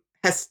room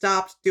has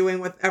stopped doing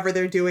whatever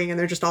they're doing and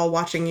they're just all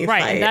watching you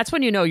fight. Right. And that's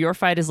when you know your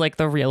fight is like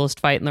the realest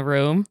fight in the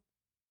room.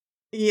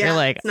 Yeah. You're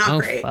like, it's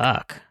not great.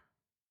 Fuck.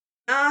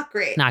 Not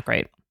great. Not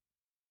great.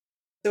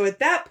 So at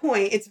that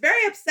point, it's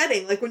very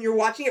upsetting. Like when you're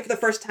watching it for the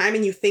first time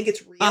and you think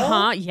it's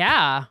real.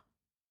 Yeah.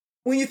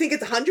 When you think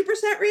it's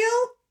 100%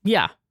 real.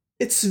 Yeah.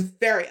 It's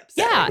very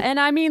upsetting. Yeah, and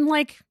I mean,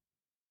 like,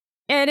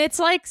 and it's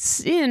like,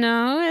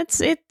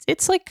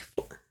 it's like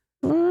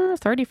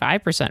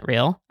 35%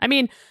 real. I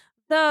mean,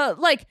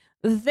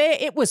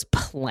 it was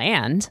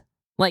planned.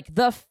 Like,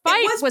 the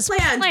fight was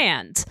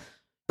planned.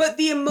 But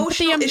the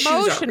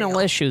emotional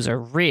issues are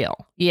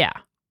real. Yeah.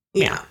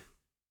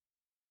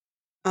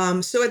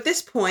 So at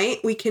this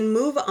point, we can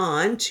move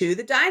on to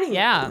the dining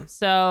room.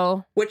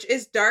 So, which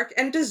is dark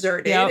and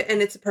deserted,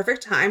 and it's a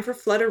perfect time for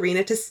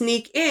Flutterina to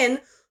sneak in,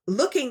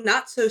 looking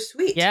not so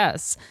sweet.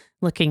 Yes.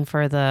 Whispering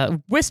for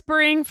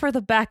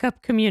the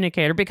backup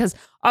communicator, because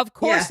of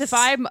course, if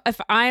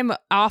I'm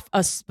off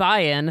a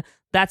spying,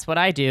 that's what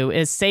I do,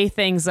 is say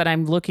things that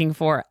I'm looking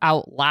for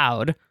out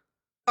loud.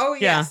 Oh,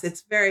 yes.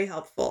 It's very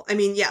helpful. I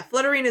mean,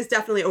 Flutterina is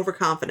definitely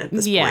overconfident at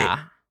this point.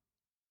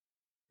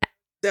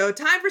 So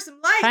time for some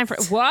lights. Time for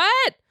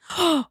what?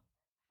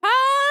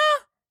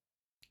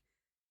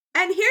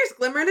 And here's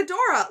Glimmer and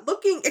Adora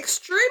looking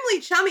extremely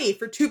chummy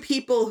for two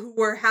people who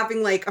were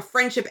having like a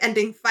friendship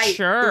ending fight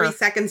 3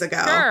 seconds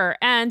ago. Sure.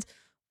 And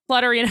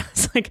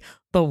Flutterina's like,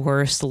 the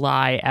worst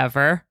lie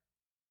ever.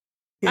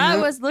 I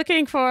was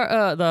looking for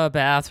the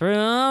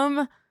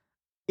bathroom.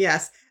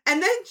 Yes.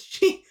 And then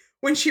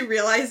when she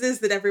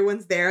realizes that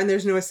everyone's there and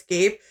there's no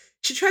escape,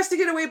 she tries to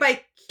get away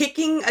by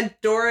kicking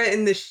Adora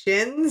in the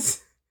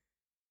shins.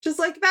 Just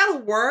like, that'll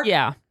work.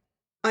 Yeah.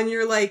 On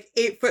your like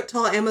 8-foot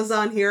tall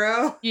Amazon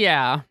hero.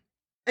 Yeah.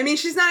 I mean,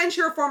 she's not in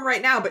short form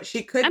right now, but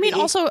she could be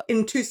also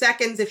in 2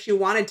 seconds if she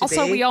wanted to be.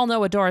 Also, we all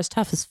know Adora's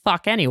tough as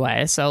fuck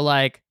anyway, so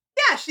like...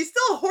 Yeah, she's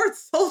still a Horde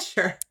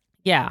soldier.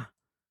 Yeah.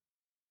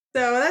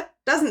 So that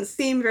doesn't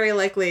seem very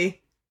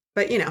likely,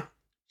 but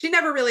she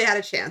never really had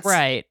a chance.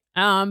 Right.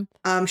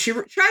 She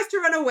tries to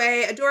run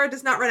away. Adora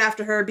does not run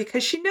after her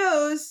because she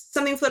knows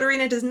something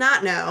Flutterina does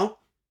not know.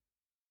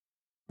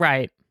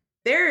 Right.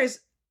 There's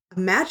a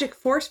magic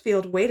force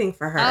field waiting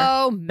for her.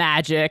 Oh,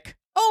 magic.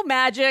 Oh,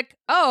 magic.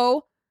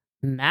 Oh,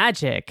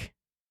 magic.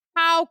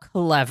 How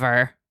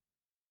clever.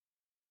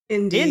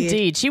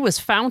 Indeed. She was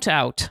found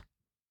out.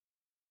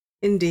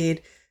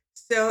 Indeed.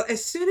 So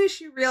as soon as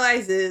she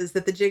realizes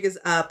that the jig is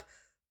up,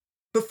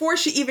 before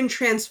she even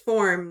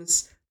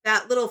transforms,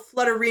 that little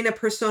Flutterina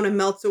persona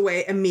melts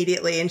away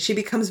immediately and she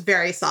becomes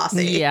very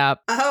saucy.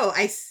 Yep. Oh,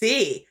 I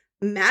see.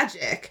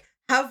 Magic.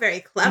 How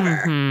very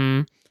clever.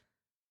 Mm-hmm.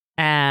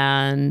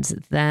 And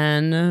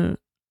then...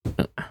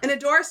 And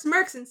Adora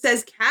smirks and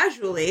says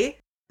casually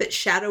that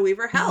Shadow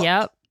Weaver helped.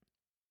 Yep.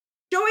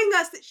 Showing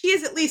us that she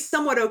is at least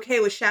somewhat okay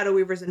with Shadow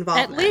Weaver's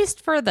involvement. At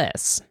least for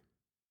this.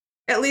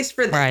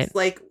 Right.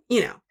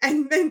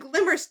 And then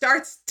Glimmer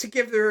starts to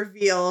give the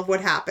reveal of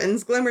what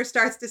happens. Glimmer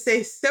starts to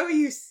say, "So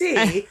you see,"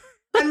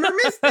 and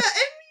Mermista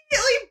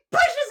immediately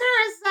pushes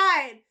her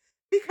aside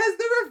because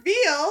the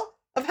reveal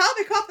of how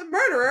they caught the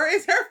murderer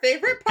is her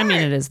favorite part. I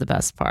mean, it is the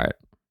best part.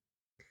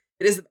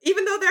 It is,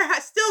 even though there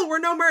still were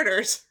no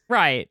murders.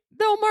 Right.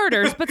 No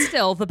murders, but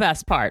still the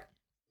best part.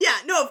 Yeah,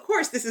 no, of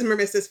course this is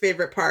Mermista's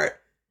favorite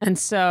part. And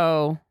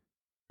so...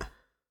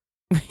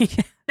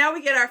 Now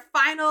we get our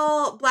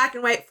final black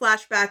and white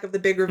flashback of the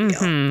big reveal.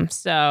 Mm-hmm.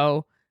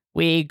 So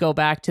we go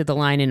back to the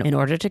line, in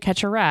order to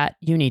catch a rat,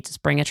 you need to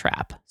spring a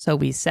trap. So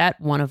we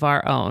set one of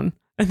our own.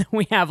 And then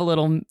we have a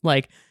little,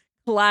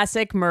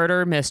 classic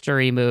murder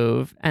mystery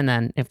move. And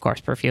then, of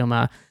course,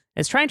 Perfuma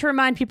is trying to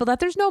remind people that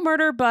there's no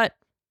murder, but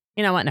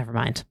you know what? Never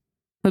mind.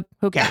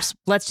 Who cares?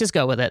 Yeah. Let's just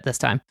go with it this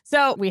time.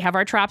 So we have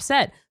our trap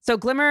set. So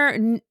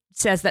Glimmer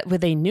says that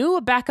with a new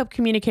backup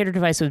communicator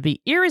device would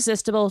be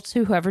irresistible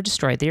to whoever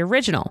destroyed the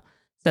original.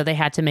 So they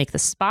had to make the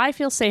spy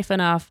feel safe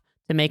enough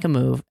to make a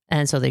move.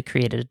 And so they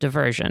created a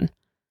diversion.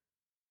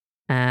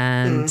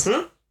 And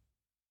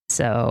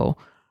so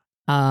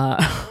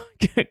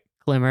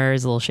Glimmer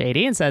is a little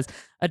shady and says,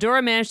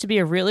 Adora managed to be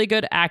a really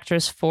good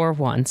actress for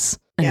once.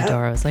 And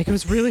Adora was like, it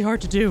was really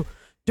hard to do.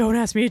 Don't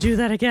ask me to do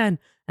that again.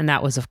 And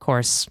that was, of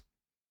course,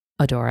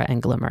 Adora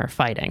and Glimmer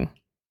fighting.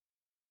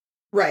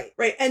 Right.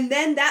 And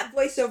then that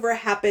voiceover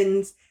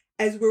happens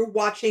as we're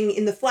watching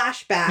in the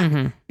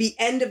flashback, the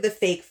end of the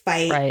fake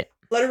fight. Right.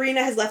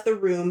 Flutterina has left the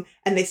room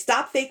and they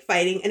stop fake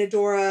fighting. And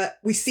Adora,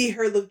 we see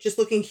her just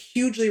looking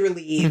hugely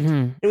relieved.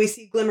 And we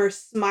see Glimmer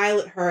smile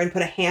at her and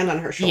put a hand on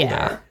her shoulder.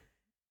 Yeah.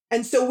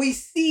 And so we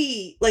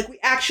see, we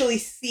actually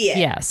see it.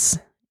 Yes.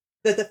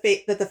 That the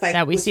fight that the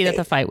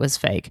fight was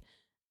fake.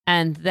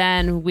 And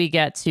then we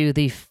get to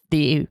the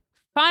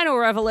final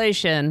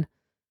revelation.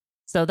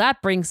 So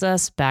that brings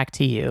us back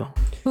to you.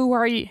 Who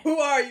are you? Who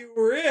are you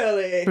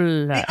really?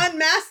 The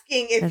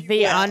unmasking, if you will.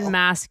 The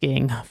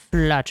unmasking,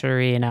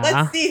 Flutterina.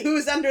 Let's see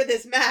who's under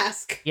this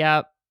mask.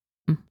 Yep.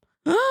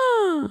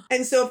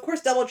 And so, of course,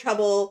 Double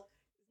Trouble,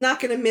 not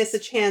going to miss a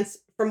chance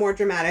for more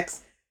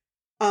dramatics,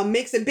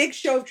 makes a big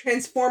show of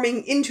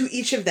transforming into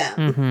each of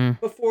them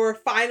before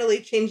finally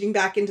changing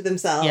back into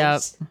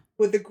themselves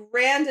with the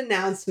grand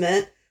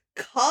announcement,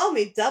 "Call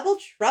me Double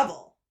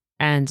Trouble."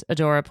 And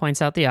Adora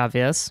points out the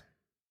obvious.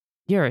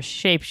 You're a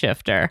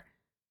shapeshifter.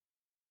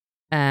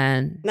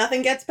 And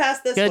nothing gets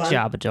past this one. Good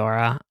job,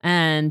 Adora.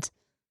 And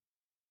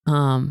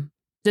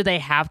do they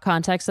have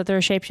context that there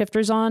are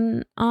shapeshifters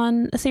on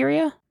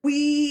Etheria?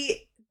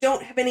 We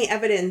don't have any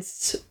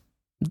evidence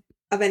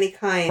of any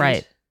kind.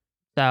 Right.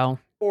 So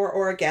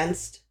or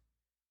against.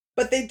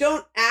 But they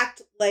don't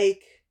act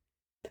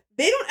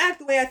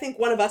the way I think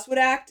one of us would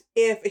act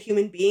if a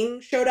human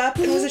being showed up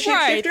and was a shapeshifter.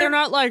 Right. They're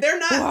not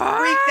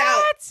freaked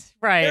out.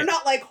 Right. They're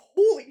not like,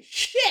 holy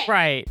shit.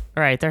 Right.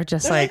 They're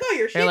just oh,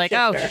 you're they're like,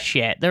 oh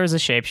shit, there was a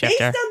shapeshifter.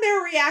 Based on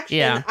their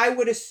reaction, I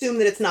would assume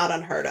that it's not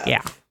unheard of.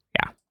 Yeah.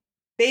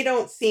 They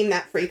don't seem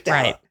that freaked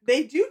out.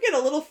 They do get a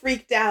little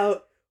freaked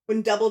out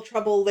when Double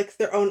Trouble licks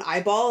their own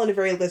eyeball in a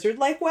very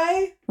lizard-like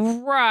way.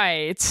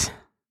 Right.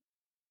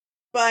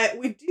 But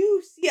we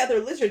do see other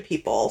lizard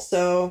people,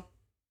 so...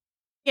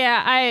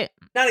 Yeah,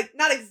 Not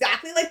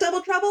exactly like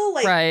Double Trouble.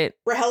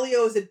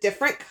 Rogelio is a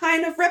different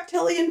kind of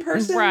reptilian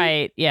person.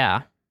 Right,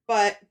 yeah.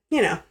 But,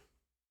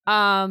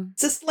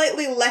 it's a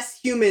slightly less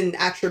human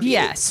attribute.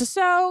 Yes.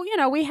 So,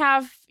 we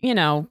have,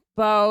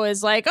 Bo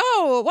is like,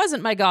 oh, it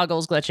wasn't my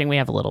goggles glitching. We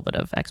have a little bit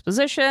of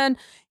exposition.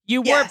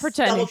 You were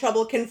pretending. Double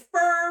Trouble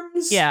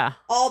confirms Yeah.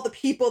 all the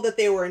people that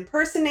they were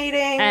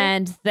impersonating.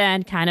 And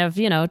then kind of,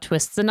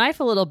 twists the knife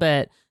a little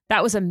bit.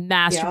 That was a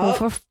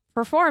masterful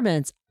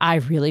performance. I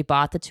really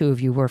bought the two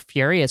of you were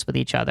furious with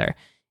each other.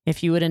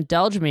 If you would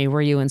indulge me,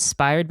 were you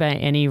inspired by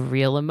any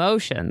real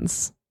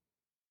emotions?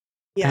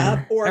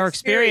 Yeah, or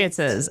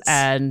experiences.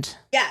 And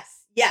yes.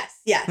 Yes,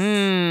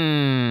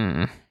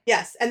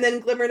 and then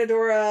Glimmer and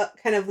Adora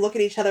kind of look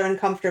at each other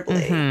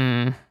uncomfortably.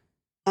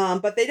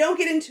 But they don't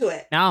get into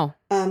it. No.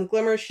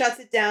 Glimmer shuts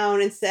it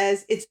down and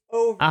says it's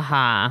over.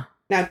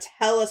 Now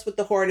tell us what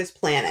the Horde is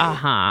planning.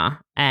 Uh-huh.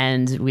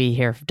 And we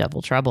hear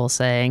Double Trouble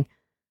saying,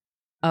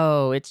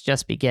 oh, it's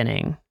just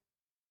beginning.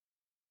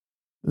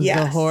 Yes.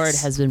 The Horde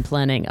has been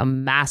planning a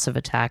massive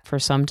attack for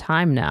some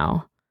time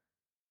now.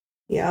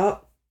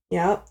 Yep.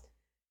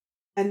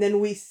 And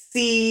then we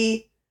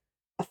see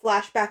a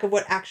flashback of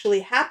what actually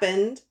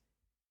happened.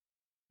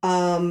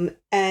 And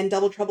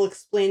Double Trouble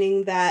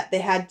explaining that they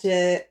had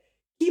to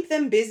keep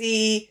them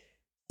busy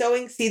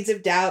sowing seeds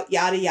of doubt,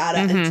 yada yada,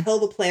 until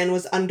the plan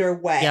was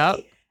underway.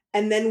 Yep.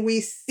 And then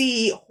we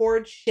see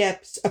Horde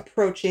ships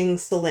approaching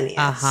Selenius.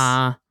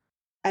 Uh-huh.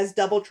 As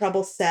Double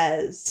Trouble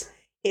says,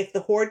 if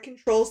the Horde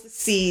controls the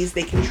seas,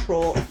 they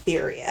control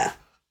Etheria.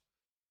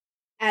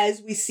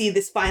 As we see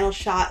this final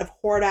shot of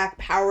Hordak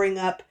powering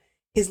up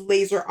his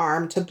laser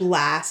arm to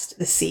blast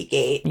the sea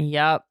gate.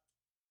 Yep.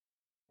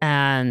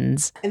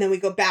 And then we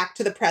go back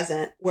to the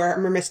present where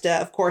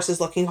Mermista, of course, is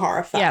looking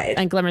horrified. Yeah,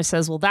 and Glimmer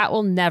says, well, that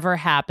will never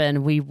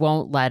happen. We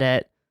won't let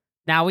it.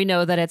 Now we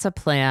know that it's a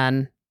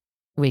plan.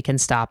 We can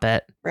stop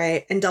it.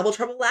 Right. And Double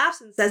Trouble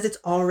laughs and says it's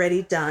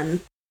already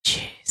done.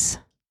 Jeez.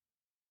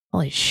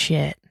 Holy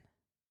shit.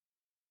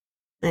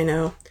 I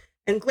know.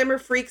 And Glimmer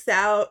freaks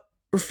out,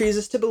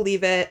 refuses to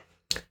believe it.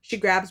 She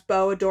grabs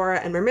Bo, Adora,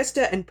 and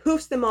Mermista and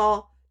poofs them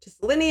all to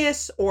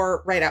Selenius,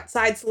 or right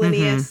outside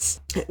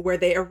Selenius, where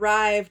they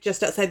arrive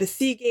just outside the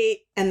sea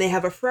gate, and they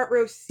have a front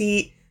row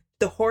seat,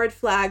 the Horde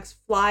flags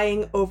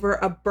flying over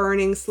a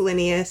burning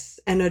Selenius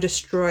and a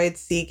destroyed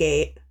sea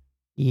gate.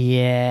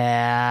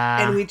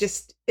 Yeah. And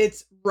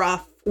it's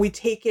rough. We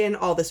take in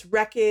all this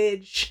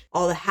wreckage,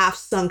 all the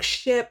half-sunk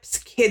ships,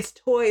 kids'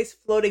 toys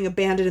floating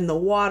abandoned in the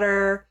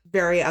water.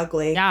 Very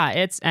ugly.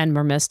 Yeah, and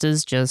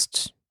Mermista's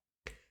just...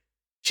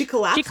 She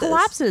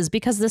collapses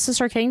because this is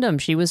her kingdom.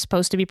 She was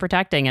supposed to be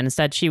protecting, and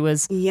instead she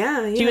was...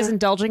 Yeah. She was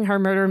indulging her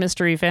murder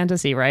mystery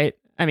fantasy, right?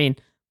 I mean,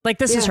 like,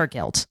 this is her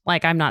guilt.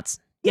 Like, I'm not...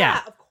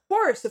 Yeah, of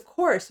course.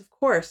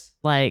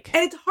 Like...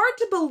 And it's hard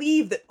to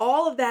believe that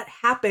all of that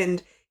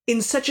happened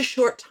in such a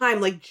short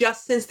time, like,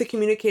 just since the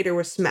communicator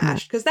was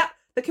smashed. Because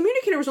the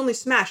communicator was only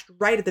smashed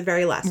right at the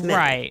very last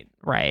minute.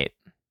 Right.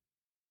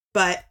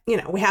 But,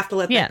 we have to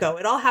let that go.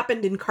 It all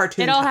happened in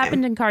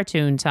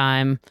cartoon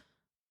time.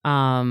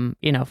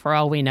 For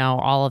all we know,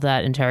 all of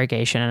that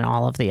interrogation and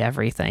all of the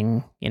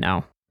everything,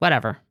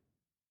 whatever.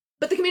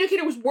 But the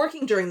communicator was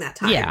working during that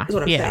time, is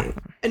what I'm saying.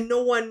 And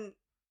no one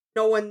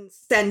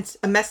sent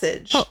a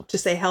message to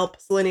say, help,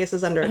 Selenius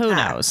is under attack. Who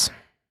knows?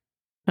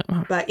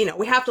 But,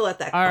 we have to let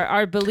that go.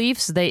 Our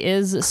beliefs, they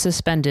is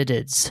suspended.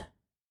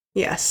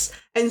 Yes.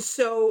 And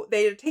so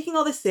they're taking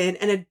all this in,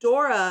 and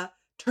Adora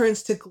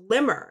turns to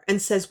Glimmer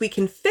and says, we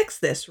can fix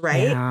this,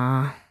 right?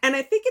 Yeah. And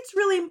I think it's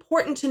really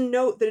important to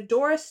note that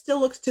Adora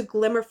still looks to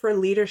Glimmer for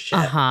leadership.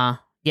 Uh-huh.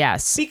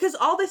 Yes. Because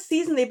all this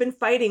season they've been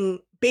fighting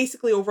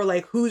basically over,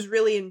 like, who's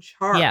really in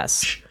charge.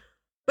 Yes.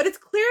 But it's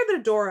clear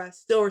that Adora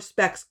still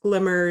respects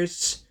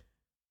Glimmer's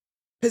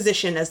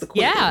position as the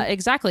queen. Yeah,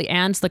 exactly.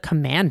 And the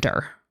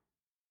commander.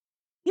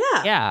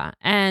 Yeah. Yeah.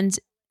 And...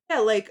 Yeah,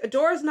 like,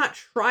 Adora's not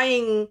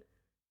trying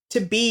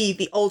to be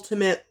the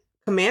ultimate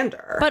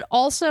commander. But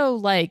also,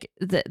 like,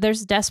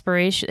 there's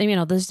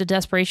desperation. There's the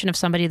desperation of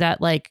somebody that,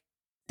 like,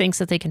 thinks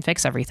that they can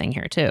fix everything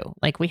here, too.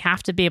 Like, we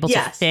have to be able to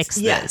fix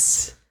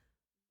this.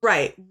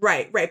 Right.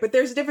 But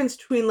there's a difference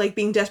between, like,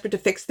 being desperate to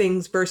fix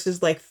things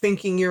versus, like,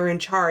 thinking you're in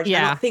charge.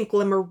 Yeah. I don't think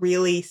Glimmer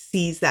really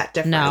sees that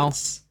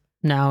difference.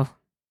 No.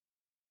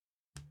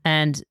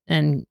 And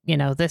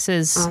this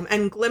is...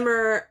 and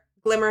Glimmer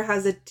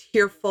has a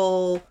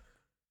tearful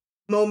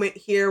moment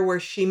here where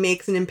she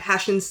makes an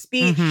impassioned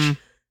speech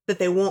that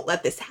they won't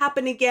let this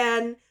happen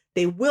again.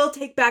 They will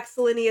take back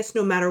Selenius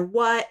no matter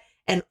what,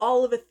 and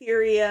all of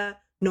Etheria,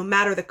 no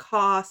matter the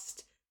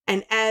cost.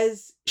 And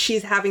as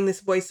she's having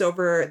this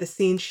voiceover, the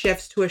scene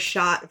shifts to a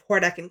shot of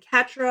Hordak and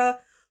Catra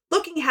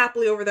looking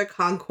happily over their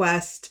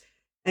conquest.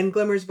 And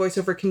Glimmer's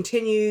voiceover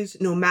continues,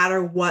 no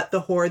matter what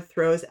the Horde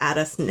throws at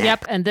us next.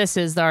 Yep, and this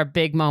is our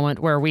big moment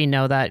where we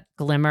know that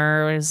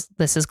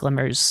this is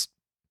Glimmer's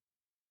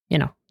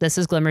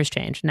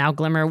change. Now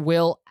Glimmer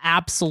will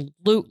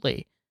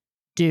absolutely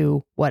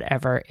do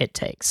whatever it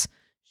takes.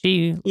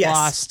 She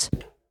lost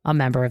a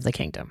member of the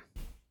kingdom.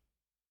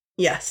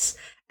 Yes.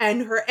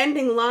 And her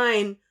ending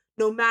line,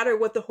 no matter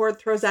what the Horde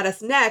throws at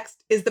us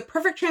next, is the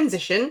perfect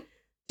transition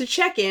to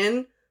check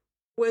in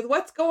with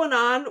what's going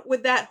on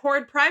with that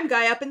Horde Prime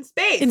guy up in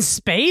space. In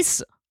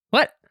space?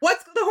 What?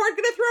 What's the Horde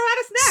going to throw at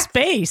us next?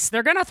 Space.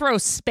 They're going to throw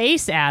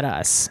space at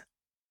us.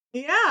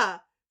 Yeah.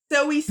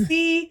 So we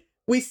see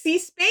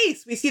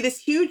space. We see this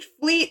huge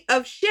fleet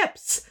of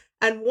ships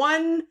and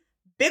one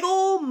big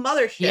old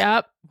mothership.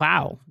 Yep.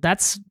 Wow.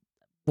 That's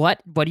what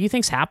do you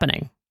think's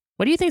happening?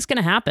 What do you think's going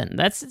to happen?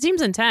 It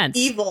seems intense.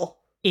 Evil.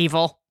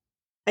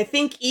 I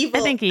think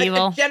evil.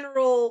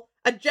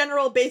 A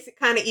general basic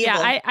kind of evil.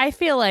 Yeah, I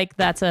feel like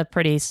that's a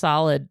pretty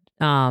solid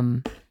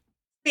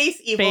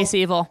space evil. Space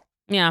evil.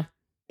 Yeah.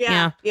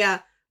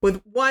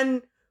 With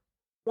one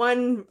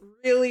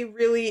really,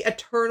 really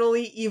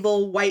eternally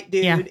evil white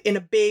dude in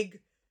a big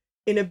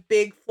in a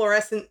big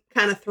fluorescent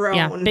kind of throne.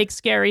 Yeah, big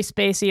scary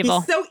space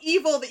evil. He's so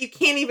evil that you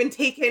can't even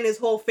take in his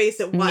whole face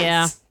at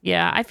once.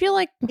 Yeah. I feel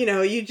like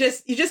you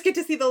just get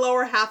to see the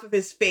lower half of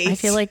his face. I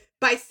feel like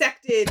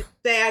bisected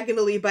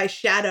diagonally by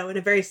shadow in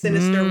a very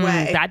sinister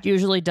way. That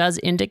usually does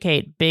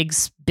indicate big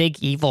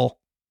evil.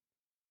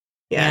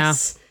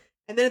 Yes. Yeah.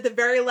 And then at the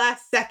very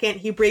last second,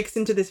 he breaks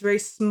into this very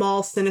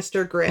small,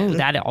 sinister grin. Ooh,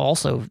 that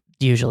also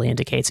usually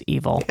indicates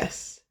evil.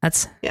 Yes.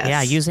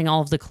 Using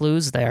all of the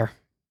clues there.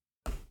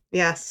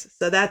 Yes.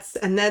 So that's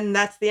the end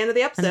of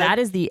the episode. And that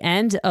is the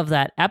end of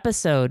that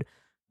episode.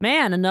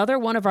 Man, another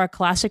one of our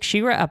classic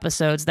She-Ra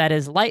episodes that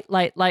is light,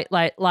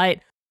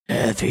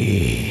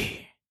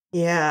 heavy.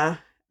 Yeah.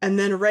 And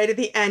then right at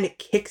the end, it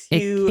kicks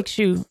you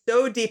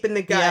so deep in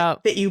the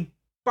gut that you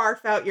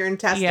barf out your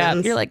intestines. Yeah,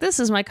 you're like, this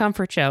is my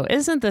comfort show.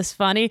 Isn't this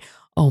funny?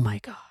 Oh my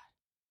God.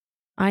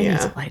 I need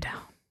to lie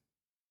down.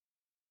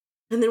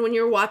 And then when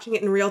you're watching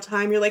it in real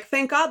time, you're like,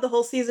 thank God the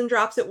whole season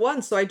drops at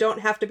once so I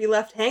don't have to be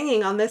left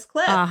hanging on this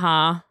cliff.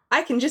 Uh-huh.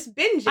 I can just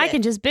binge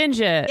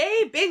it.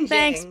 Yay, binging.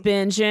 Thanks,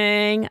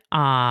 binging.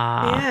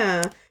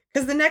 Yeah.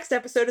 Because the next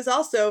episode is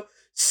also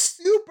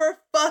super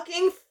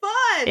fucking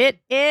fun. It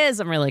is.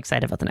 I'm really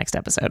excited about the next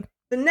episode.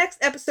 The next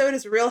episode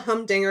is a real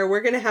humdinger.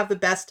 We're going to have the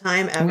best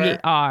time ever. We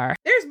are.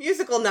 There's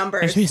musical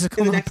numbers in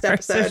the next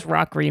episode. There's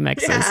rock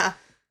remixes.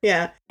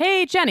 Yeah.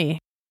 Hey, Jenny.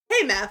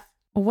 Hey, Meth.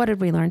 What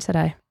did we learn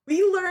today?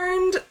 We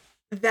learned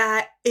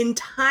that in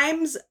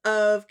times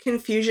of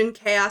confusion,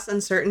 chaos,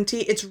 uncertainty,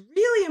 it's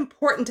really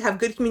important to have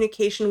good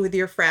communication with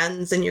your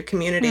friends and your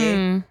community.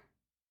 And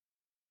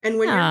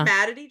when you're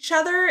mad at each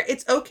other,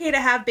 it's okay to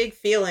have big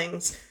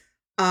feelings.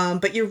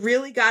 But you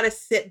really got to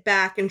sit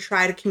back and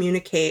try to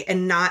communicate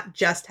and not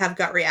just have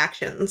gut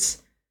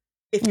reactions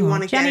if you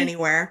want to get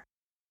anywhere.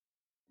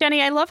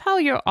 Jenny, I love how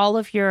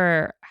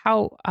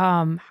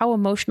how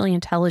emotionally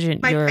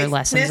intelligent your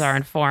lessons are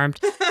informed.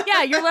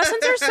 Yeah, your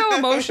lessons are so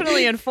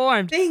emotionally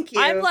informed. Thank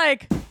you. I'm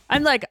like,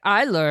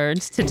 I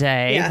learned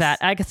today that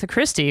Agatha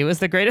Christie was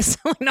the greatest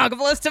selling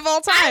novelist of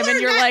all time.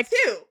 And you're like,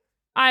 too.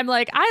 I'm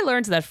like, I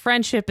learned that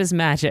friendship is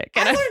magic.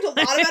 I learned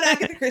a lot about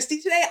Agatha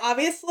Christie today,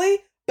 obviously,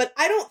 but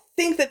I don't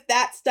think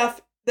that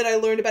stuff that I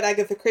learned about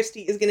Agatha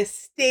Christie is going to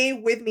stay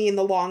with me in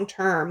the long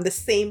term the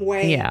same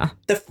way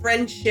the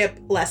friendship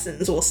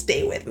lessons will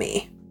stay with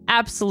me.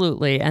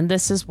 Absolutely. And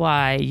this is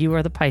why you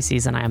are the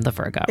Pisces and I am the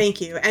Virgo.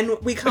 Thank you. And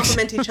we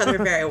complement each other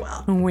very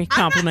well. We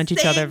complement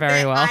each other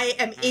very well. I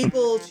am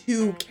able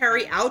to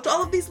carry out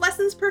all of these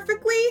lessons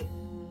perfectly.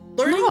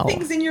 Learning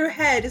things in your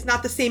head is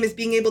not the same as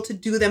being able to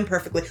do them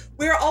perfectly.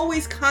 We're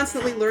always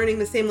constantly learning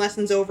the same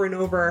lessons over and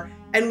over,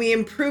 and we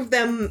improve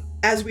them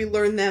as we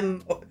learn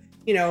them,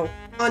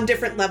 on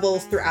different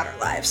levels throughout our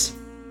lives.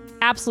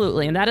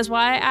 Absolutely. And that is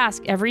why I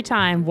ask every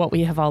time what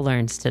we have all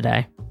learned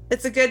today.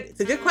 It's a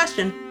good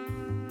question.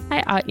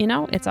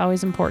 It's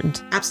always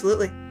important.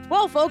 Absolutely.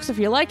 Well, folks, if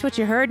you liked what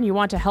you heard and you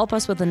want to help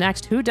us with the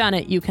next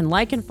Whodunit, you can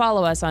like and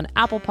follow us on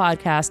Apple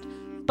Podcast,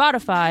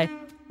 Spotify,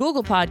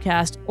 Google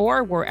Podcast,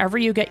 or wherever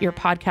you get your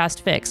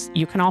podcast fix.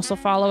 You can also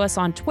follow us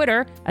on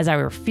Twitter, as I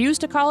refuse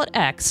to call it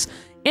X,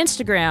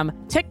 Instagram,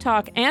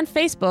 TikTok, and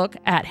Facebook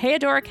at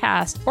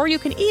HeyAdoraCast, or you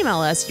can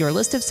email us your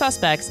list of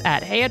suspects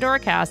at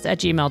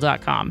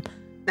heyadoracast@gmail.com.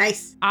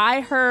 Nice.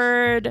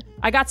 I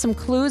got some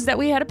clues that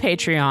we had a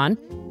Patreon.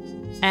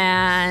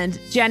 And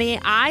Jenny,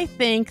 I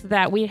think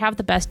that we have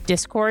the best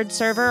Discord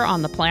server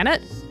on the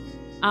planet.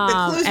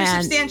 The clues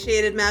are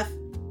substantiated, Meth.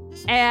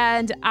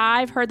 And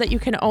I've heard that you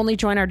can only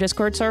join our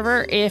Discord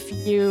server if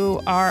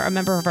you are a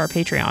member of our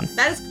Patreon.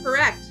 That is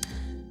correct.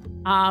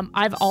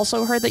 I've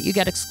also heard that you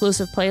get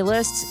exclusive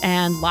playlists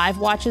and live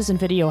watches and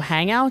video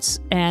hangouts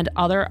and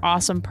other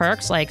awesome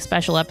perks like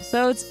special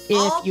episodes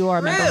if you are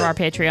a member of our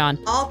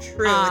Patreon. All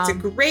true. It's a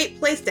great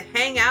place to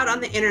hang out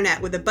on the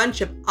internet with a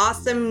bunch of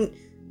awesome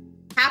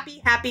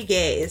happy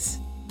gays.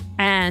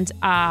 And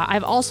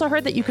I've also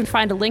heard that you can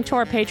find a link to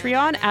our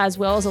Patreon as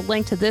well as a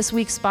link to this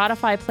week's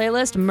Spotify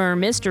playlist,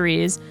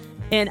 Mer-Mysteries,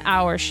 in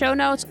our show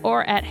notes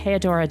or at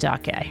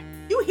heyadora.gay.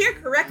 You hear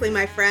correctly,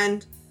 my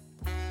friend.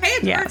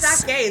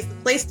 Heyadora.gay is the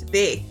place to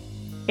be.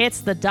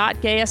 It's the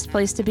gayest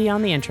place to be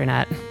on the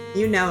internet.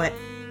 You know it.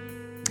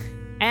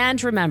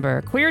 And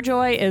remember, queer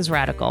joy is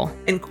radical.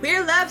 And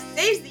queer love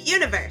saves the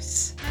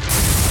universe.